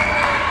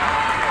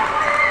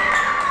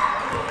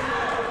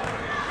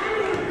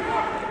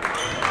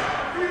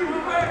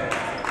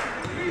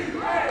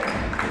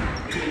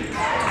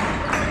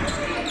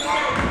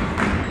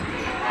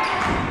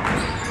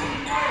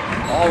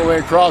 the way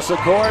across the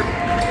court.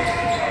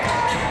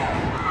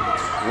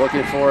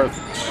 Looking for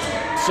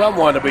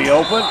someone to be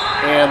open,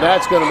 and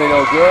that's going to be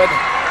no good.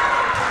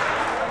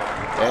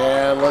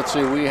 And let's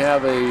see, we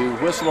have a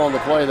whistle on the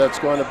play that's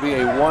going to be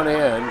a one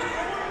end.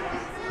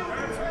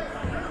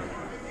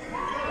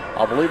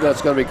 I believe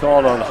that's going to be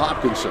called on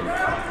Hopkinson.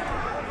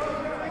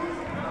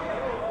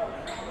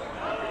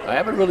 I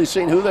haven't really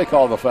seen who they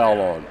call the foul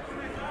on.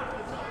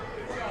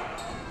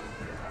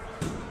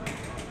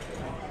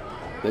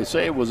 They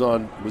say it was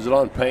on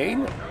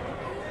Payne?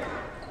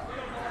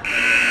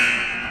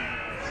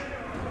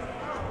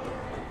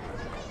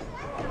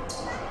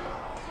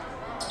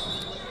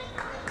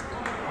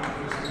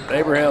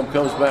 Abraham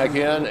comes back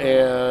in,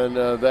 and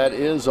that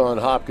is on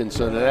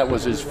Hopkinson, and that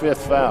was his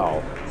 5th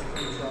foul.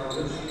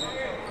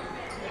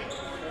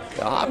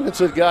 Now,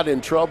 Hopkinson got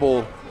in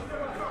trouble.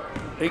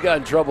 He got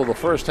in trouble the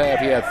first half.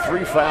 He had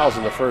 3 fouls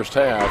in the first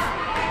half.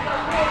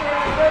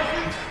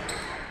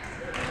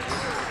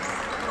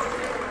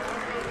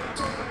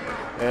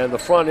 And the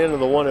front end of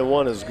the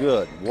 1-and-1 is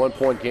good.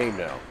 1-point game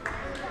now.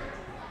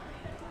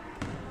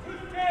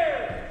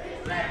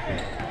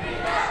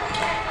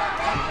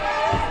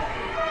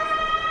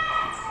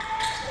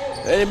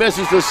 And he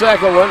misses the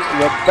second one.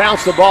 They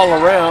bounce the ball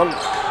around.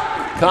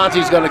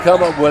 Conti's going to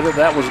come up with it.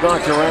 That was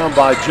knocked around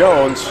by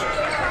Jones.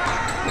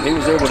 And he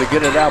was able to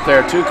get it out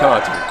there to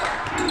Conti.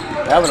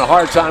 Having a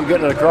hard time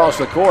getting it across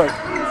the court.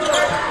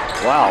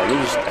 Wow,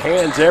 there's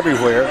hands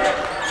everywhere.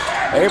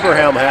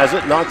 Abraham has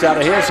it, knocked out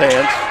of his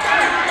hands.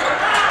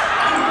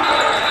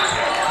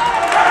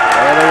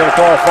 And they're going to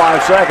call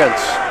 5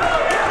 seconds.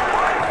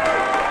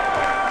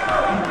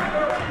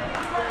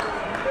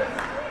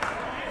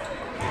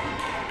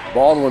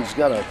 Baldwin's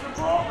got a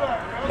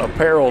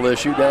peril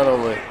issue down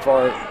on the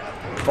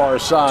far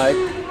side.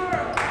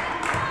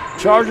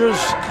 Chargers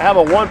have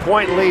a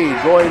 1-point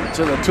lead going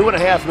to the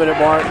 2.5-minute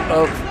mark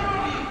of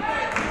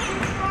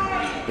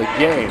the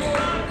game.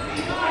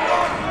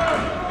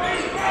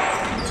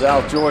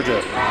 South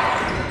Georgia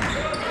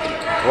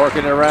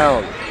working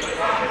around.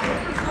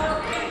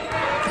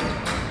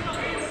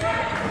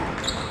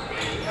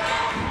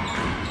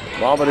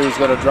 Mamadou's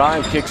going to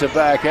drive, kicks it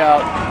back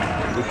out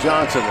to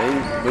Johnson.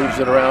 He moves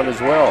it around as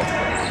well.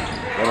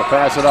 Going to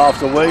pass it off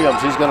to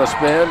Williams. He's going to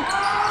spin.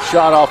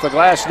 Shot off the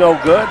glass, no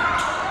good.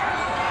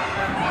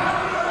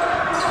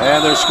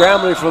 And they're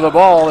scrambling for the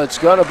ball. It's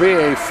going to be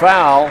a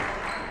foul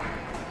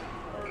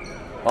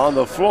on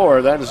the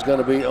floor. That is going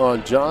to be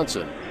on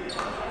Johnson.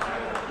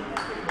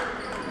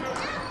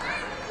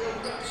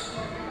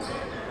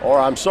 Or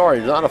I'm sorry,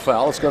 not a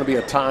foul. It's going to be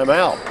a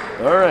timeout.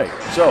 All right,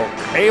 so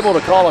able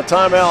to call a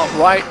timeout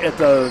right at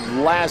the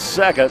last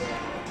second.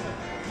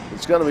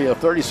 It's going to be a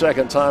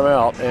 30-second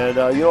timeout. And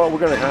you know what, we're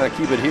going to kind of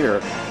keep it here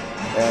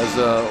as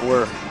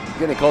we're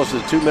getting close to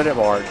the 2-minute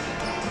mark.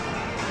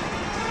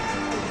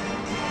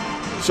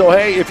 So,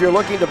 hey, if you're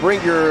looking to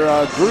bring your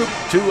group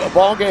to a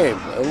ball game,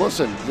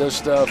 listen,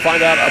 just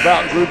find out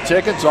about group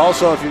tickets.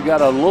 Also, if you've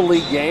got a Little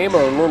League game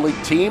or a Little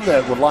League team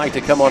that would like to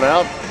come on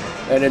out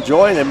and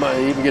enjoy it, and might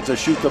even get to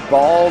shoot the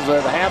balls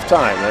at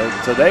halftime.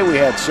 Today we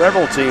had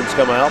several teams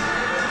come out.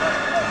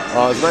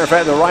 As a matter of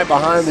fact, they're right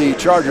behind the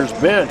Chargers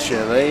bench,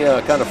 and they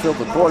kind of filled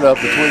the court up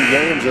between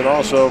games and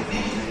also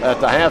at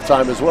the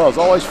halftime as well. It's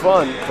always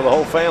fun for the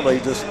whole family.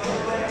 Just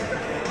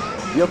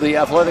give the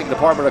athletic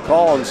department a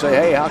call and say,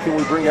 hey, how can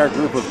we bring our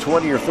group of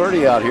 20 or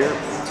 30 out here?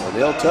 And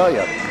they'll tell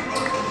you.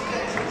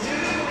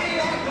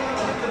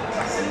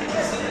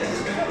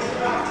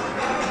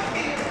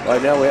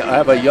 Right now, I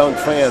have a young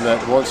fan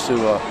that wants to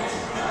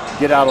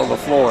get out on the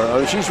floor. I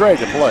mean, she's ready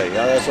to play.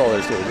 That's all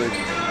there's to it.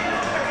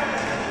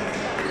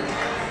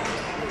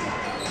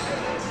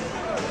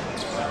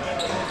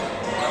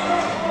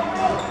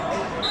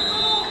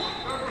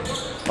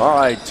 All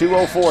right,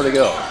 2:04 to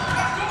go.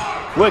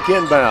 Quick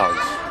inbounds.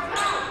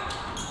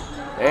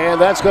 And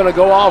that's going to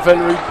go off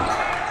and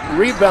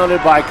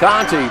rebounded by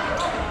Conti.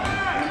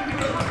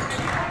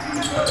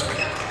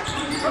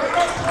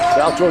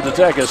 South Georgia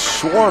Tech is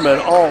swarming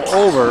all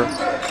over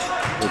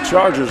the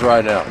Chargers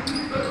right now.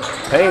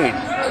 Payne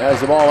has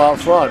the ball out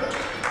front.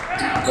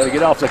 Going to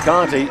get off to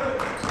Conti.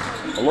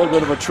 A little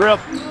bit of a trip.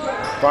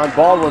 Find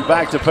Baldwin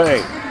back to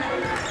Payne.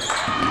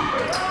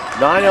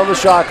 9 on the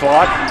shot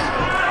clock.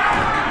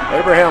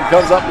 Abraham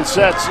comes up and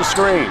sets the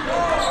screen.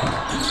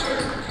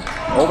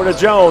 Over to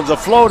Jones, a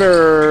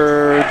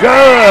floater,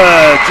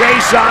 good!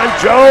 Jason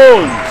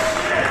Jones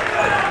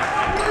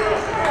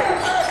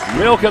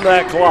milking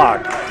that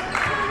clock.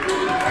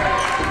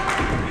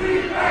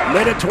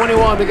 Minute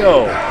 21 to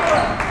go.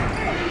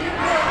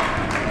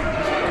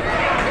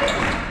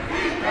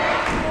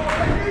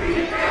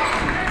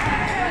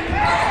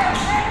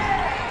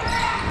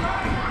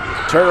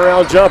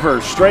 Turnaround jumper,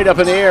 straight up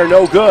in the air,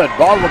 no good.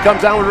 Baldwin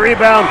comes down with a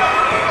rebound.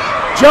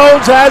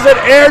 Jones has it,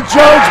 Air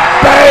Jones,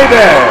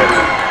 baby!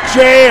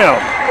 Jam!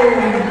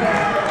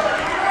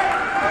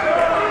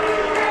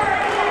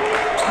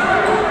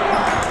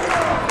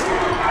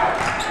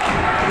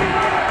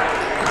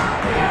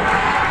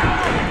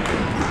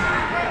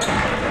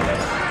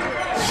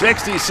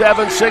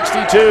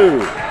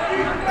 (67-62).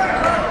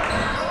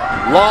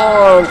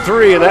 Long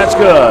three, and that's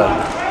good.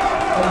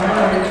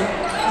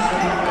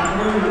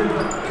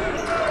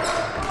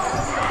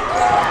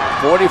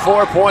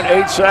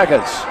 .44.8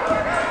 seconds.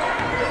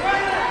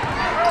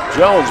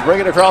 Jones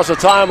bringing it across the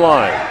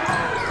timeline.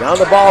 Down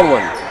to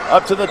Baldwin.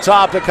 Up to the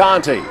top to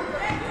Conti.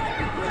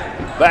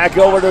 Back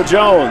over to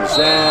Jones,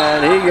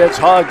 and he gets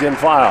hugged and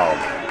fouled.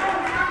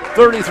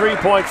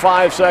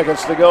 33.5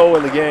 seconds to go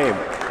in the game.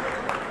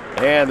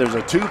 And there's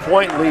a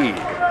 2-point lead.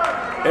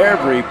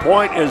 Every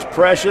point is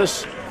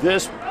precious.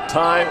 This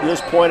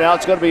point out,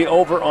 it's going to be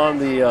over on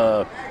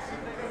the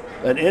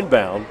an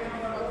inbound.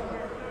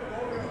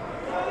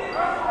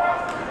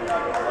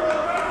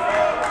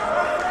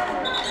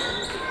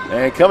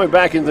 And coming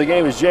back into the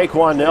game is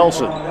Jaquan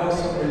Nelson.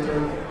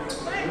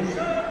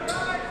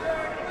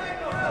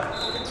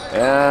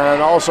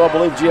 And also, I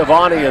believe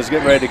Giovanni is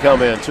getting ready to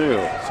come in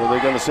too. So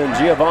they're going to send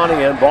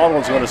Giovanni in.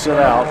 Baldwin's going to sit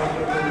out.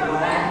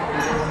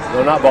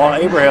 No, not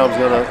Baldwin. Abraham's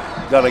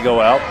going to go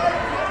out.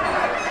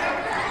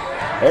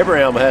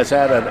 Abraham has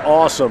had an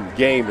awesome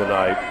game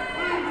tonight.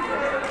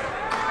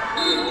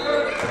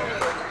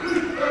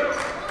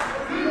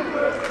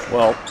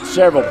 Well,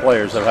 several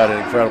players have had an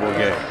incredible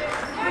game.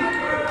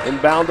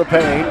 Inbound to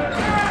Payne.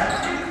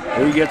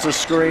 He gets a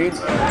screen,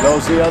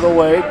 goes the other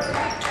way.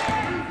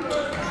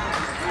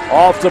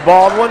 Off to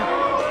Baldwin.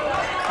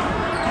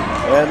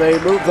 And they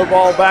move the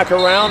ball back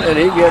around, and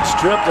he gets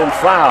tripped and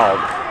fouled.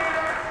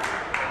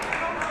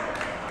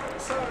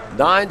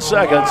 9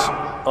 seconds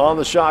on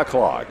the shot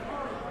clock.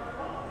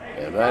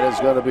 And that is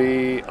going to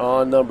be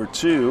on number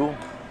 2.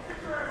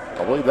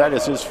 I believe that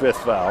is his 5th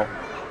foul.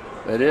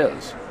 It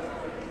is.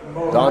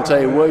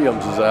 Dante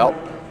Williams is out.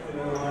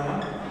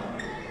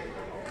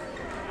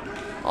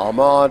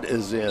 Ahmad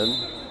is in.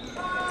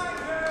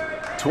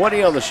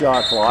 20 on the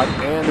shot clock,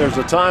 and there's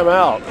a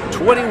timeout.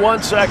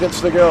 21 seconds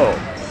to go.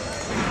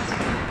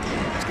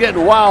 It's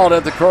getting wild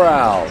at the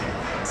corral.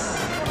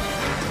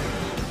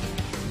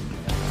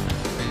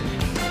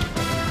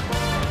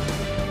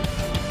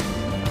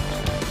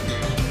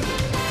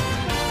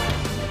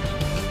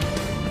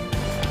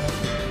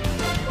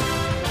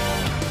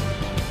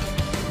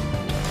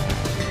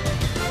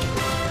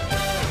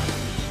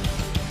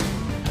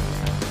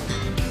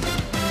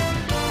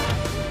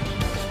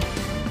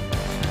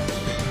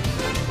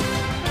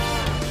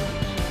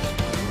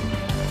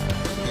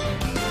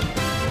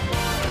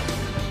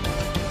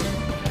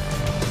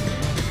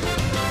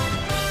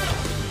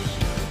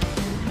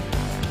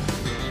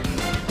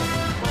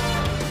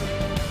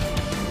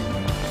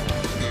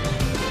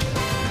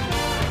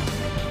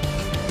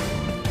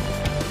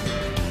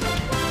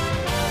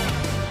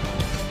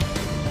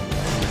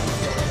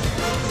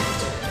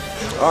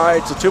 All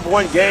right, it's a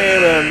 2-point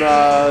game,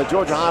 and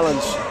Georgia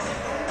Highlands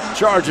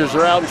Chargers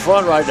are out in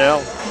front right now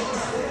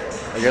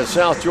against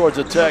South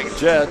Georgia Tech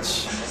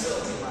Jets.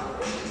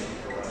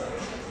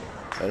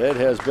 And it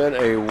has been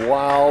a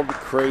wild,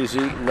 crazy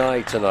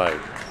night tonight.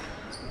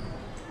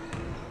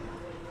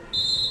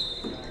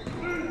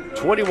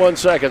 21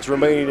 seconds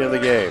remaining in the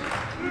game.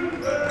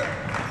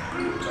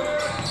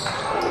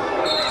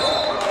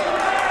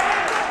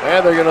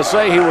 And they're going to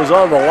say he was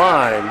on the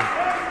line.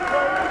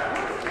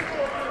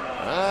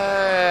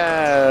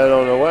 I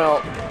don't know.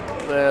 Well,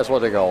 that's what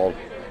they called.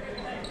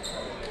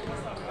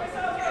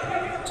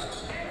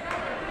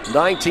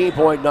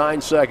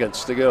 19.9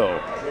 seconds to go.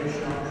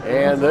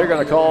 And they're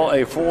going to call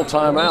a full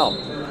timeout.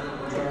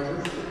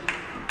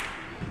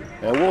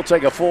 And we'll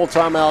take a full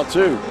timeout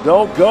too.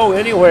 Don't go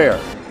anywhere.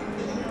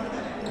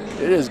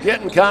 It is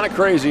getting kind of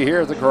crazy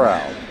here at the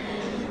Corral.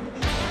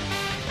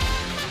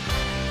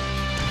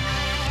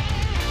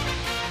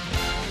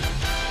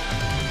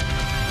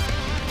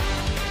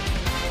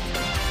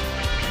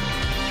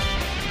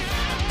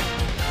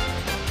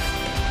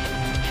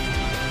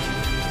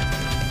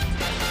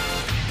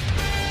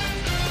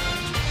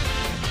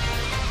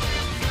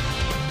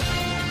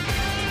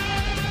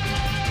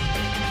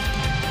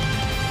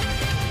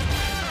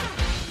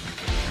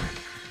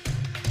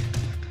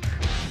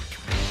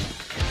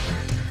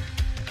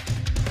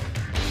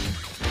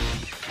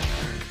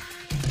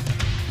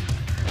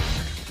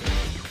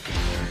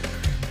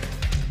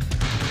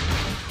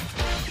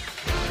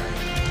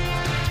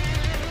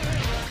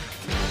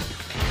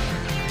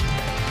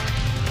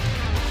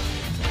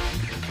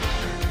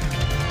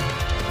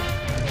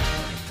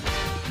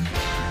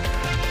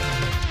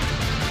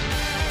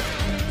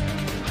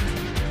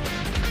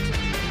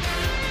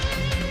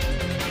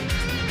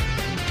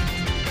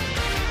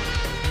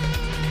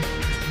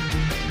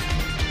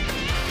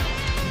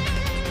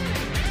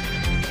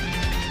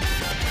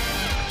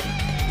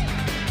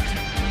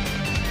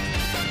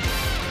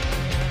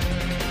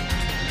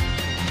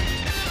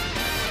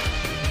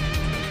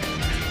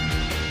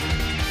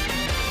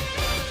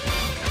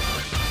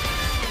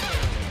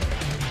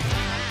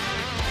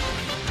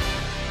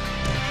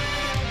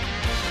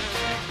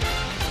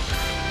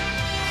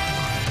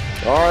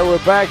 All right,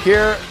 we're back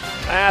here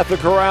at the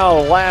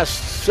Corral.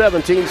 Last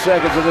 17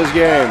 seconds of this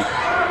game.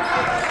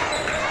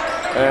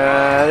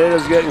 And it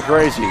is getting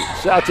crazy.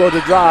 South Georgia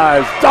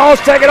drives. Dolls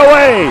take it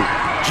away.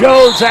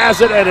 Jones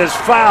has it and is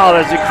fouled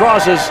as he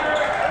crosses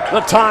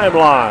the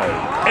timeline.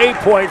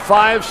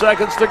 8.5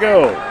 seconds to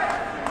go.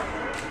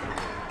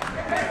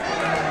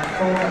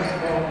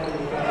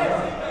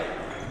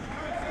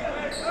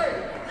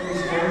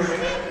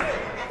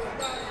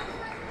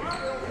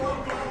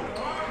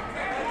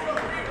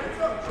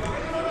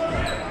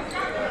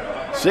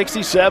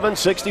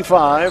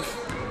 (67-65).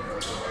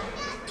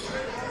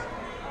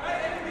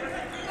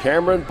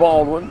 Cameron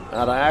Baldwin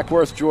out of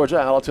Ackworth, Georgia,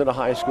 Alatoona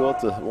High School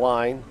at the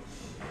line.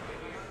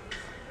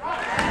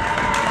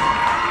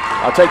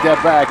 I'll take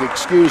that back.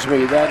 Excuse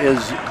me. That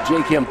is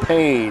Jacob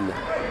Payne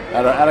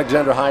out of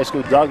Alexander High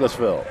School,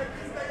 Douglasville.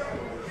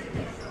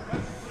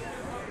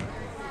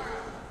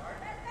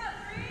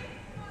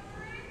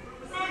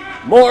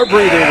 More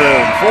breathing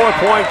room.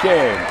 4-point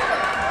game.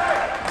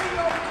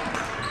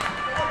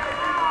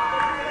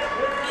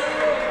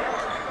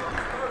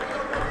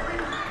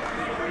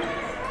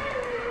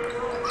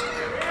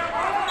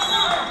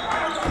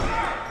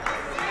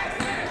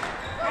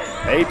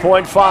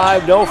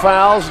 .5, no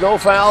fouls, no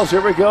fouls.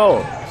 Here we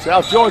go.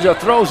 South Georgia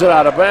throws it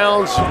out of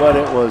bounds, but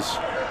it was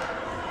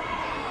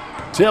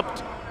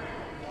tipped,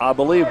 I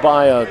believe,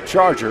 by a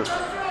Charger.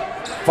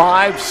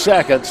 5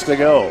 seconds to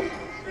go.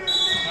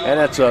 And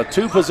it's a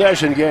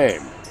 2-possession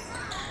game.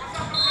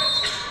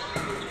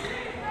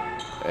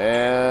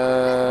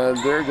 And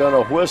they're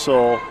going to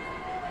whistle.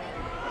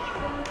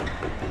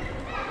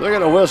 They're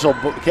going to whistle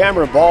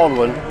Cameron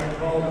Baldwin.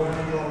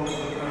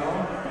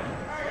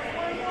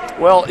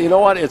 Well, you know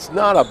what? It's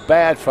not a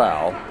bad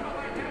foul.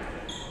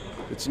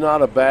 It's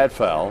not a bad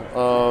foul.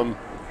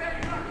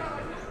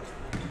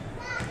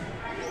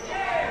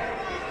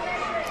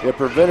 It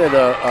prevented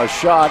a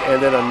shot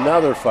and then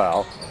another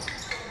foul.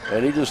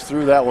 And he just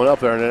threw that one up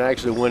there and it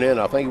actually went in.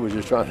 I think he was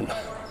just trying to.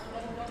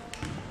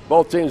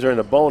 Both teams are in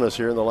the bonus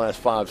here in the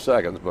last 5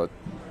 seconds, but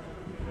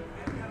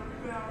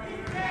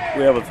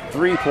we have a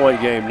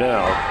 3-point game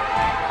now.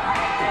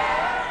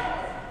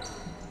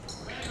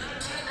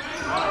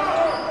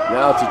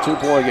 Now it's a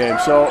 2-point game.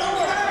 So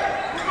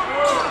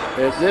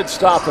it did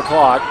stop the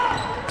clock.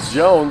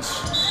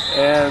 Jones,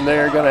 and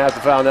they're going to have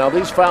to foul. Now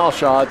these foul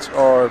shots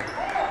are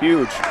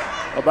huge.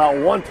 About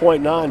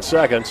 1.9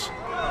 seconds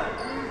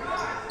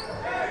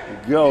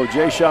go.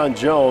 Jayshon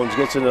Jones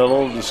gets into a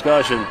little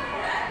discussion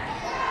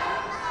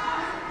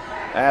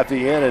at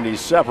the end, and he's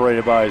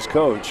separated by his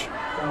coach.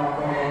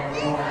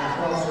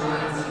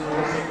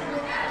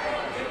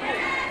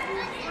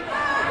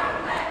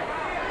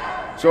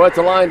 So at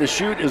the line to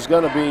shoot is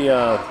going to be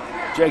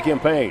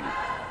Jacob Payne.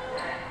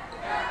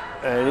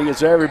 And he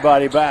gets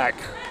everybody back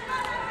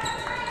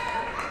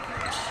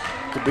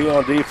to be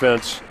on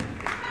defense.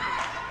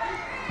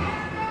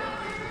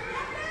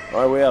 All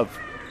right, we have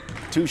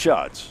 2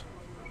 shots.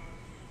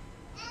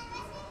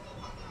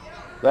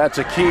 That's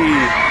a key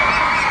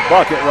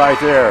bucket right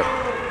there.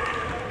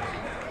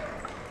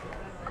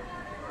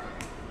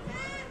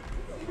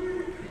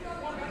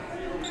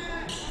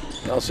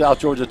 Now South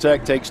Georgia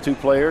Tech takes 2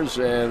 players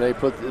and they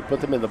put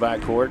them in the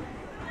backcourt.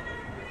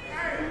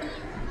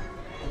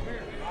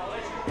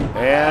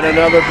 And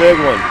another big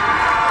one.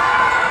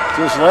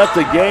 Just let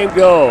the game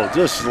go.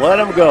 Just let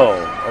them go.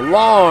 A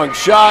long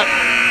shot,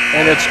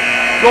 and it's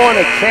going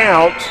to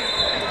count.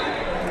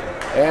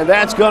 And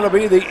that's going to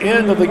be the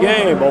end of the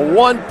game. A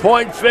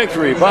 1-point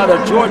victory by the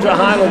Georgia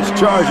Highlands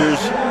Chargers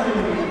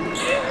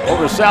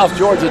over South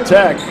Georgia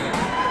Tech,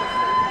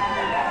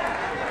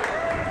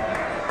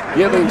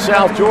 giving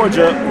South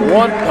Georgia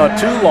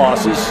 2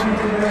 losses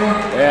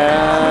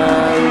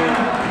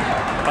and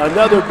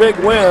another big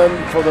win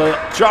for the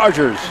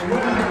Chargers.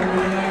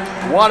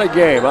 What a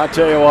game! I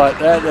tell you what,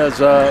 that is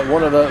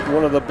one of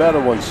the better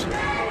ones.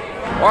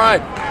 All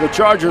right, the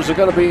Chargers are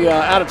going to be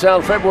out of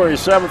town February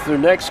 7th. Their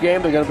next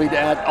game, they're going to be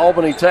at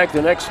Albany Tech.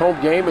 The next home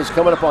game is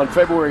coming up on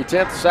February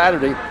 10th,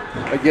 Saturday,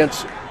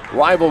 against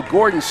rival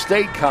Gordon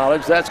State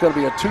College. That's going to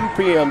be a 2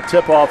 p.m.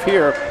 tip-off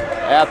here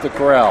at the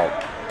Corral.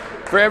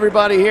 For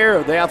everybody here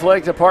at the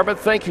athletic department,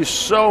 thank you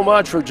so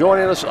much for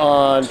joining us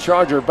on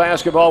Charger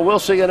Basketball. We'll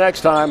see you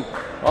next time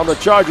on the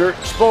Charger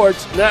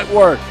Sports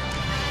Network.